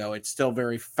studio. It's still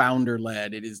very founder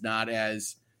led. It is not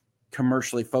as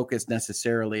commercially focused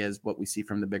necessarily as what we see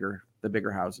from the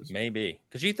bigger houses. Maybe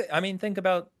because think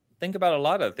about a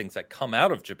lot of things that come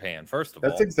out of Japan. First of all,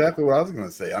 that's exactly what I was going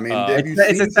to say. I mean, have you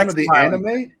seen some of the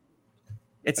anime?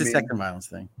 It's a second violence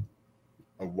thing.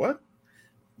 A what?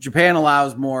 Japan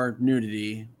allows more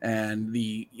nudity, and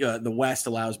the West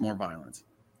allows more violence.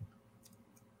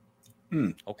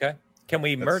 Okay. Can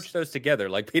we merge those together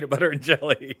like peanut butter and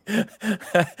jelly?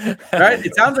 Right?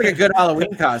 It sounds like a good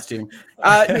Halloween costume.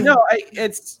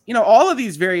 All of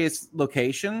these various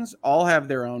locations all have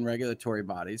their own regulatory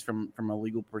bodies from a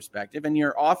legal perspective, and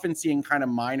you're often seeing kind of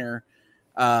minor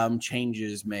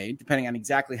changes made depending on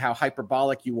exactly how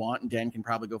hyperbolic you want. And Dan can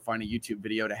probably go find a YouTube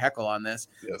video to heckle on this.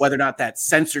 Yes. Whether or not that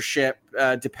censorship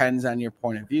depends on your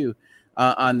point of view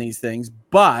on these things.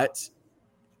 But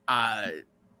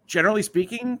generally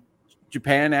speaking,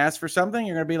 Japan asks for something,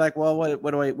 you're going to be like, well,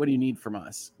 what do you need from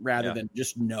us? Rather than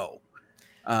just no.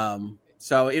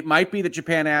 So it might be that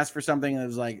Japan asked for something that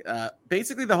was like,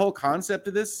 basically the whole concept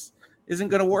of this isn't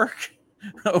going to work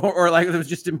or like it was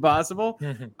just impossible.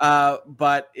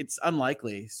 But it's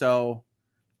unlikely. So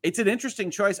it's an interesting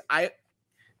choice.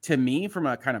 To me, from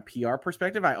a kind of PR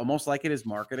perspective, I almost like it as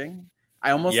marketing.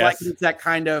 I almost like it's that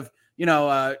kind of,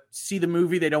 see the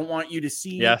movie they don't want you to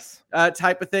see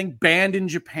type of thing. Banned in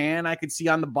Japan, I could see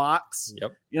on the box.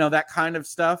 Yep. That kind of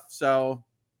stuff. So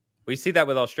we see that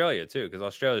with Australia too, because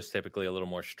Australia is typically a little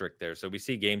more strict there. So we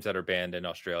see games that are banned in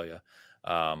Australia,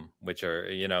 which are,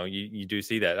 you do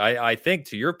see that. I think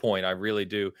to your point, I really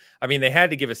do. I mean, they had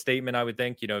to give a statement, I would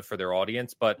think, for their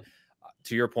audience, but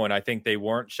to your point, I think they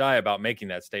weren't shy about making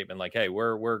that statement. Like, hey,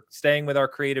 we're staying with our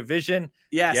creative vision.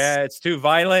 Yes. Yeah, it's too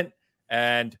violent.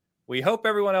 And we hope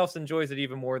everyone else enjoys it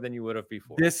even more than you would have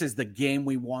before. This is the game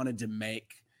we wanted to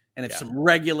make. And if some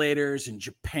regulators in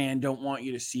Japan don't want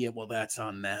you to see it, well, that's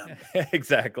on them.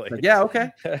 Exactly. Like, yeah, okay.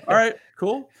 All right,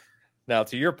 cool. Now,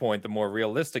 to your point, the more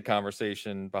realistic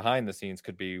conversation behind the scenes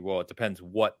could be, well, it depends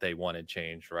what they wanted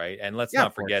changed, right? And let's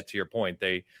not forget, to your point,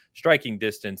 Striking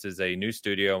Distance is a new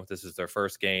studio. This is their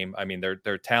first game. I mean,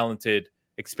 they're talented,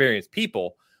 experienced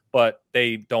people, but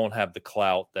they don't have the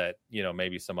clout that,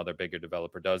 maybe some other bigger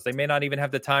developer does. They may not even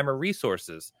have the time or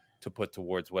resources to put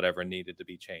towards whatever needed to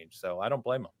be changed. So I don't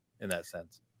blame them in that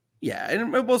sense. Yeah,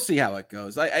 and we'll see how it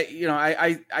goes.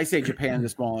 I say Japan's a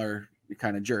smaller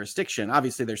kind of jurisdiction.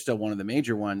 Obviously, they're still one of the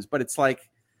major ones, but it's like,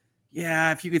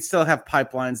 yeah, if you could still have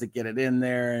pipelines that get it in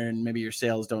there and maybe your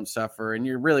sales don't suffer and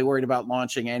you're really worried about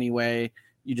launching anyway,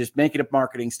 you just make it a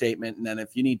marketing statement. And then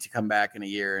if you need to come back in a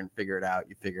year and figure it out,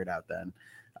 you figure it out then.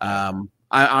 I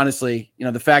honestly,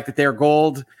 the fact that they're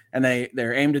gold and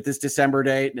they're aimed at this December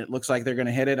date and it looks like they're going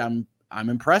to hit it, I'm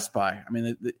impressed by. I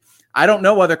mean, I don't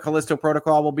know whether Callisto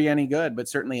Protocol will be any good, but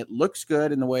certainly it looks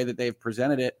good in the way that they've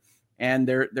presented it. And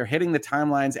they're hitting the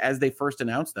timelines as they first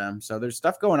announced them. So there's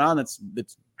stuff going on that's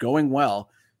going well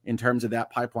in terms of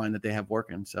that pipeline that they have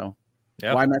working. So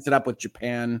why mess it up with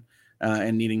Japan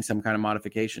and needing some kind of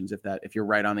modifications if you're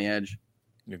right on the edge?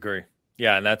 Agree.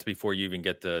 Yeah, and that's before you even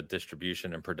get the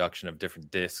distribution and production of different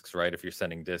discs, right? If you're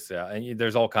sending discs out, and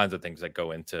there's all kinds of things that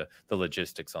go into the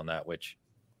logistics on that, which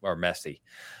are messy.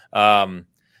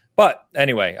 But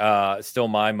anyway, still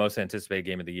my most anticipated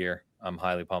game of the year. I'm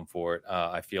highly pumped for it.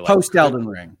 I feel like post Elden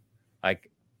Ring.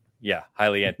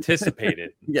 Highly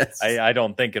anticipated. Yes. I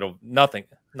don't think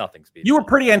nothing's beat. You were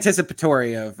pretty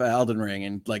anticipatory of Elden Ring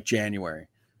in like January.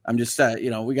 I'm just,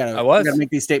 we gotta make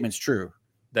these statements true.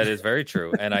 That is very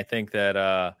true. And I think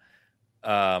that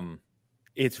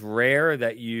it's rare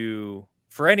that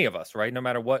for any of us, right? No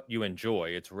matter what you enjoy,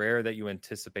 it's rare that you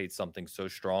anticipate something so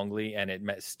strongly and it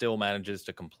still manages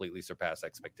to completely surpass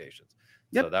expectations.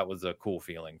 Yep. So that was a cool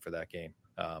feeling for that game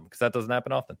because that doesn't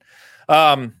happen often.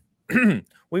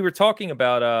 We were talking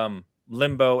about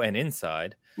Limbo and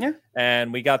Inside. Yeah.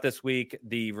 And we got this week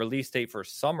the release date for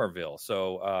Somerville.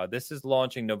 So this is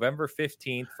launching November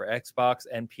 15th for Xbox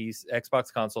and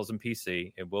Xbox consoles and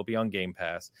PC. It will be on Game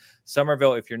Pass.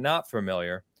 Somerville, if you're not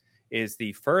familiar, is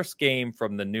the first game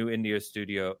from the new indie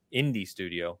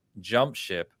studio Jump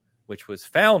Ship, which was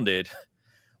founded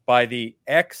by the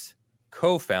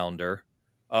ex-co-founder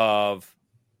of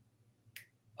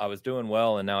I Was Doing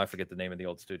Well, and now I forget the name of the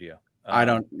old studio. I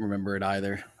don't remember it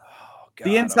either. Oh, God,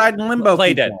 the Inside and Limbo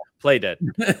Playdead.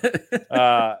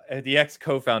 The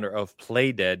ex-co-founder of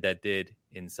Playdead that did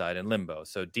Inside and Limbo.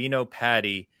 So Dino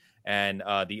Patti and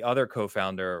the other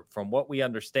co-founder, from what we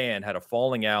understand, had a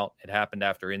falling out. It happened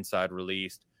after Inside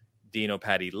released. Dino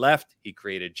Patti left. He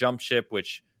created Jump Ship,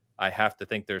 which I have to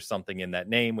think there's something in that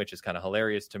name, which is kind of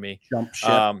hilarious to me. Jump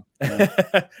Ship.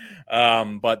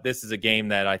 But this is a game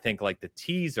that I think like the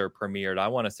teaser premiered, I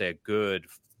want to say a good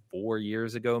 4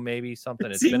 years ago, maybe something.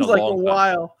 It's been a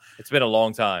while. It's been a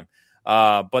long time.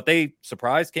 But they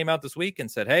came out this week and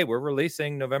said, hey, we're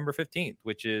releasing November 15th,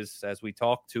 which is, as we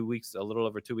talk, a little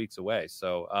over 2 weeks away.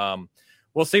 So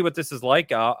we'll see what this is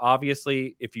like.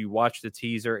 Obviously, if you watch the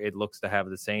teaser, it looks to have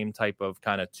the same type of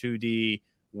kind of 2D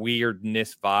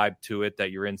weirdness vibe to it that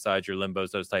your Inside, your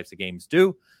Limbos, those types of games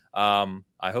do. I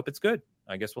hope it's good.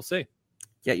 I guess we'll see.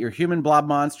 Get your human blob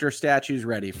monster statues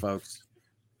ready, folks.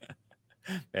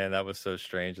 Man, that was so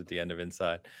strange at the end of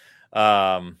Inside.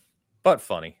 But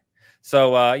funny.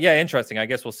 So, interesting. I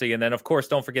guess we'll see. And then, of course,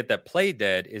 don't forget that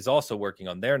Playdead is also working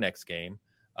on their next game.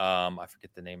 I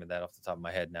forget the name of that off the top of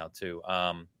my head now, too.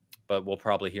 But we'll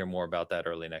probably hear more about that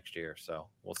early next year. So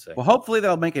we'll see. Well, hopefully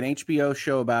they'll make an HBO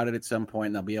show about it at some point.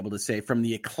 And they'll be able to say from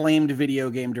the acclaimed video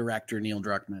game director, Neil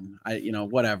Druckmann,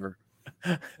 whatever.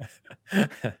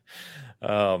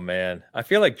 Oh, man. I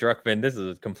feel like Druckmann, this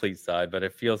is a complete side, but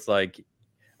it feels like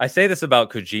I say this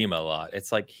about Kojima a lot.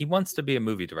 It's like he wants to be a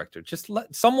movie director. Just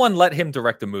let him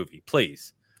direct a movie,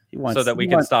 please. So that we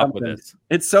can stop with this.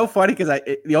 It's so funny because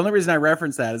the only reason I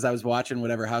referenced that is I was watching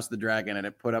whatever House of the Dragon and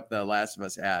it put up the Last of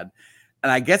Us ad.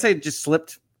 And I guess it just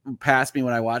slipped past me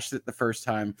when I watched it the first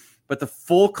time. But the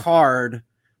full card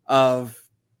of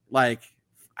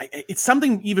it's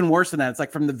something even worse than that. It's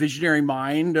like from the visionary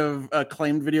mind of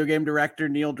acclaimed video game director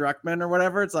Neil Druckmann or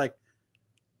whatever. It's like,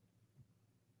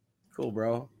 cool,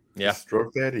 bro. Yeah. Just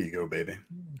stroke that ego, baby.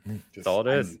 That's all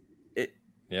it is.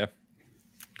 Yeah.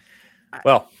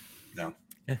 Well, no.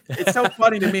 It's so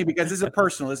funny to me because this is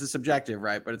personal, this is subjective,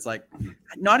 right? But it's like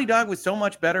Naughty Dog was so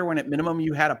much better when at minimum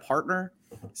you had a partner.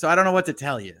 So I don't know what to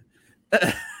tell you.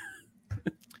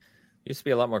 Used to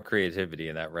be a lot more creativity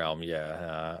in that realm.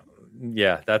 Yeah.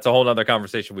 That's a whole nother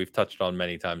conversation we've touched on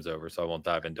many times over, so I won't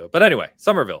dive into it. But anyway,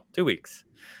 Somerville, 2 weeks.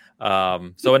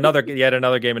 So yet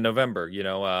another game in November.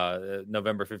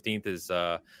 November 15th is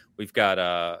we've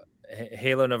got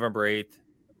Halo November 8th,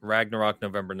 Ragnarok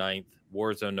November 9th,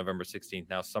 Warzone November 16th,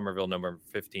 now Somerville November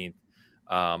 15th.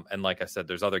 And like I said,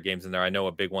 there's other games in there. I know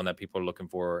a big one that people are looking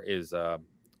for is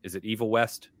it Evil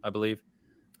West, I believe.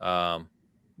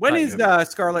 When is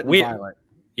Scarlet and Violet?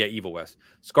 Yeah, Evil West.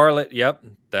 Scarlet, yep,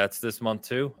 that's this month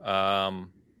too.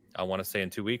 I want to say in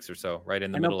 2 weeks or so, right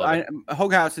in the middle of it.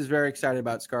 Hogue House is very excited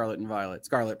about Scarlet and Violet,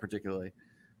 Scarlet particularly.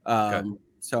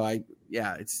 So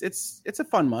it's a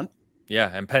fun month.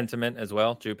 Yeah, and Pentiment as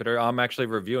well, Jupiter. I'm actually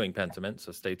reviewing Pentiment,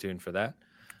 so stay tuned for that.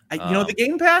 The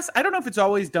Game Pass, I don't know if it's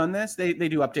always done this. They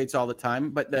do updates all the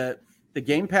time, but the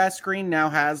Game Pass screen now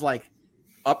has like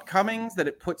upcomings that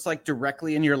it puts like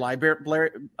directly in your library,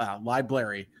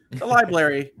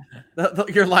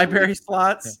 your library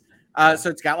slots. So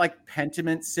it's got like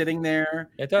Pentiment sitting there.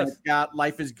 It does. It's got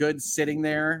Life is Good sitting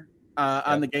there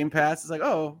on the Game Pass. It's like,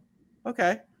 oh,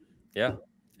 okay. Yeah.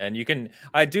 And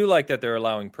I do like that they're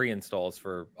allowing pre-installs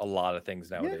for a lot of things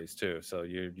nowadays too. So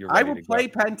you're ready I will play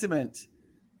Pentiment.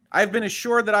 I've been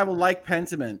assured that I will like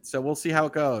Pentiment, so we'll see how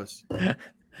it goes. I'm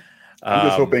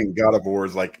just hoping God of War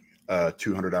is like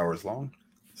 200 hours long.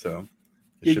 So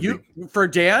for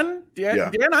Dan,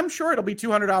 I'm sure it'll be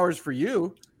 200 hours for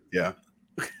you. Yeah.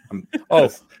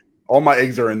 All my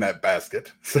eggs are in that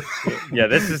basket. Yeah,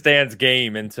 this is Dan's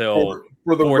game until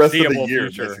for the rest of the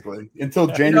year, basically, until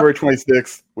January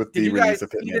 26th with the release of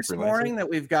Hitman. This morning that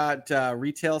we've got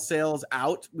retail sales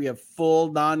out. We have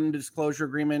full non-disclosure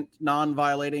agreement,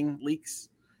 non-violating leaks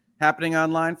happening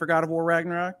online for God of War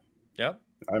Ragnarok. Yep.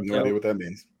 I have no idea what that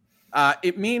means.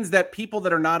 It means that people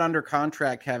that are not under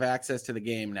contract have access to the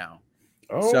game now.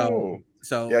 Oh,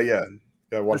 so yeah.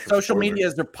 Watch the social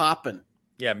medias are popping.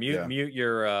 Yeah, mute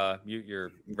your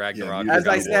Ragnarok. As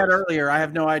I said earlier, I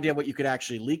have no idea what you could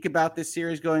actually leak about this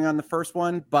series going on the first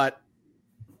one, but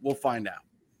we'll find out.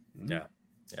 Yeah,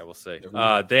 we'll see.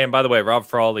 Dan, by the way, Rob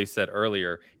Frawley said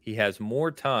earlier he has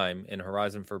more time in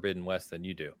Horizon Forbidden West than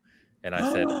you do, and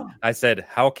I said,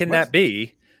 how can that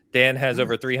be? Dan has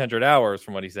over 300 hours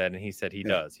from what he said, and he said he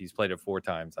does. He's played it 4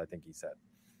 times, I think he said.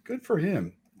 Good for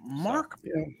him, Mark.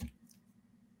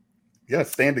 Yeah,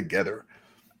 stand together.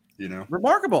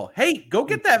 Remarkable. Hey, go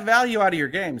get that value out of your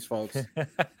games, folks.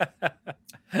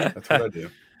 That's what I do.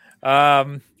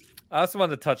 I also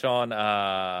wanted to touch on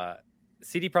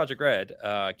CD Projekt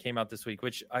Red came out this week,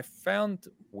 which I found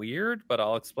weird, but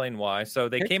I'll explain why. So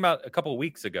they came out a couple of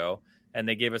weeks ago, and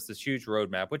they gave us this huge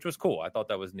roadmap, which was cool. I thought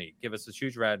that was neat. Give us this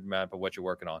huge roadmap of what you're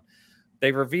working on.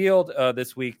 They revealed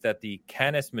this week that the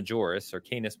Canis Majoris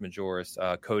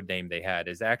code name they had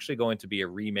is actually going to be a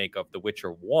remake of The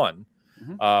Witcher 1,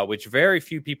 which very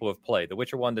few people have played. The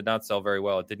Witcher 1 did not sell very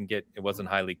well. It wasn't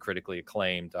highly critically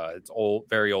acclaimed. It's old,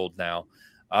 very old now.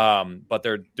 But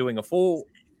they're doing a full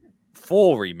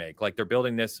remake. Like they're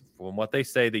building this, from what they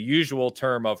say, the usual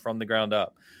term of from the ground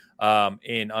up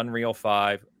in Unreal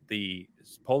 5. The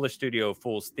Polish studio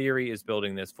Fool's Theory is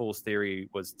building this. Fool's Theory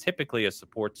was typically a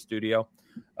support studio,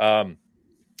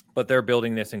 but they're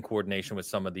building this in coordination with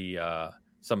some of the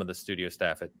studio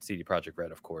staff at CD Projekt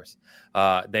Red, of course.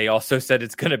 They also said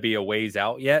it's going to be a ways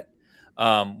out yet,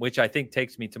 which I think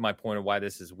takes me to my point of why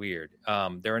this is weird.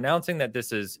 They're announcing that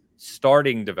this is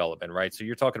starting development, right? So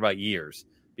you're talking about years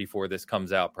before this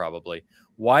comes out, probably.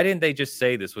 Why didn't they just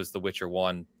say this was The Witcher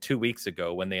 1 2 weeks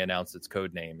ago when they announced its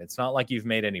code name? It's not like you've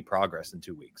made any progress in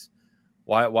 2 weeks.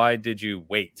 Why did you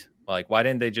wait? Like, why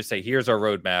didn't they just say, here's our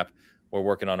roadmap. We're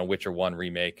working on a Witcher 1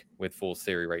 remake with Fool's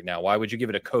Theory right now. Why would you give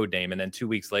it a code name and then 2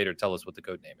 weeks later tell us what the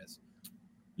code name is?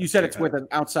 You said it's with an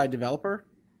outside developer?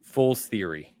 Fool's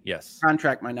Theory, yes.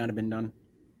 Contract might not have been done.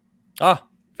 Ah,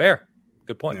 fair.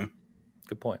 Good point. Yeah.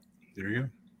 Good point. There you go.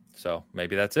 So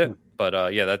maybe that's it. But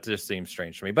that just seems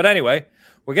strange to me. But anyway,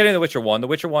 we're getting The Witcher 1. The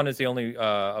Witcher 1 is the only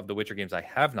of the Witcher games I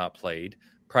have not played,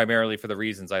 primarily for the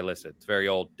reasons I listed. It's very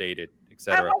old, dated,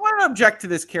 etc. I want to object to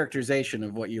this characterization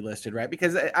of what you listed, right?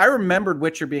 Because I remembered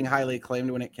Witcher being highly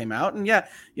acclaimed when it came out. And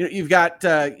you've got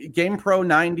Game Pro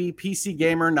 90, PC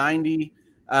Gamer 90.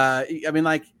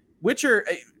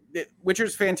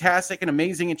 Witcher's fantastic, an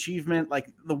amazing achievement.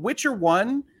 Like The Witcher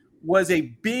 1 was a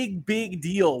big, big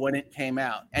deal when it came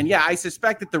out. And I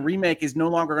suspect that the remake is no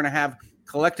longer going to have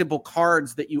collectible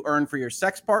cards that you earn for your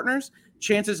sex partners.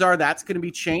 Chances are that's going to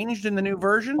be changed in the new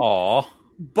version. Aw.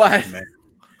 But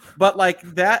like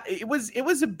that, it was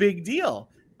a big deal.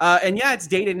 It's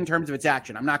dated in terms of its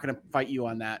action. I'm not going to fight you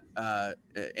on that,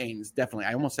 Ains. Definitely.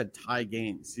 I almost said Ty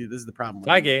Gaines. See, this is the problem.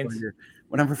 Ty Gaines.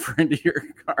 When I'm referring to your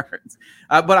cards.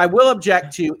 But I will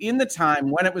object to, in the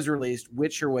time when it was released,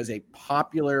 Witcher was a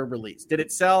popular release. Did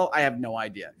it sell? I have no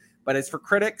idea. But as for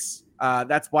critics,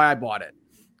 that's why I bought it.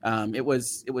 It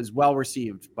was well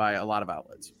received by a lot of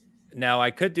outlets. Now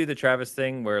I could do the Travis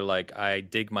thing where like I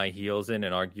dig my heels in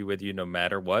and argue with you no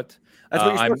matter what. That's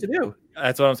what you're supposed to do.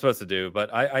 That's what I'm supposed to do,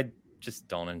 but I just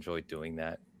don't enjoy doing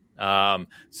that.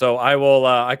 So I will.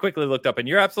 I quickly looked up, and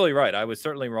you're absolutely right. I was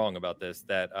certainly wrong about this.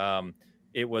 That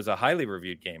it was a highly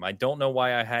reviewed game. I don't know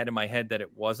why I had in my head that it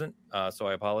wasn't. So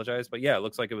I apologize. But yeah, it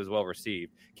looks like it was well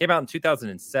received. Came out in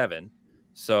 2007.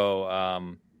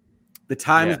 So the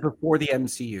times before the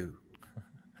MCU.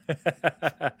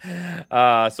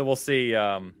 So we'll see.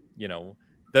 You know,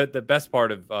 the best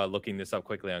part of looking this up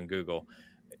quickly on Google,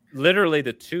 literally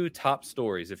the two top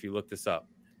stories, if you look this up: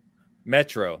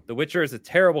 Metro, The Witcher is a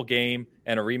terrible game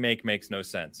and a remake makes no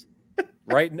sense.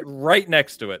 Right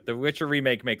next to it, The Witcher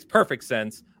remake makes perfect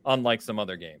sense, unlike some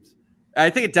other games. I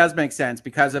think it does make sense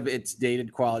because of its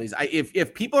dated qualities.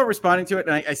 If people are responding to it,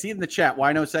 and I see it in the chat,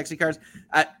 why no sexy cars?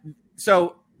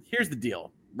 So here's the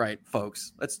deal, right,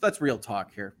 folks? Let's real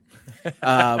talk here.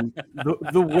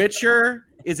 The Witcher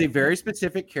is a very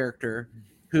specific character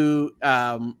who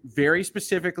very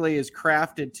specifically is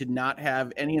crafted to not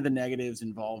have any of the negatives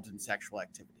involved in sexual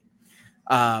activity.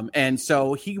 And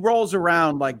so he rolls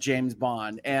around like James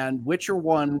Bond, and Witcher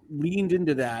 1 leaned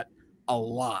into that a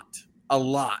lot.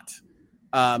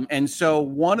 And so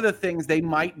one of the things they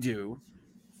might do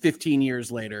 15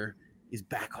 years later is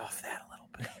back off that a little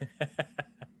bit.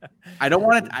 I don't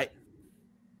want to.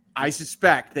 I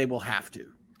suspect they will have to.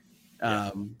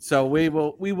 So we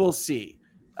will see.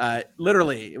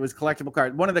 Literally, it was collectible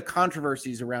cards. One of the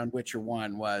controversies around Witcher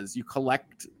 1 was you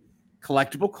collect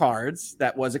collectible cards.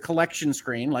 That was a collection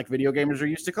screen, like video gamers are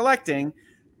used to collecting,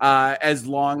 as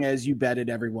long as you betted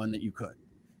everyone that you could.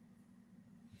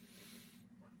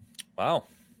 Wow.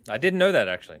 I didn't know that,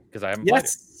 actually, because I haven't played it.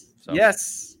 So.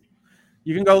 Yes.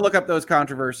 You can go look up those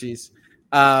controversies.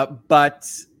 But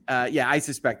I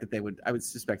suspect that I would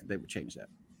suspect that they would change that.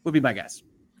 Would be my guess.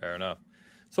 Fair enough.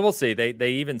 So we'll see.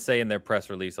 They even say in their press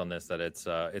release on this that it's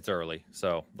early.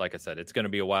 So like I said, it's going to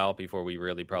be a while before we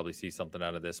really probably see something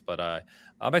out of this. But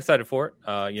I'm excited for it.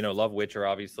 Love Witcher,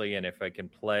 obviously. And if I can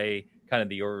play kind of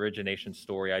the origination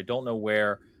story, I don't know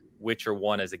where Witcher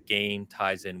 1 as a game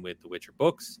ties in with the Witcher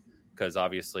books. Because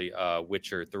obviously,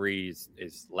 Witcher 3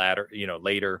 is later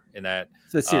in that.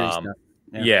 It's a series stuff.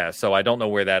 Yeah, so I don't know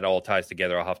where that all ties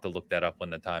together. I'll have to look that up when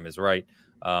the time is right.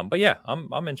 But yeah,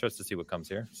 I'm interested to see what comes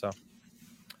here. So,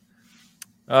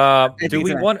 do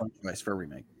we want choice for a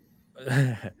remake?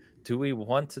 Do we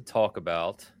want to talk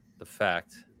about the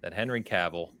fact that Henry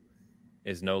Cavill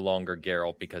is no longer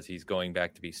Geralt because he's going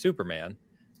back to be Superman?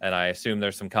 And I assume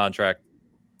there's some contract,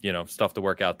 stuff to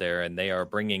work out there. And they are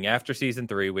bringing, after season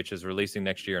 3, which is releasing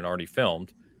next year and already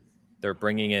filmed, they're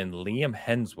bringing in Liam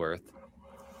Hemsworth.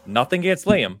 Nothing against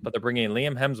Liam, but they're bringing in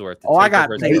Liam Hemsworth. I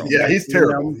got things. Yeah, he's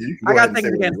terrible. I got things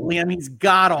against Liam. He's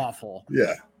god awful.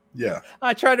 Yeah.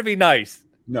 I try to be nice.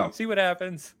 No. See what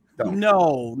happens. Don't.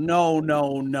 No.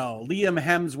 Liam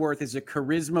Hemsworth is a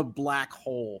charisma black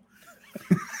hole.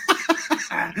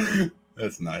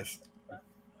 That's nice.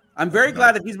 I'm very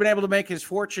glad that he's been able to make his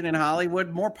fortune in Hollywood.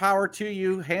 More power to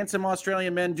you. Handsome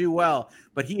Australian men do well,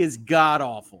 but he is god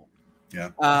awful. Yeah.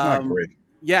 Not great.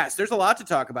 Yes, there's a lot to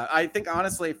talk about. I think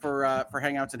honestly for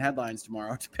Hangouts and Headlines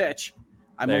tomorrow to pitch,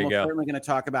 I'm almost certainly going to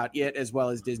talk about it as well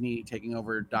as Disney taking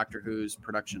over Doctor Who's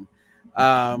production.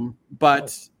 I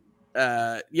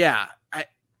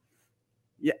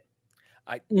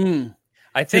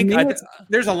think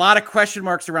there's a lot of question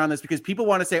marks around this because people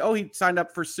want to say, "Oh, he signed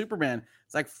up for Superman."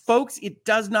 It's like, folks, it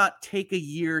does not take a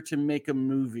year to make a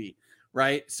movie.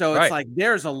 Right. So it's like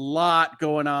there's a lot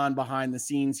going on behind the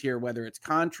scenes here, whether it's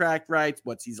contract rights,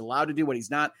 what he's allowed to do, what he's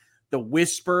not, the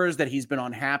whispers that he's been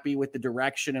unhappy with the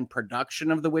direction and production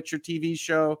of the Witcher TV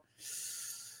show.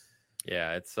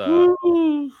 Yeah, it's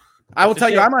I will tell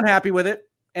you, I'm unhappy with it.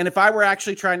 And if I were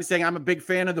actually trying to say I'm a big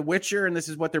fan of The Witcher and this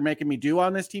is what they're making me do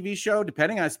on this TV show,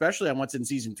 depending on especially on what's in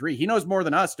season 3, he knows more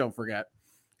than us. Don't forget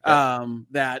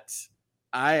that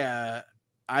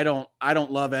I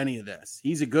don't love any of this.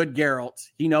 He's a good Geralt.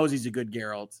 He knows he's a good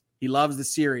Geralt. He loves the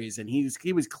series, and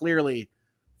he was clearly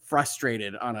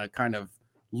frustrated on a kind of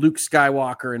Luke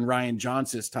Skywalker and Rian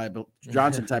Johnson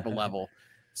type of level.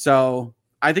 So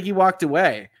I think he walked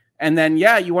away. And then,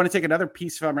 you want to take another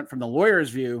piece from it from the lawyer's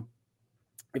view.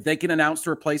 If they can announce the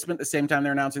replacement at the same time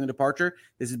they're announcing the departure,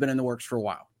 this has been in the works for a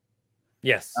while.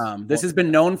 Yes. This has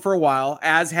been known for a while,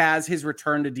 as has his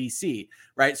return to DC,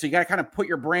 right? So you got to kind of put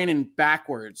your brain in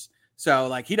backwards. So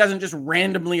like he doesn't just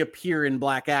randomly appear in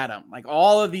Black Adam. Like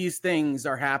all of these things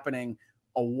are happening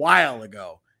a while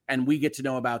ago, and we get to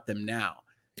know about them now.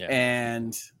 Yeah.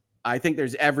 And I think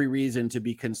there's every reason to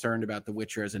be concerned about The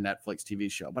Witcher as a Netflix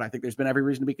TV show. But I think there's been every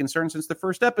reason to be concerned since the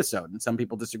first episode. And some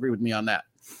people disagree with me on that.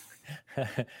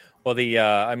 Well,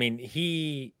 I mean,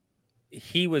 he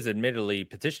was admittedly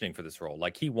petitioning for this role.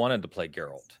 Like he wanted to play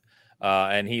Geralt.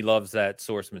 And he loves that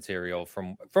source material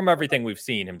from everything we've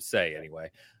seen him say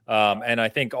anyway. And I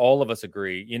think all of us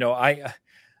agree, I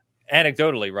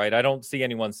anecdotally, right? I don't see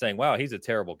anyone saying, wow, he's a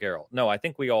terrible Geralt. No, I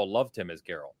think we all loved him as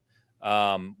Geralt.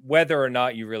 Whether or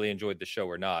not you really enjoyed the show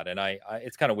or not. And I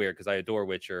it's kind of weird because I adore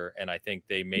Witcher and I think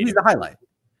they made the highlight.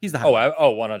 He's the highlight.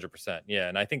 100%. Yeah.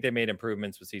 And I think they made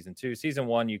improvements with season 2. Season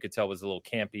 1, you could tell was a little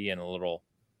campy and a little,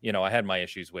 I had my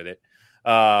issues with it.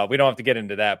 We don't have to get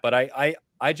into that, but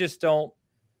I just don't.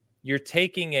 You're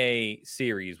taking a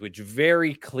series which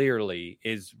very clearly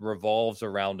revolves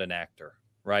around an actor,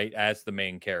 right, as the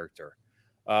main character,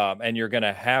 and you're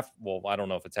gonna I don't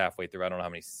know if it's halfway through. I don't know how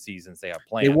many seasons they have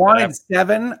planned. They wanted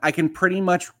 7. I can pretty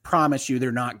much promise you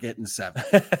they're not getting 7.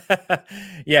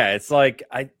 Yeah, it's like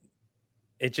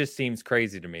it just seems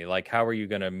crazy to me. Like, how are you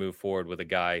going to move forward with a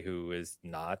guy who is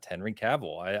not Henry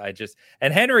Cavill?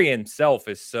 And Henry himself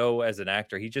is so, as an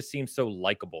actor, he just seems so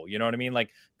likable. You know what I mean?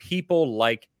 Like, people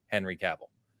like Henry Cavill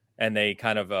and they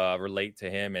kind of relate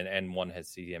to him and one has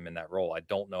seen him in that role. I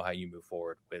don't know how you move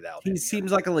forward without him. He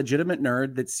seems like a legitimate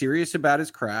nerd that's serious about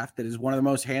his craft, that is one of the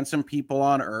most handsome people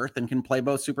on earth and can play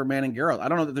both Superman and Geralt. I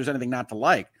don't know that there's anything not to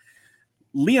like.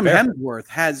 Liam Hemsworth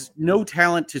has no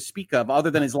talent to speak of other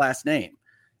than his last name.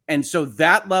 And so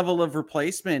that level of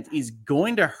replacement is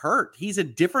going to hurt. He's a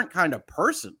different kind of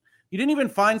person. You didn't even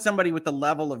find somebody with the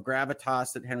level of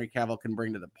gravitas that Henry Cavill can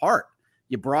bring to the part.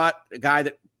 You brought a guy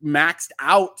that maxed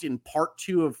out in part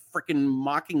 2 of freaking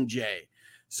Mockingjay.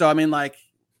 So, I mean, like,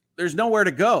 there's nowhere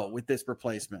to go with this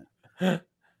replacement. Yeah.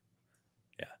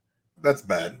 That's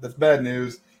bad. That's bad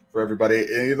news for everybody.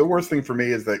 The worst thing for me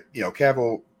is that,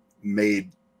 Cavill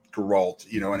made Geralt,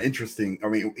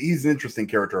 he's an interesting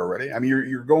character already. I mean,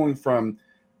 you're going from,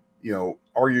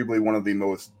 arguably one of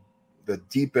the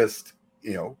deepest,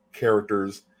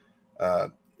 characters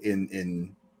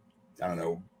in I don't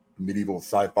know, medieval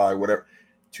sci-fi, whatever,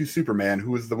 to Superman,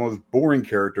 who is the most boring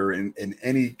character in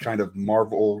any kind of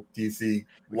Marvel, DC,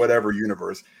 whatever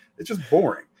universe. It's just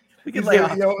boring. He's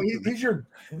your,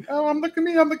 I'm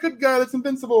the good guy that's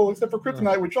invincible, except for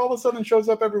Kryptonite, which all of a sudden shows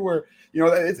up everywhere.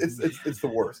 It's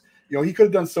the worst. He could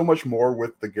have done so much more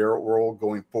with the Geralt role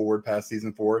going forward past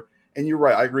season 4. And you're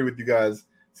right, I agree with you guys.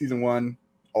 Season 1,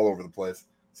 all over the place.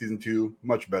 Season 2,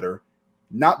 much better.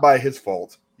 Not by his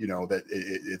fault. That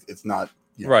it's not.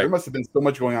 Right. There must have been so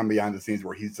much going on behind the scenes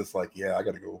where he's just like, yeah, I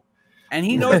got to go. And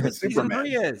he knows what season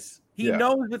 3 is. He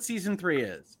knows what season 3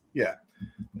 is. Yeah,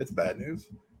 it's bad news.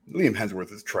 Liam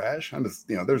Hemsworth is trash. I'm just,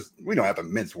 we don't have to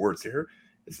mince words here.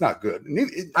 It's not good.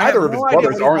 Either of his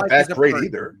brothers aren't that great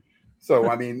either. So,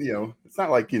 I mean, it's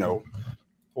not like,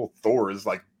 old Thor is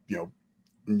like,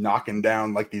 knocking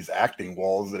down like these acting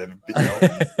walls that have,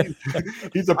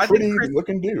 he's a pretty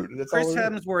looking dude. Chris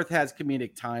Hemsworth has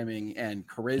comedic timing and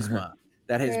charisma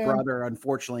that his brother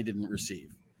unfortunately didn't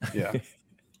receive. Yeah.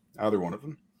 Either one of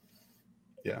them.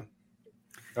 Yeah.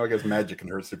 I guess magic can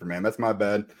hurt Superman. That's my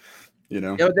bad. They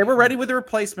were ready with a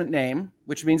replacement name,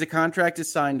 which means a contract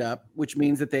is signed up, which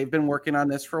means that they've been working on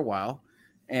this for a while.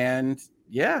 And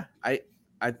yeah, I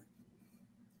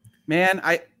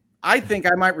think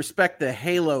I might respect the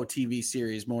Halo TV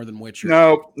series more than Witcher.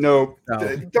 No.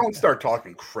 Don't start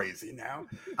talking crazy now.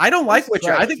 I don't like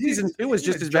Witcher. I think season 2 was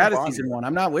just as bad as season 1.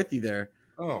 I'm not with you there.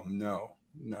 Oh, no.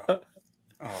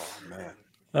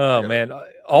 Oh, man.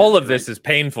 All of this is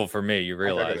painful for me. You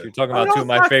realize you're talking about 2 of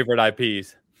my favorite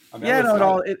IPs.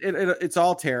 It's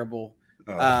all terrible.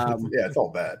 It's all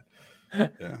bad.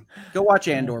 Yeah. Go watch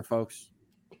Andor, folks.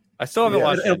 I still haven't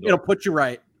watched Andor. It'll put you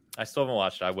right. I still haven't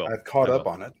watched it. I will. I've caught up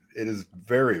on it. It is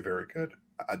very, very good.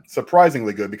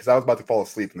 Surprisingly good, because I was about to fall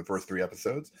asleep in the first 3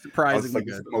 episodes. Surprisingly good.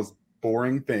 This is the most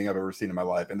boring thing I've ever seen in my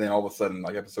life. And then all of a sudden,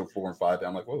 like episode 4 and 5,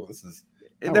 I'm like, whoa, this is...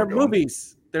 They're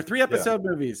movies. They're 3-episode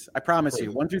movies. I promise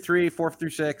you. 1 through 3, 4 through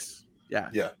 6. Yeah.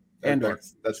 Yeah. Andor.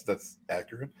 That's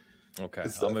accurate. Okay,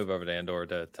 I'll move over to Andor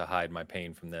to hide my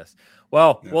pain from this.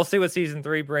 Well, we'll see what season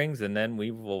 3 brings, and then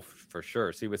we will for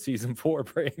sure see what season 4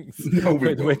 brings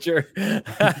with Witcher. Can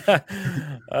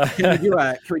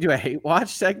we do a hate watch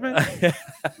segment?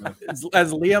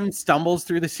 as Liam stumbles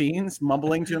through the scenes,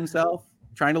 mumbling to himself,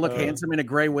 trying to look handsome in a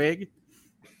gray wig.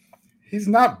 He's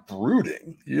not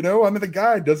brooding, the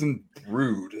guy doesn't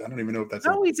brood. I don't even know if that's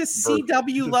he's a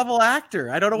CW level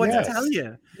actor. I don't know what to tell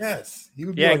you. Yes, he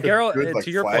would be Geralt.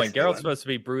 To your point, Geralt's supposed to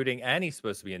be brooding and he's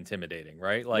supposed to be intimidating,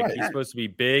 right? He's supposed to be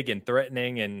big and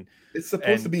threatening, and it's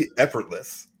supposed to be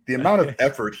effortless. The amount of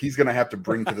effort he's going to have to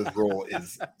bring to this role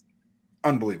is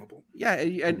unbelievable. Yeah,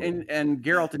 and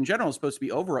Geralt in general is supposed to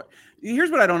be over. Here's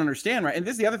what I don't understand, right? And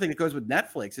this is the other thing that goes with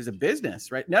Netflix is a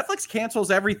business, right? Netflix cancels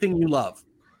everything you love.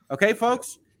 Okay,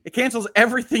 folks? It cancels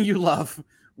everything you love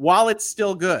while it's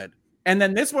still good. And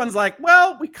then this one's like,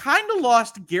 well, we kind of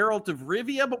lost Geralt of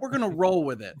Rivia, but we're going to roll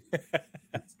with it.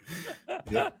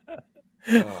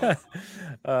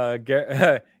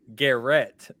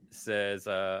 Garrett says,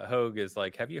 Hogue is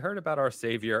like, have you heard about our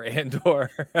savior Andor?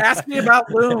 Ask me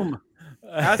about Loom.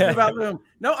 Ask me about Loom.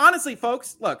 No, honestly,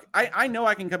 folks, look, I know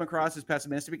I can come across as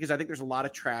pessimistic because I think there's a lot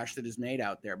of trash that is made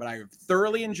out there, but I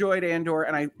thoroughly enjoyed Andor.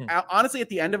 And I honestly, at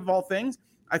the end of all things,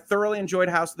 I thoroughly enjoyed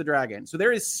House of the Dragon. So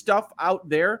there is stuff out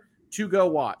there to go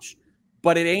watch,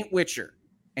 but it ain't Witcher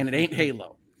and it ain't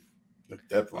Halo.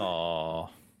 Definitely. Aww.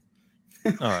 All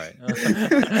right.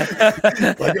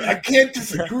 Like, I can't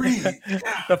disagree.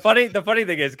 The funny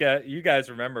thing is, you guys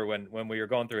remember when we were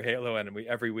going through Halo and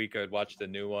every week I'd watch the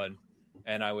new one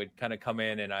and I would kind of come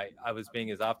in and I was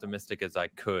being as optimistic as I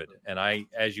could. And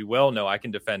as you well know, I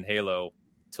can defend Halo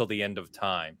till the end of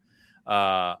time.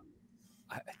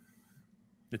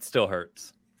 It still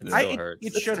hurts.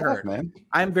 It should tough, hurt, man.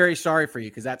 I'm very sorry for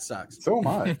you because that sucks. So am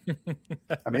I.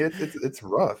 I mean, it's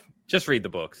rough. Just read the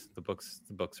books. The books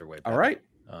are way better. All right.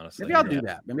 Honestly, Maybe I'll do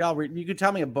that. Maybe I'll read. You could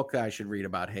tell me a book that I should read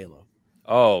about Halo.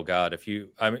 Oh God,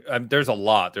 there's a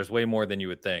lot. There's way more than you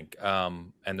would think.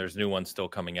 And there's new ones still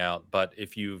coming out. But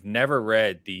if you've never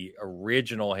read the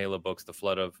original Halo books, the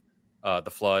Flood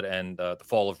and the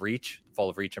Fall of Reach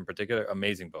in particular,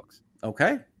 amazing books.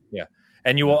 Okay. Yeah,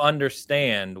 and you will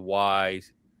understand why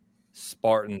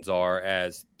Spartans are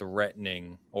as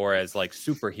threatening or as like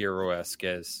superhero-esque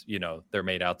as they're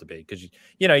made out to be, because you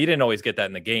didn't always get that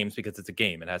in the games because it's a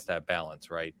game. It has to have balance,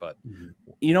 right? But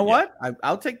you know what,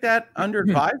 I'll take that under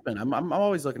advisement. I'm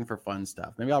always looking for fun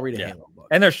stuff. Maybe I'll read a Halo book,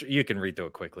 and you can read through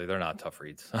it quickly. They're not tough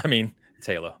reads. I mean, it's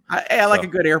Halo. I like a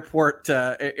good airport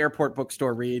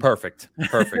bookstore read. Perfect.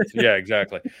 Yeah,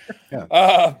 exactly.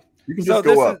 Yeah. You can just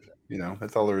go up.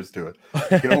 That's all there is to it.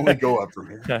 You can only go up from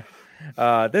here.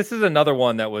 This is another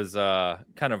one that was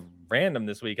kind of random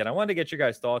this week, and I wanted to get your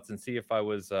guys' thoughts and see if I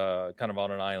was kind of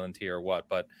on an island here or what.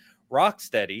 But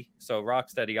Rocksteady,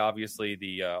 obviously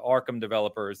the Arkham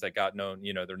developers that got known,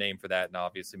 their name for that, and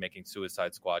obviously making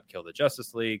Suicide Squad kill the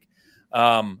Justice League.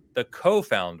 The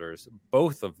co-founders,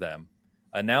 both of them,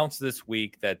 announced this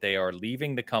week that they are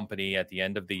leaving the company at the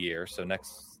end of the year, so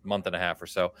next month and a half or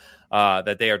so,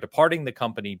 that they are departing the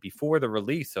company before the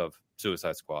release of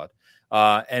Suicide Squad.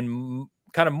 And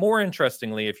kind of more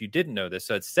interestingly, if you didn't know this,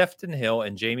 so it's Sefton Hill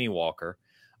and Jamie Walker.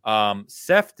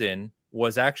 Sefton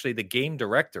was actually the game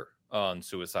director on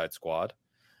Suicide Squad.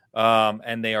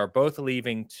 And they are both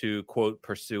leaving to, quote,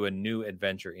 pursue a new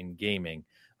adventure in gaming.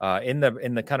 In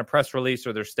the kind of press release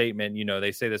or their statement,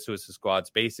 they say the Suicide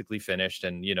Squad's basically finished,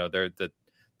 and they're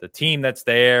the team that's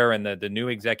there and the new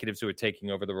executives who are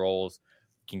taking over the roles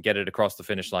can get it across the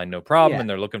finish line, no problem. And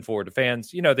they're looking forward to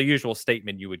fans. The usual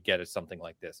statement you would get is something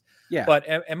like this. Yeah. But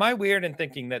am I weird in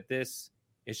thinking that this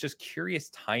is just curious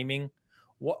timing?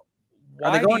 Why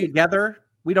are they going together?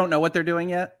 We don't know what they're doing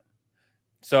yet.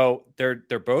 So they're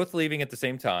both leaving at the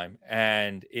same time,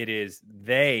 and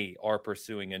they are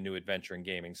pursuing a new adventure in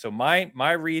gaming. So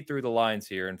my read through the lines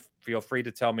here, and feel free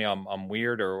to tell me I'm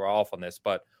weird or off on this,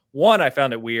 but one, I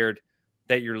found it weird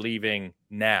that you're leaving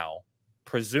now,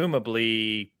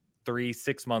 presumably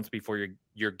 3-6 months before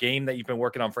your game that you've been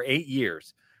working on for 8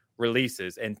 years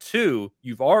releases, and two,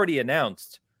 you've already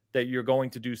announced that you're going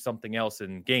to do something else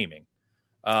in gaming.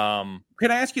 Can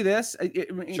I ask you this?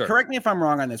 Sure. Correct me if I'm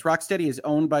wrong on this. Rocksteady is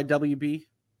owned by WB?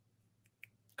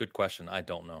 Good question. I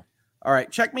don't know. All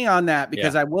right. Check me on that,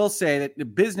 because I will say that the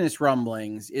business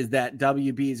rumblings is that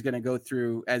WB is going to go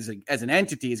through, as an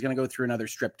entity, is going to go through another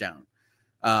strip down.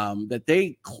 That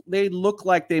they look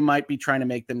like they might be trying to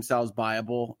make themselves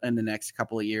viable in the next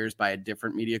couple of years by a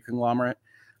different media conglomerate.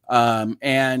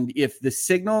 And if the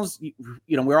signals,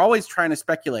 we're always trying to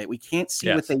speculate. We can't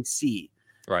see what they see.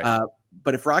 Right.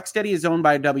 But if Rocksteady is owned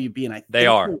by WB, and I think they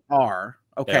are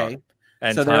okay, they are.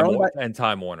 And so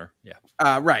Time Warner,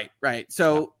 right.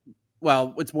 So,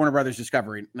 well, it's Warner Brothers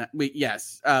Discovery.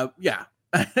 Yes, yeah.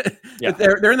 But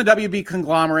they're in the WB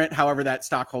conglomerate. However, that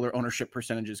stockholder ownership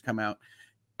percentages come out.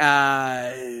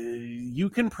 You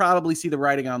can probably see the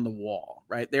writing on the wall,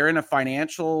 right? They're in a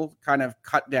financial kind of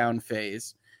cut down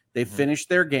phase. They finished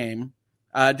their game.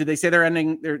 Did they say they're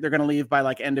ending? They're going to leave by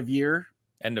like end of year.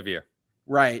 End of year.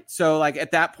 Right. So like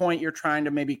at that point, you're trying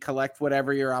to maybe collect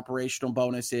whatever your operational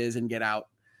bonus is and get out.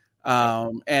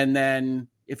 And then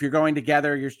if you're going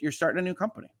together, you're starting a new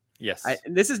company. Yes.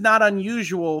 This is not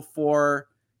unusual for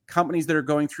companies that are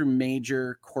going through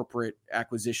major corporate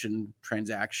acquisition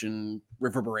transaction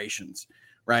reverberations,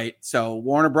 right? So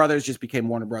Warner Brothers just became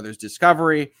Warner Brothers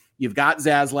Discovery. You've got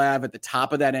Zaslav at the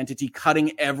top of that entity,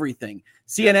 cutting everything.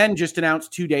 CNN just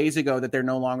announced 2 days ago that they're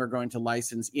no longer going to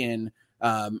license in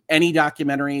any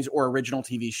documentaries or original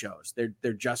TV shows.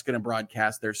 They're just going to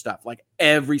broadcast their stuff. Like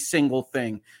every single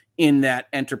thing in that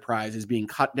enterprise is being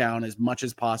cut down as much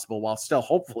as possible while still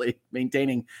hopefully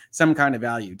maintaining some kind of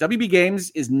value. WB Games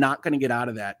is not going to get out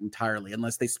of that entirely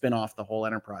unless they spin off the whole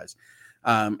enterprise.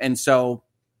 And so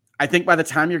I think by the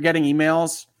time you're getting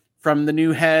emails from the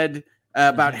new head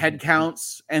about head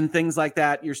counts and things like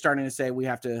that, you're starting to say we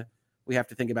have to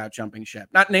think about jumping ship.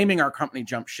 Not naming our company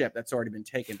Jump Ship, that's already been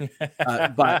taken,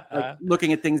 but like,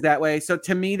 looking at things that way. So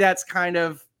to me, that's kind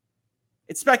of,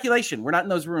 it's speculation. We're not in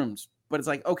those rooms, but it's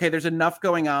like, okay, there's enough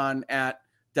going on at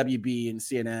WB and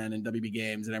CNN and WB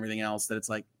Games and everything else that it's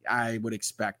like, I would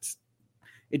expect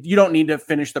you don't need to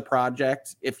finish the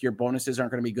project if your bonuses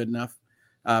aren't going to be good enough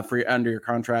for under your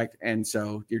contract. And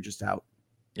so you're just out.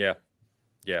 Yeah.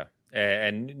 Yeah.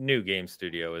 And new game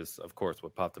studio is, of course,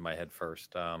 what popped in my head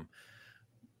first.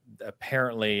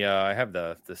 Apparently, I have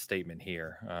the statement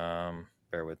here.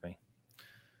 Bear with me.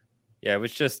 Yeah, it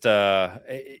was just,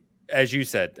 as you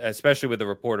said, especially with the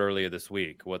report earlier this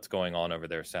week, what's going on over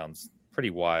there sounds pretty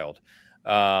wild.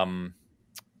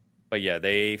 But yeah,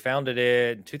 they founded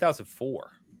it in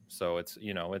 2004. So it's,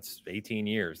 it's 18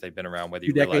 years they've been around, whether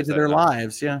you 2 decades of their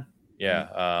lives. Yeah.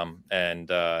 Yeah. And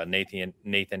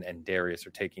Nathan and Darius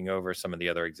are taking over some of the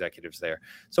other executives there.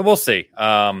 So we'll see.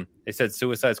 They said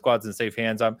Suicide Squad's in safe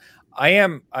hands. I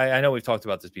know we've talked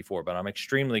about this before, but I'm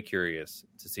extremely curious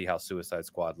to see how Suicide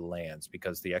Squad lands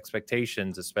because the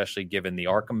expectations, especially given the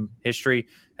Arkham history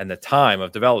and the time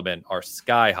of development, are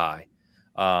sky high.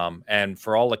 And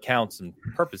for all accounts and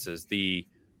purposes, the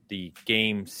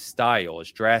game style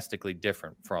is drastically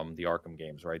different from the Arkham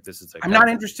games, right? I'm not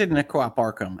interested in a co-op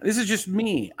Arkham. This is just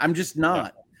me. I'm just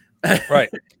not. Yeah. Right.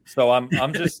 So I'm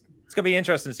just, it's going to be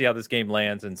interesting to see how this game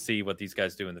lands and see what these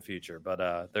guys do in the future.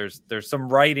 But there's some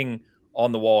writing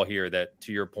on the wall here that,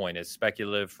 to your point, is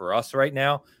speculative for us right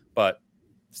now, but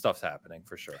stuff's happening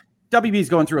for sure. WB is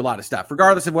going through a lot of stuff,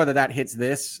 regardless of whether that hits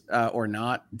this or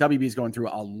not. WB is going through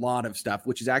a lot of stuff,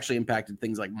 which has actually impacted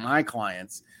things like my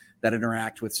clients that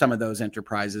interact with some of those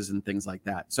enterprises and things like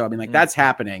that. So, I mean, that's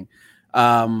happening.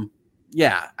 Suicide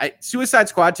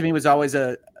Squad to me was always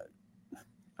I'm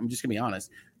just gonna be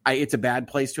honest. It's a bad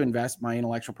place to invest my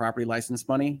intellectual property license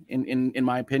money in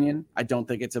my opinion. I don't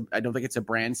think it's a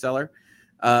brand seller.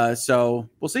 So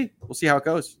we'll see how it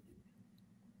goes.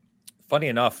 Funny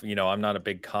enough, I'm not a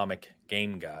big comic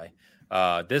game guy.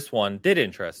 This one did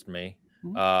interest me.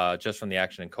 Just from the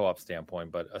action and co-op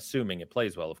standpoint, but assuming it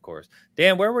plays well, of course.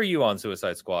 Dan, where were you on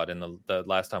Suicide Squad in the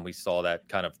last time we saw that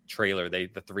kind of trailer? The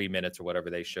 3 minutes or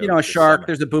whatever they showed. A shark. Summer.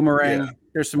 There's a boomerang. Yeah.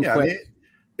 There's some. Yeah, it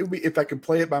would be if I could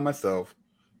play it by myself,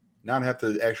 not have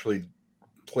to actually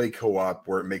play co-op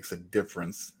where it makes a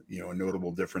difference. A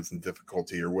notable difference in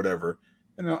difficulty or whatever.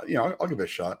 And I'll give it a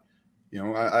shot.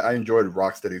 I enjoyed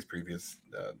Rocksteady's previous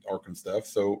Arkham stuff,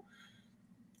 so.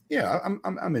 Yeah,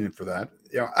 I'm in it for that.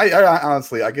 I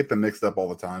honestly I get them mixed up all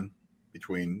the time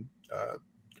between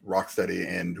Rocksteady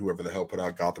and whoever the hell put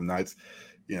out Gotham Knights.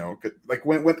 Like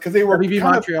when because they were RBV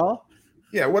Montreal.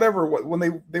 Yeah, whatever. When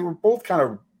they were both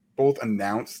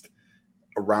announced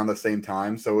around the same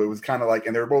time, so it was kind of like,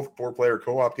 and they were both 4-player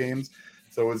co-op games.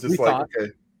 So it was just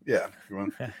okay, yeah,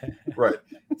 right.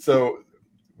 So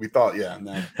we thought, yeah,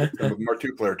 no, more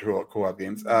 2-player co-op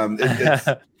games.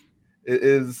 It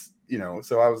is.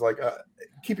 So I was like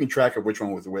keeping track of which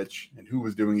one was which and who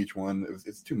was doing each one.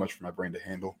 It's too much for my brain to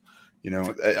handle. I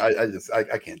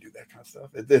can't do that kind of stuff.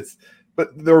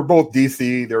 But they were both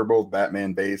DC. They were both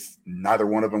Batman based. Neither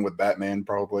one of them with Batman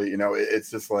probably.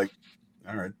 It's just like,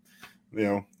 all right,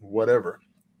 whatever.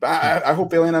 But I hope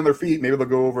they land on their feet. Maybe they'll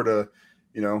go over to,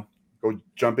 go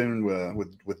jump in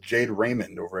with Jade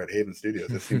Raymond over at Haven Studios.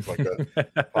 This seems like a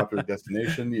popular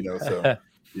destination. So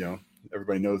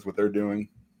everybody knows what they're doing.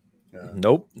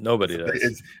 Nope, nobody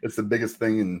does. It's the biggest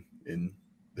thing in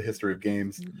the history of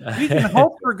games. We can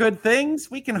hope for good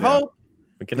things. We can hope.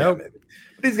 We can hope. Maybe.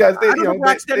 These guys,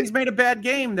 Rocksteady's made a bad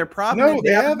game. They're probably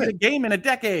they haven't made a game in a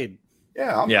decade.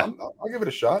 Yeah, I'll give it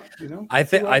a shot. I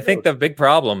think the big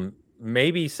problem,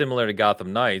 maybe similar to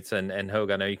Gotham Knights, and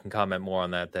Hogue, I know you can comment more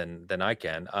on that than I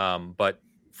can. But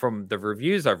from the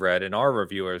reviews I've read and our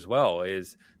reviewer as well,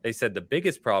 is they said the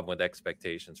biggest problem with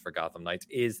expectations for Gotham Knights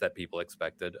is that people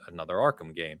expected another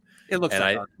Arkham game. It looks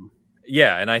like Arkham.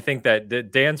 Yeah, and I think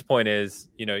that Dan's point is,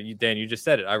 Dan, you just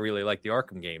said it. I really like the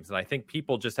Arkham games, and I think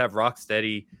people just have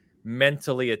Rocksteady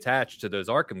mentally attached to those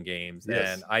Arkham games.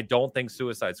 Yes. And I don't think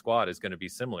Suicide Squad is going to be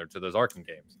similar to those Arkham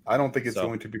games. I don't think it's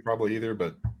going to be probably either,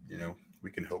 but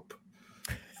we can hope.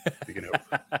 We can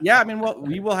hope. Yeah, I mean, well,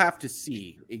 we will have to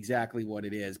see exactly what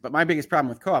it is. But my biggest problem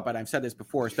with co-op, and I've said this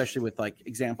before, especially with like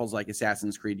examples like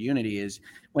Assassin's Creed Unity, is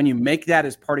when you make that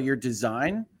as part of your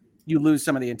design, you lose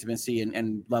some of the intimacy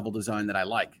and level design that I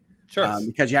like. Sure.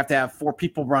 Because you have to have 4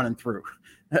 people running through.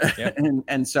 Yep.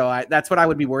 and so that's what I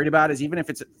would be worried about, is even if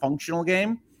it's a functional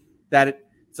game, that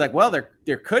it's like, well,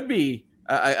 there could be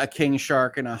a King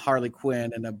Shark and a Harley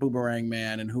Quinn and a Boomerang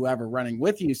Man and whoever running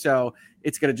with you. So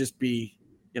it's going to just be,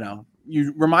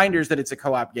 reminders that it's a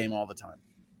co-op game all the time.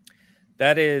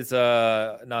 That is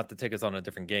not to take us on a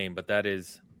different game, but that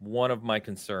is one of my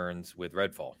concerns with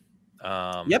Redfall.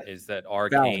 Is that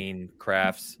Arcane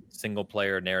crafts single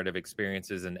player narrative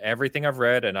experiences, and everything I've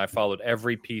read, and I followed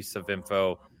every piece of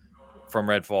info from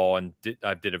Redfall, and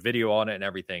I did a video on it, and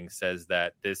everything says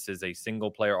that this is a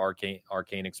single player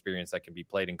Arcane experience that can be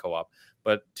played in co-op.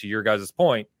 But to your guys'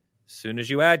 point, as soon as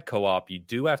you add co-op, you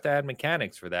do have to add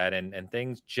mechanics for that, and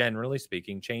things, generally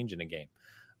speaking, change in a game.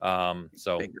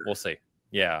 So we'll see.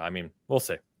 Yeah, I mean, we'll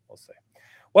see.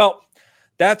 Well,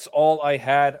 that's all I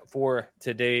had for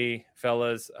today,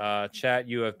 fellas. Chat,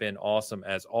 you have been awesome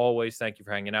as always. Thank you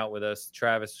for hanging out with us.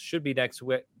 Travis should be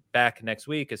back next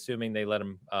week, assuming they let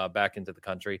him back into the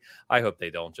country. I hope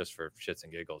they don't, just for shits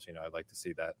and giggles. I'd like to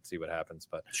see what happens.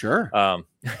 But sure.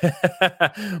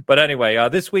 But anyway,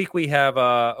 this week we have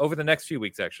over the next few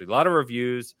weeks, actually, a lot of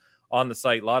reviews on the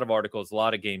site, a lot of articles, a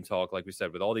lot of game talk, like we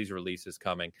said, with all these releases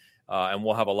coming. And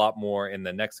we'll have a lot more in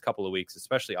the next couple of weeks,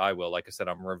 especially I will. Like I said,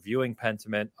 I'm reviewing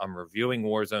Pentiment. I'm reviewing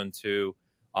Warzone 2.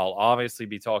 I'll obviously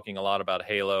be talking a lot about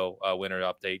Halo Winter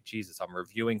Update. Jesus, I'm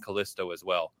reviewing Callisto as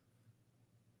well.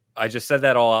 I just said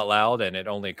that all out loud, and it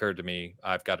only occurred to me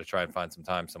I've got to try and find some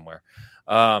time somewhere.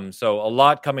 So a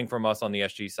lot coming from us on the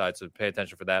SG side, so pay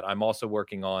attention for that. I'm also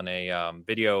working on a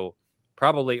video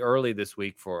probably early this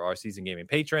week for our Season Gaming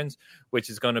patrons, which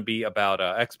is going to be about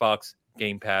Xbox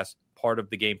Game Pass, part of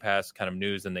the Game Pass kind of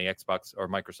news and the Xbox or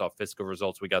Microsoft fiscal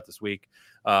results we got this week,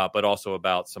 but also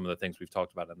about some of the things we've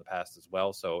talked about in the past as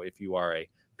well. So if you are a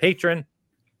patron,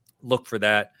 look for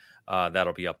that.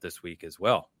 That'll be up this week as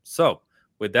well. So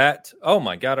with that, oh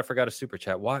my God, I forgot a super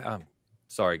chat. Why? I'm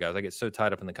sorry, guys. I get so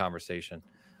tied up in the conversation.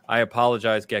 I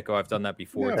apologize, Gecko. I've done that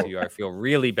before to you. I feel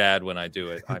really bad when I do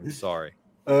it. I'm sorry.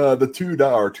 The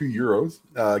 €2,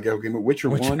 Gecko Gamer Witcher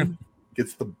 1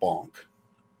 gets the bonk.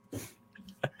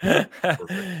 Gets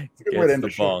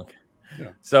the bonk. Yeah.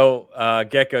 So,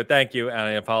 Gecko, thank you. And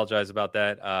I apologize about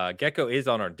that. Gecko is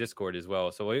on our Discord as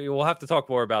well. So we'll have to talk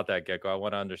more about that, Gecko. I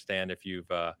want to understand if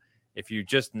you're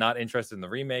just not interested in the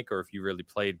remake, or if you really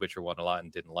played Witcher 1 a lot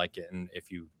and didn't like it. And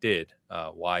if you did,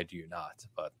 why do you not?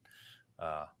 But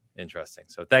interesting.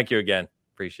 So thank you again.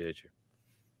 Appreciate you.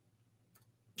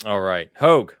 All right.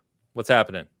 Hogue, what's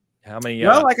happening? How many?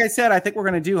 Well, like I said, I think we're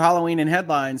going to do Halloween in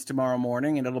headlines tomorrow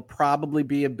morning, and it'll probably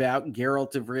be about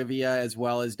Geralt of Rivia as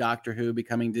well as Doctor Who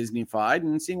becoming Disney-fied,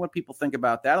 and seeing what people think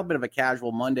about that. A bit of a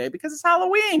casual Monday because it's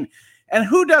Halloween. And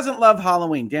who doesn't love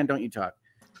Halloween? Dan, don't you talk.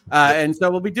 And so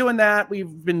we'll be doing that.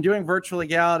 We've been doing virtual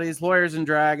legalities, Lawyers and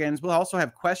Dragons. We'll also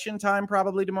have question time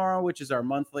probably tomorrow, which is our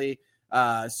monthly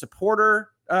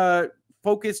supporter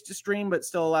focused stream, but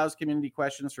still allows community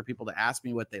questions for people to ask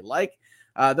me what they like.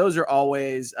 Those are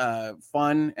always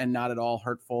fun and not at all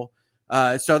hurtful.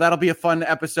 So that'll be a fun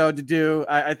episode to do.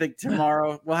 I think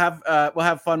tomorrow we'll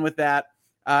have fun with that.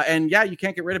 And yeah, you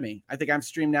can't get rid of me. I think I'm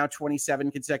streamed now 27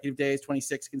 consecutive days,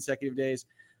 26 consecutive days.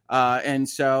 And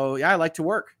so, yeah, I like to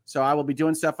work. So I will be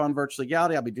doing stuff on Virtual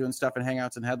Legality. I'll be doing stuff in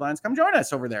Hangouts and Headlines. Come join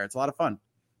us over there. It's a lot of fun.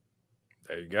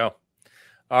 There you go.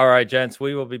 All right, gents,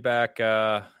 we will be back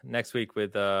next week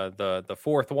with the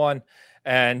fourth one.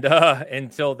 And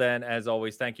until then, as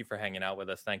always, thank you for hanging out with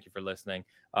us. Thank you for listening.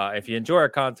 If you enjoy our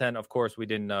content, of course, we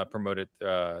didn't promote it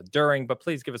during, but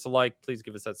please give us a like. Please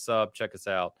give us that sub. Check us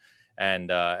out.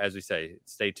 And as we say,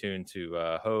 stay tuned to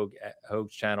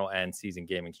Hogue's channel and Season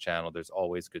Gaming's channel. There's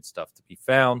always good stuff to be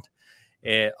found.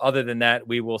 Other than that,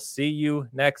 we will see you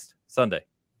next Sunday.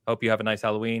 Hope you have a nice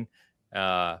Halloween.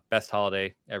 Best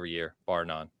holiday every year, bar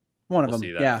none. One of them.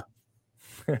 See that.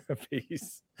 Yeah.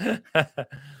 Peace.